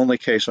my only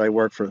case I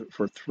worked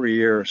for 3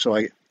 years, so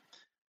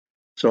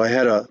I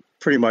had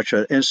pretty much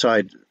an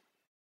inside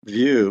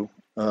view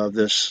of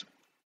this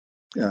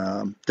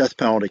death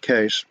penalty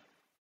case.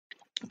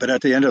 But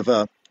at the end of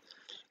the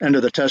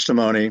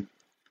testimony,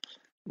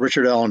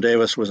 Richard Allen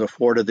Davis was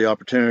afforded the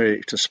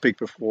opportunity to speak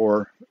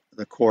before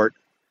the court,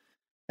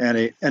 and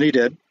he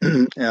did.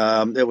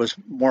 It was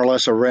more or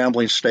less a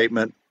rambling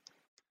statement,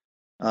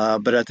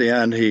 but at the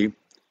end he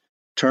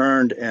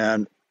turned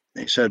and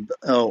he said,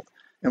 "Oh."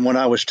 And when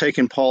I was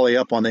taking Polly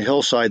up on the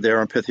hillside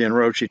there on Pythian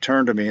Road, she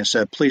turned to me and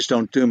said, "Please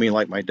don't do me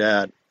like my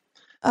dad,"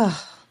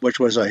 which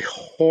was a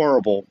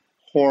horrible,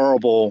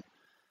 horrible,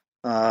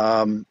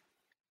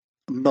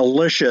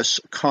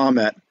 malicious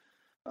comment,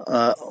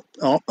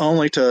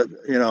 only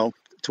to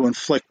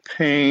inflict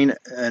pain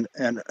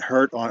and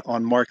hurt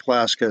on Mark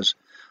Klaas, because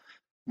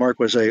Mark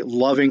was a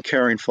loving,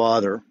 caring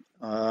father,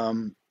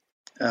 and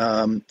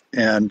that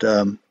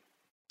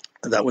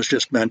was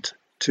just meant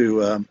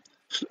to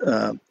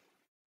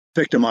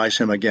victimize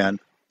him again.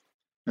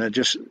 And it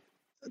just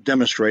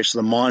demonstrates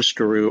the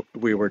monster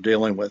we were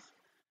dealing with.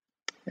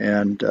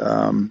 And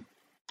I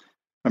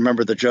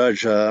remember the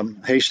judge,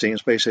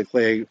 Hastings,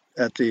 basically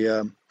at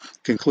the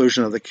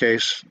conclusion of the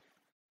case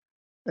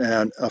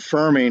and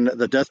affirming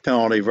the death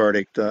penalty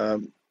verdict,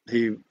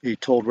 he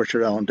told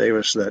Richard Allen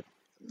Davis that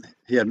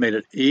he had made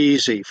it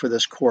easy for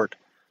this court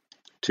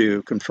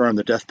to confirm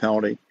the death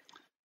penalty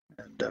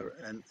and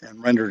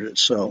rendered it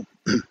so.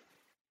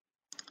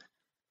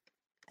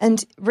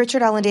 And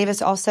Richard Allen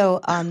Davis also,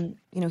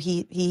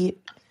 he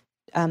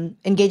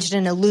engaged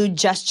in a lewd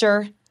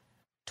gesture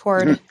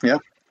toward.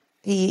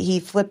 He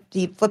flipped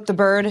the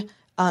bird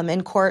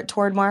in court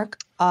toward Mark.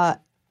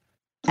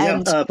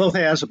 Both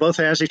hands.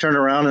 He turned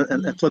around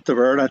and flipped the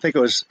bird. I think it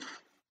was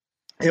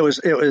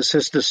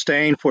his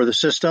disdain for the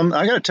system.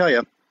 I got to tell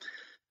you,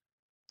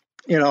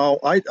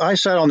 I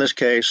sat on this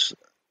case,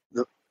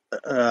 the,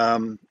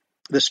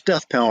 this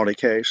death penalty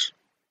case,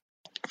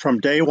 from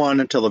day one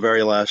until the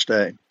very last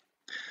day.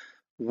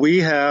 We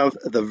have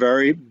the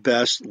very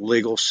best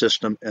legal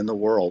system in the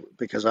world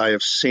because I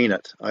have seen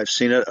it. I've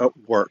seen it at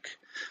work.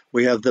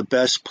 We have the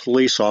best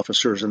police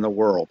officers in the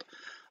world.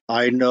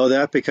 I know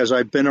that because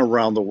I've been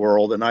around the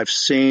world and I've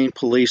seen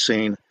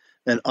policing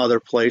in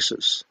other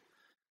places.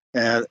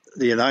 And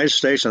the United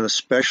States, and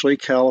especially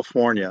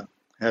California,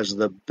 has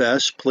the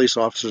best police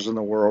officers in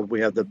the world.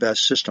 We have the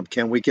best system.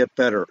 Can we get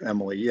better,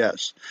 Emily?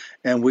 Yes.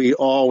 And we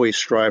always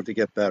strive to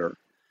get better.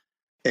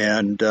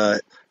 And a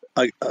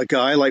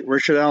guy like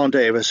Richard Allen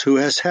Davis, who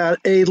has had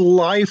a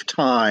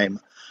lifetime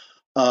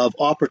of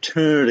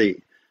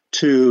opportunity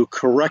to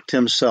correct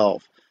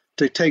himself,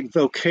 to take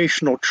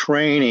vocational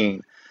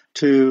training,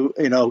 to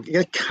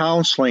get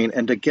counseling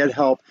and to get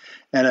help.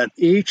 And at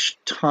each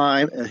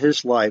time in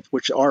his life,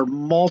 which are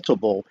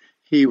multiple,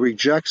 he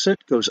rejects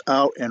it, goes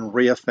out and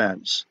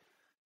reoffends.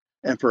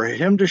 And for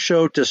him to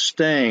show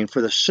disdain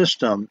for the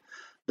system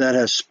that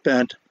has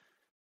spent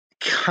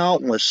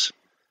countless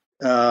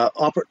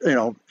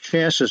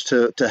chances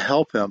to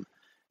help him,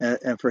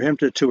 and for him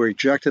to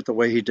reject it the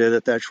way he did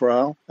at that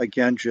trial,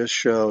 again, just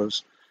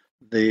shows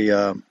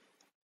the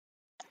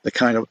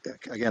kind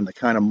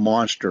of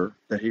monster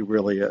that he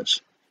really is.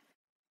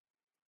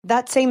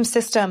 That same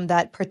system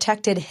that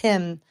protected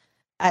him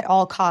at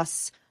all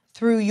costs,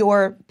 through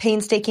your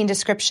painstaking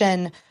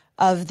description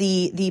of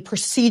the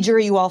procedure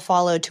you all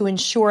followed to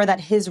ensure that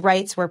his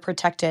rights were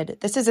protected.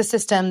 This is a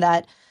system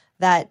that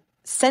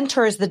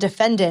centers the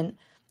defendant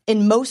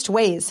in most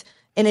ways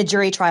in a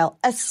jury trial,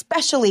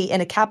 especially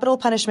in a capital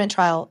punishment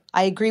trial.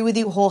 I agree with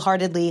you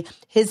wholeheartedly.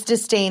 His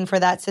disdain for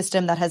that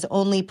system that has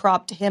only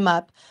propped him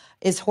up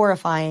is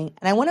horrifying.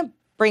 And I want to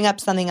bring up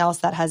something else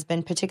that has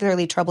been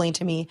particularly troubling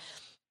to me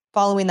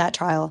following that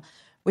trial,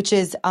 which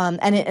is,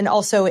 and it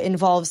also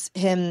involves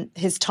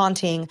his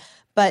taunting.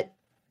 But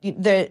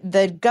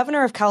the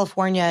governor of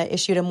California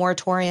issued a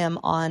moratorium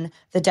on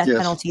the death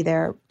penalty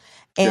there.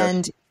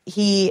 And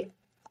he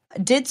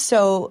did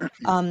so.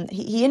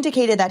 He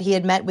indicated that he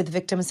had met with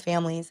victims'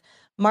 families.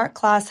 Mark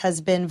Klaas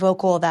has been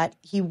vocal that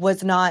he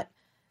was not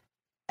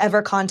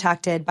ever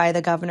contacted by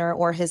the governor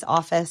or his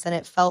office. And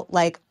it felt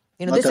like,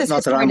 this is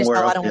his story to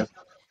tell.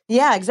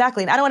 Yeah,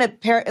 exactly. And I don't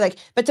want to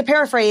but to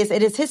paraphrase,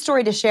 it is his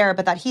story to share,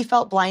 but that he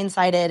felt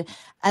blindsided,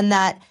 and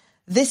that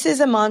this is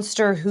a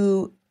monster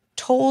who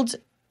told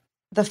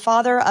the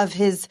father of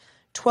his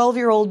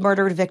 12-year-old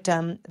murdered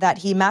victim that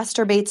he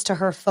masturbates to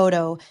her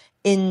photo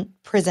in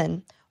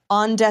prison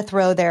on death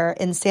row there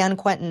in San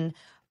Quentin,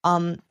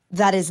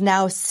 that is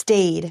now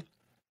stayed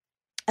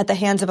at the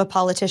hands of a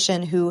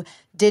politician who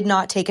did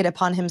not take it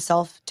upon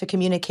himself to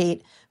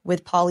communicate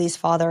with Polly's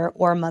father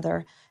or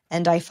mother.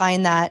 And I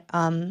find that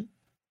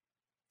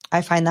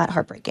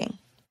heartbreaking.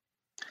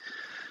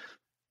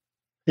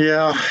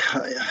 Yeah,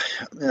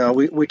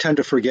 we tend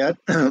to forget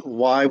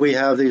why we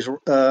have these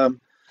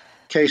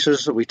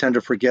cases. We tend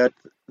to forget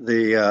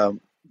the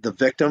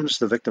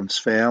victims'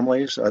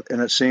 families,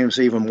 and it seems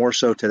even more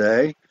so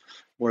today,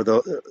 where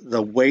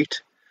the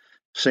weight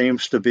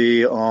seems to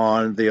be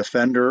on the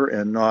offender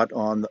and not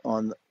on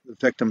the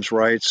victims'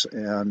 rights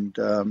and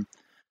the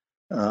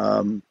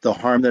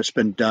harm that's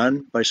been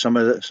done by some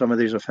of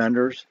these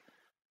offenders.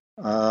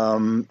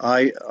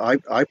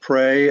 I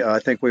pray. I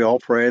think we all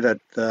pray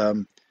that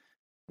the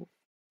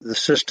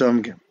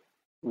system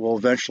will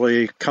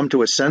eventually come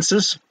to its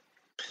senses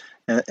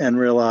and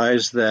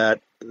realize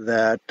that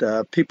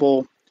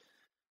people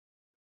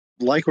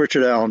like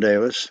Richard Allen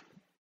Davis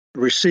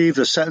receive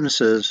the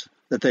sentences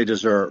that they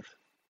deserve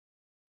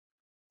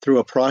through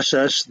a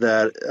process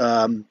that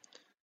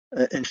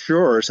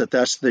ensures that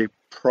that's the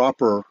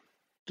proper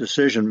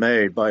decision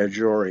made by a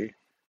jury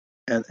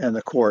and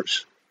the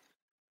courts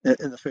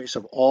in the face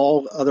of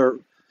all other,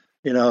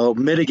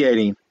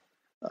 mitigating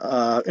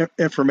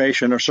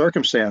information or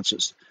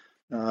circumstances,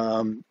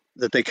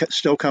 that they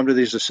still come to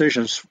these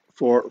decisions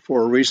for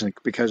a reason,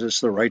 because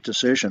it's the right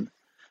decision.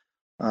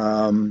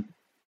 But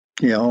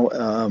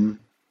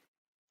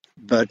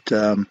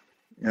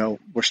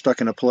we're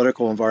stuck in a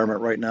political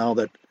environment right now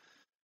that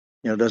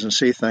doesn't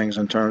see things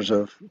in terms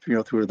of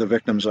through the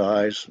victim's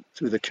eyes,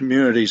 through the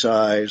community's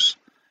eyes.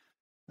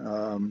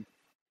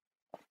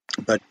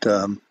 But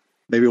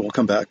maybe we'll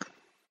come back.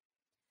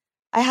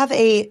 I have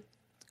a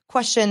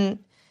question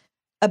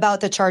about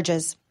the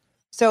charges.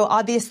 So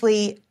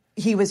obviously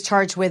he was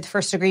charged with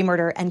first-degree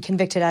murder and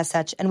convicted as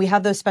such, and we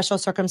have those special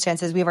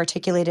circumstances. We've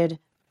articulated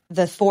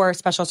the 4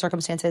 special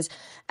circumstances,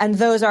 and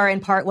those are in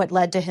part what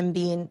led to him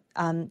being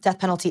death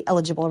penalty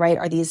eligible, right?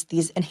 Are these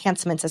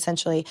enhancements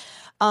essentially?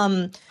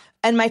 And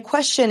my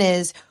question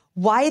is,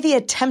 why the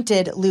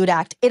attempted lewd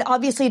act? It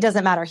obviously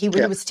doesn't matter. He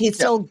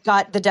still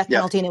got the death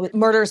penalty, and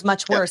murder is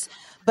much worse.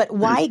 But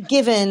why,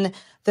 given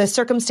the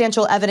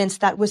circumstantial evidence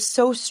that was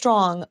so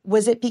strong,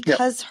 was it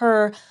because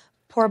her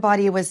poor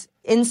body was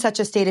in such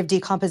a state of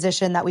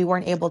decomposition that we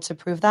weren't able to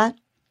prove that?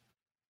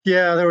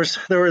 Yeah, there was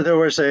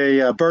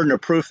a burden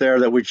of proof there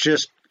that we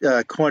just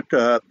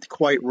couldn't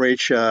quite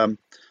reach.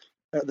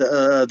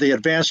 the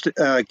advanced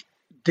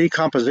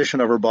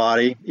decomposition of her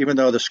body, even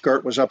though the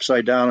skirt was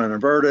upside down and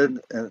inverted,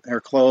 and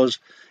her clothes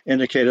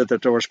indicated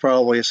that there was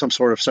probably some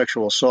sort of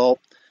sexual assault.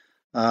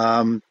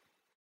 We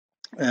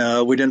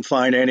didn't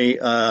find any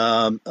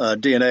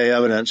DNA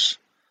evidence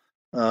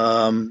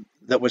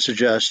that would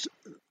suggest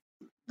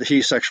that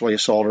he sexually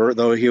assaulted her,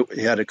 though he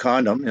had a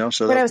condom,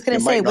 so what I was going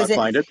to say,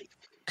 find it.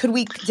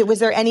 Was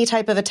there any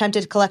type of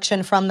attempted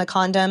collection from the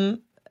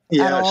condom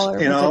at all?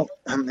 Yes,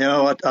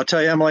 I'll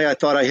tell you, Emily, I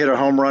thought I hit a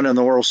home run in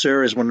the World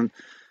Series when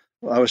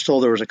I was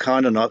told there was a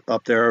condom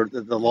up there.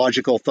 The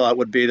logical thought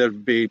would be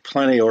there'd be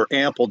plenty or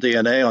ample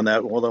DNA on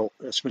that, although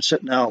it's been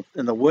sitting out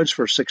in the woods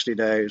for 60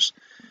 days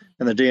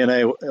and the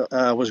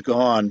DNA was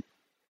gone.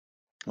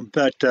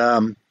 But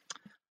the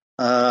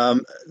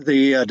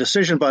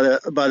decision by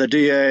the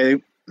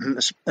DA, and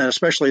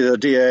especially the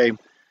DA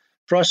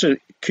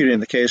prosecuting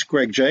the case,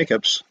 Greg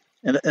Jacobs,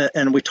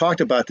 and we talked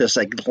about this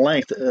at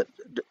length,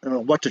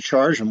 what to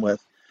charge him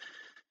with.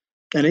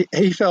 And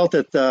he felt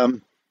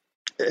that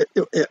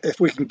if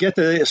we can get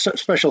the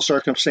special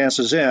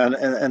circumstances in,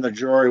 and the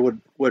jury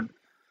would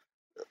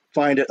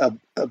find it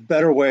a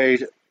better way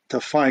to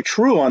find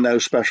true on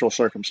those special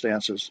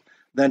circumstances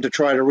than to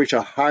try to reach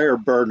a higher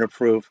burden of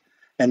proof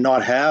and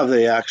not have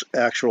the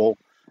actual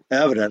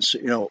evidence,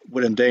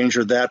 would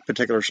endanger that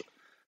particular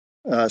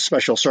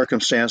special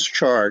circumstance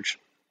charge.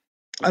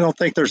 I don't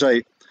think there's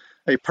a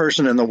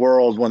person in the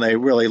world, when they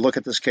really look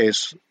at this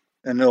case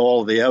and know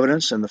all of the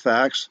evidence and the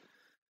facts,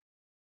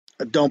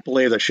 I don't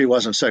believe that she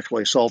wasn't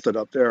sexually assaulted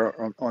up there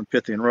on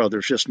Pythian Road.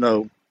 There's just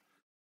no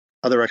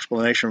other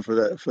explanation for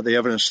the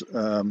evidence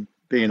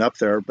being up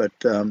there. But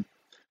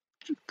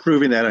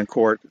proving that in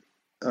court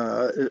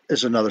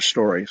is another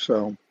story.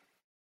 So,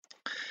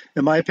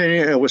 in my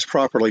opinion, it was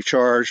properly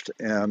charged,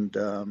 and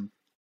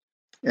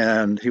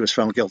he was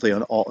found guilty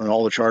on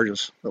all the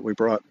charges that we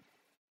brought.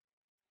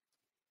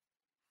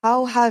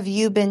 How have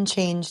you been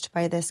changed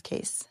by this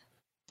case?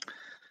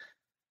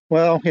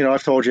 Well,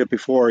 I've told you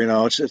before.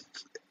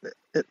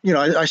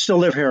 I still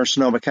live here in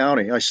Sonoma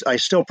County. I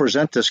still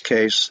present this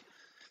case.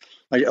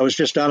 I was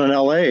just down in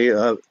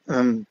L.A.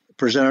 And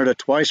presented it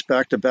twice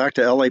back to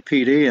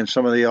LAPD and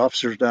some of the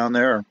officers down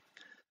there.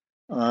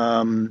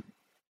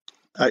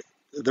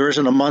 There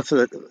isn't a month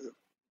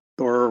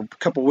or a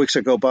couple of weeks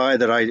that go by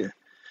that I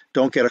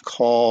don't get a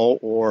call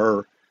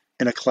or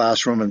in a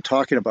classroom and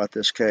talking about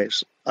this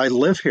case. I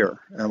live here,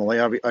 Emily.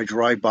 I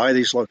drive by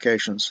these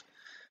locations.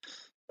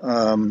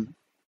 There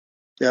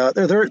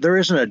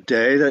isn't a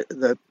day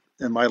that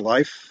in my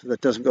life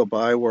that doesn't go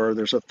by where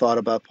there's a thought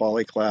about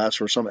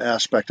Klaas or some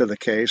aspect of the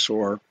case,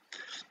 or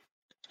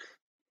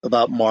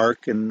about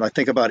Mark. And I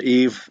think about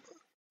Eve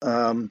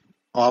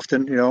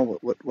often,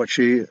 what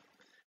she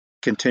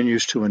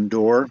continues to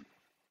endure.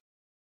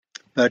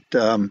 But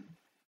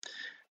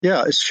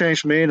it's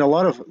changed me and a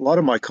lot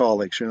of my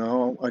colleagues.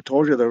 I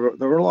told you there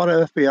were a lot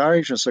of FBI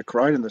agents that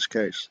cried in this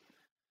case,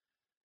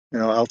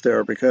 out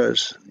there,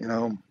 because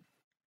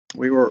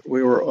we were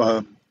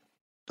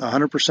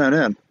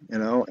 100% in,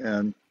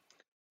 and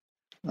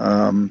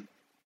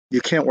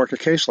you can't work a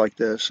case like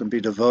this and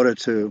be devoted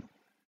to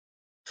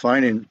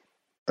finding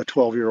a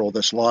 12-year-old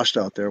that's lost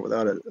out there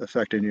without it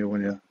affecting you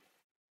when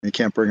you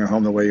can't bring her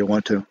home the way you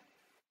want to.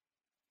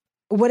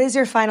 What is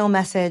your final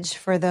message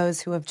for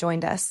those who have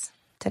joined us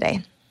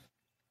today?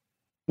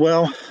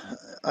 Well,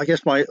 I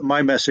guess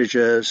my message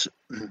is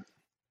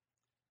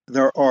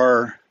there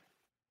are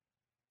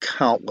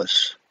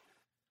countless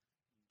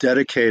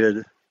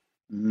dedicated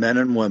men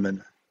and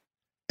women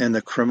in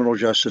the criminal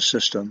justice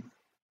system,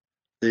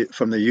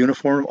 from the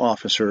uniformed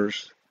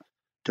officers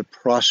to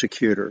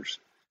prosecutors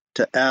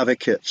to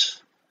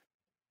advocates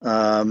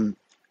to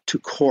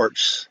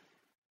courts,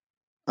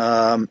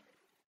 and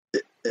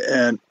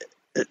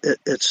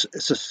it's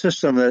a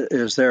system that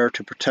is there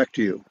to protect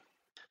you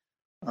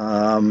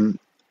and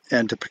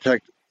to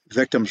protect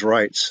victims'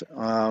 rights.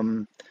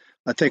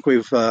 I think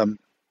we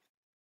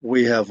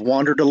have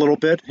wandered a little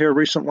bit here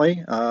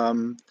recently,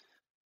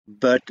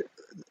 but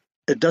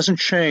it doesn't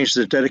change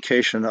the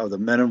dedication of the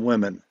men and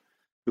women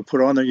who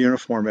put on their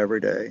uniform every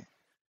day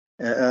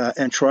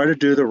and try to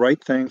do the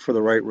right thing for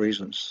the right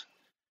reasons.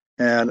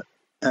 And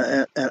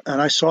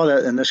I saw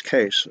that in this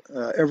case.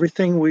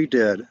 Everything we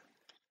did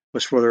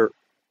was for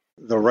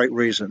the right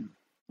reason,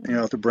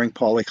 to bring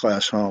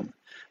Klaas home.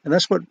 And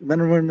that's what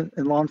men and women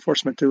in law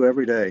enforcement do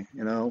every day,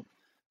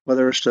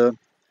 whether it's to,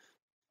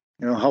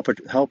 help a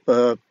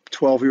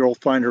 12-year-old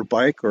find her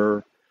bike,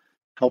 or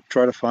help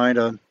try to find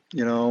a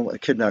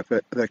kidnap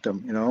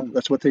victim.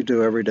 That's what they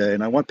do every day.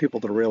 And I want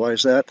people to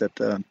realize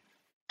that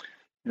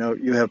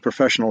you have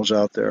professionals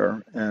out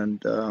there,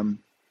 and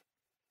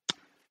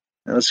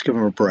let's give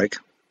them a break.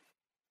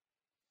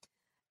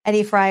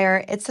 Eddie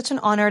Fryer, it's such an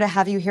honor to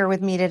have you here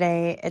with me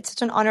today. It's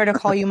such an honor to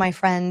call you my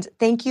friend.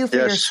 Thank you for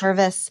your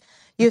service.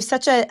 You have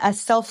such a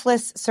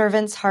selfless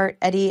servant's heart,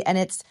 Eddie, and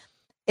it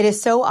is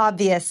so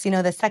obvious,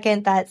 the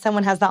second that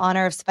someone has the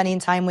honor of spending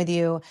time with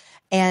you,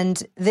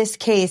 and this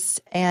case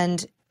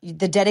and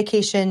the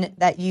dedication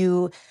that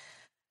you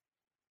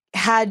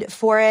had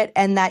for it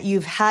and that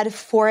you've had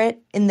for it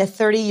in the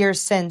 30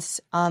 years since.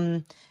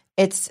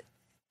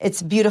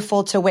 It's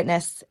beautiful to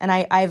witness. And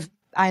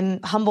I'm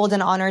humbled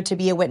and honored to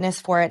be a witness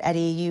for it,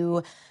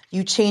 Eddie.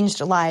 You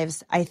changed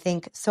lives, I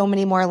think, so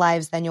many more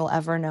lives than you'll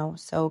ever know.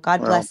 So God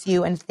bless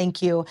you and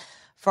thank you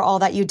for all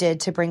that you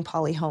did to bring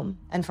Polly home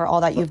and for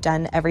all that you've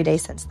done every day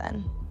since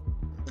then.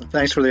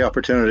 Thanks for the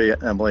opportunity,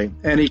 Emily.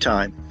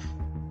 Anytime.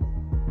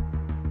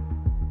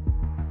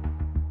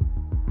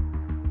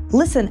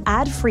 Listen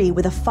ad-free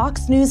with a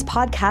Fox News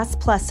Podcast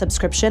Plus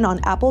subscription on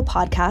Apple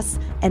Podcasts,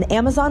 and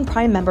Amazon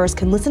Prime members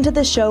can listen to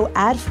the show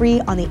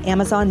ad-free on the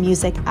Amazon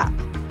Music app.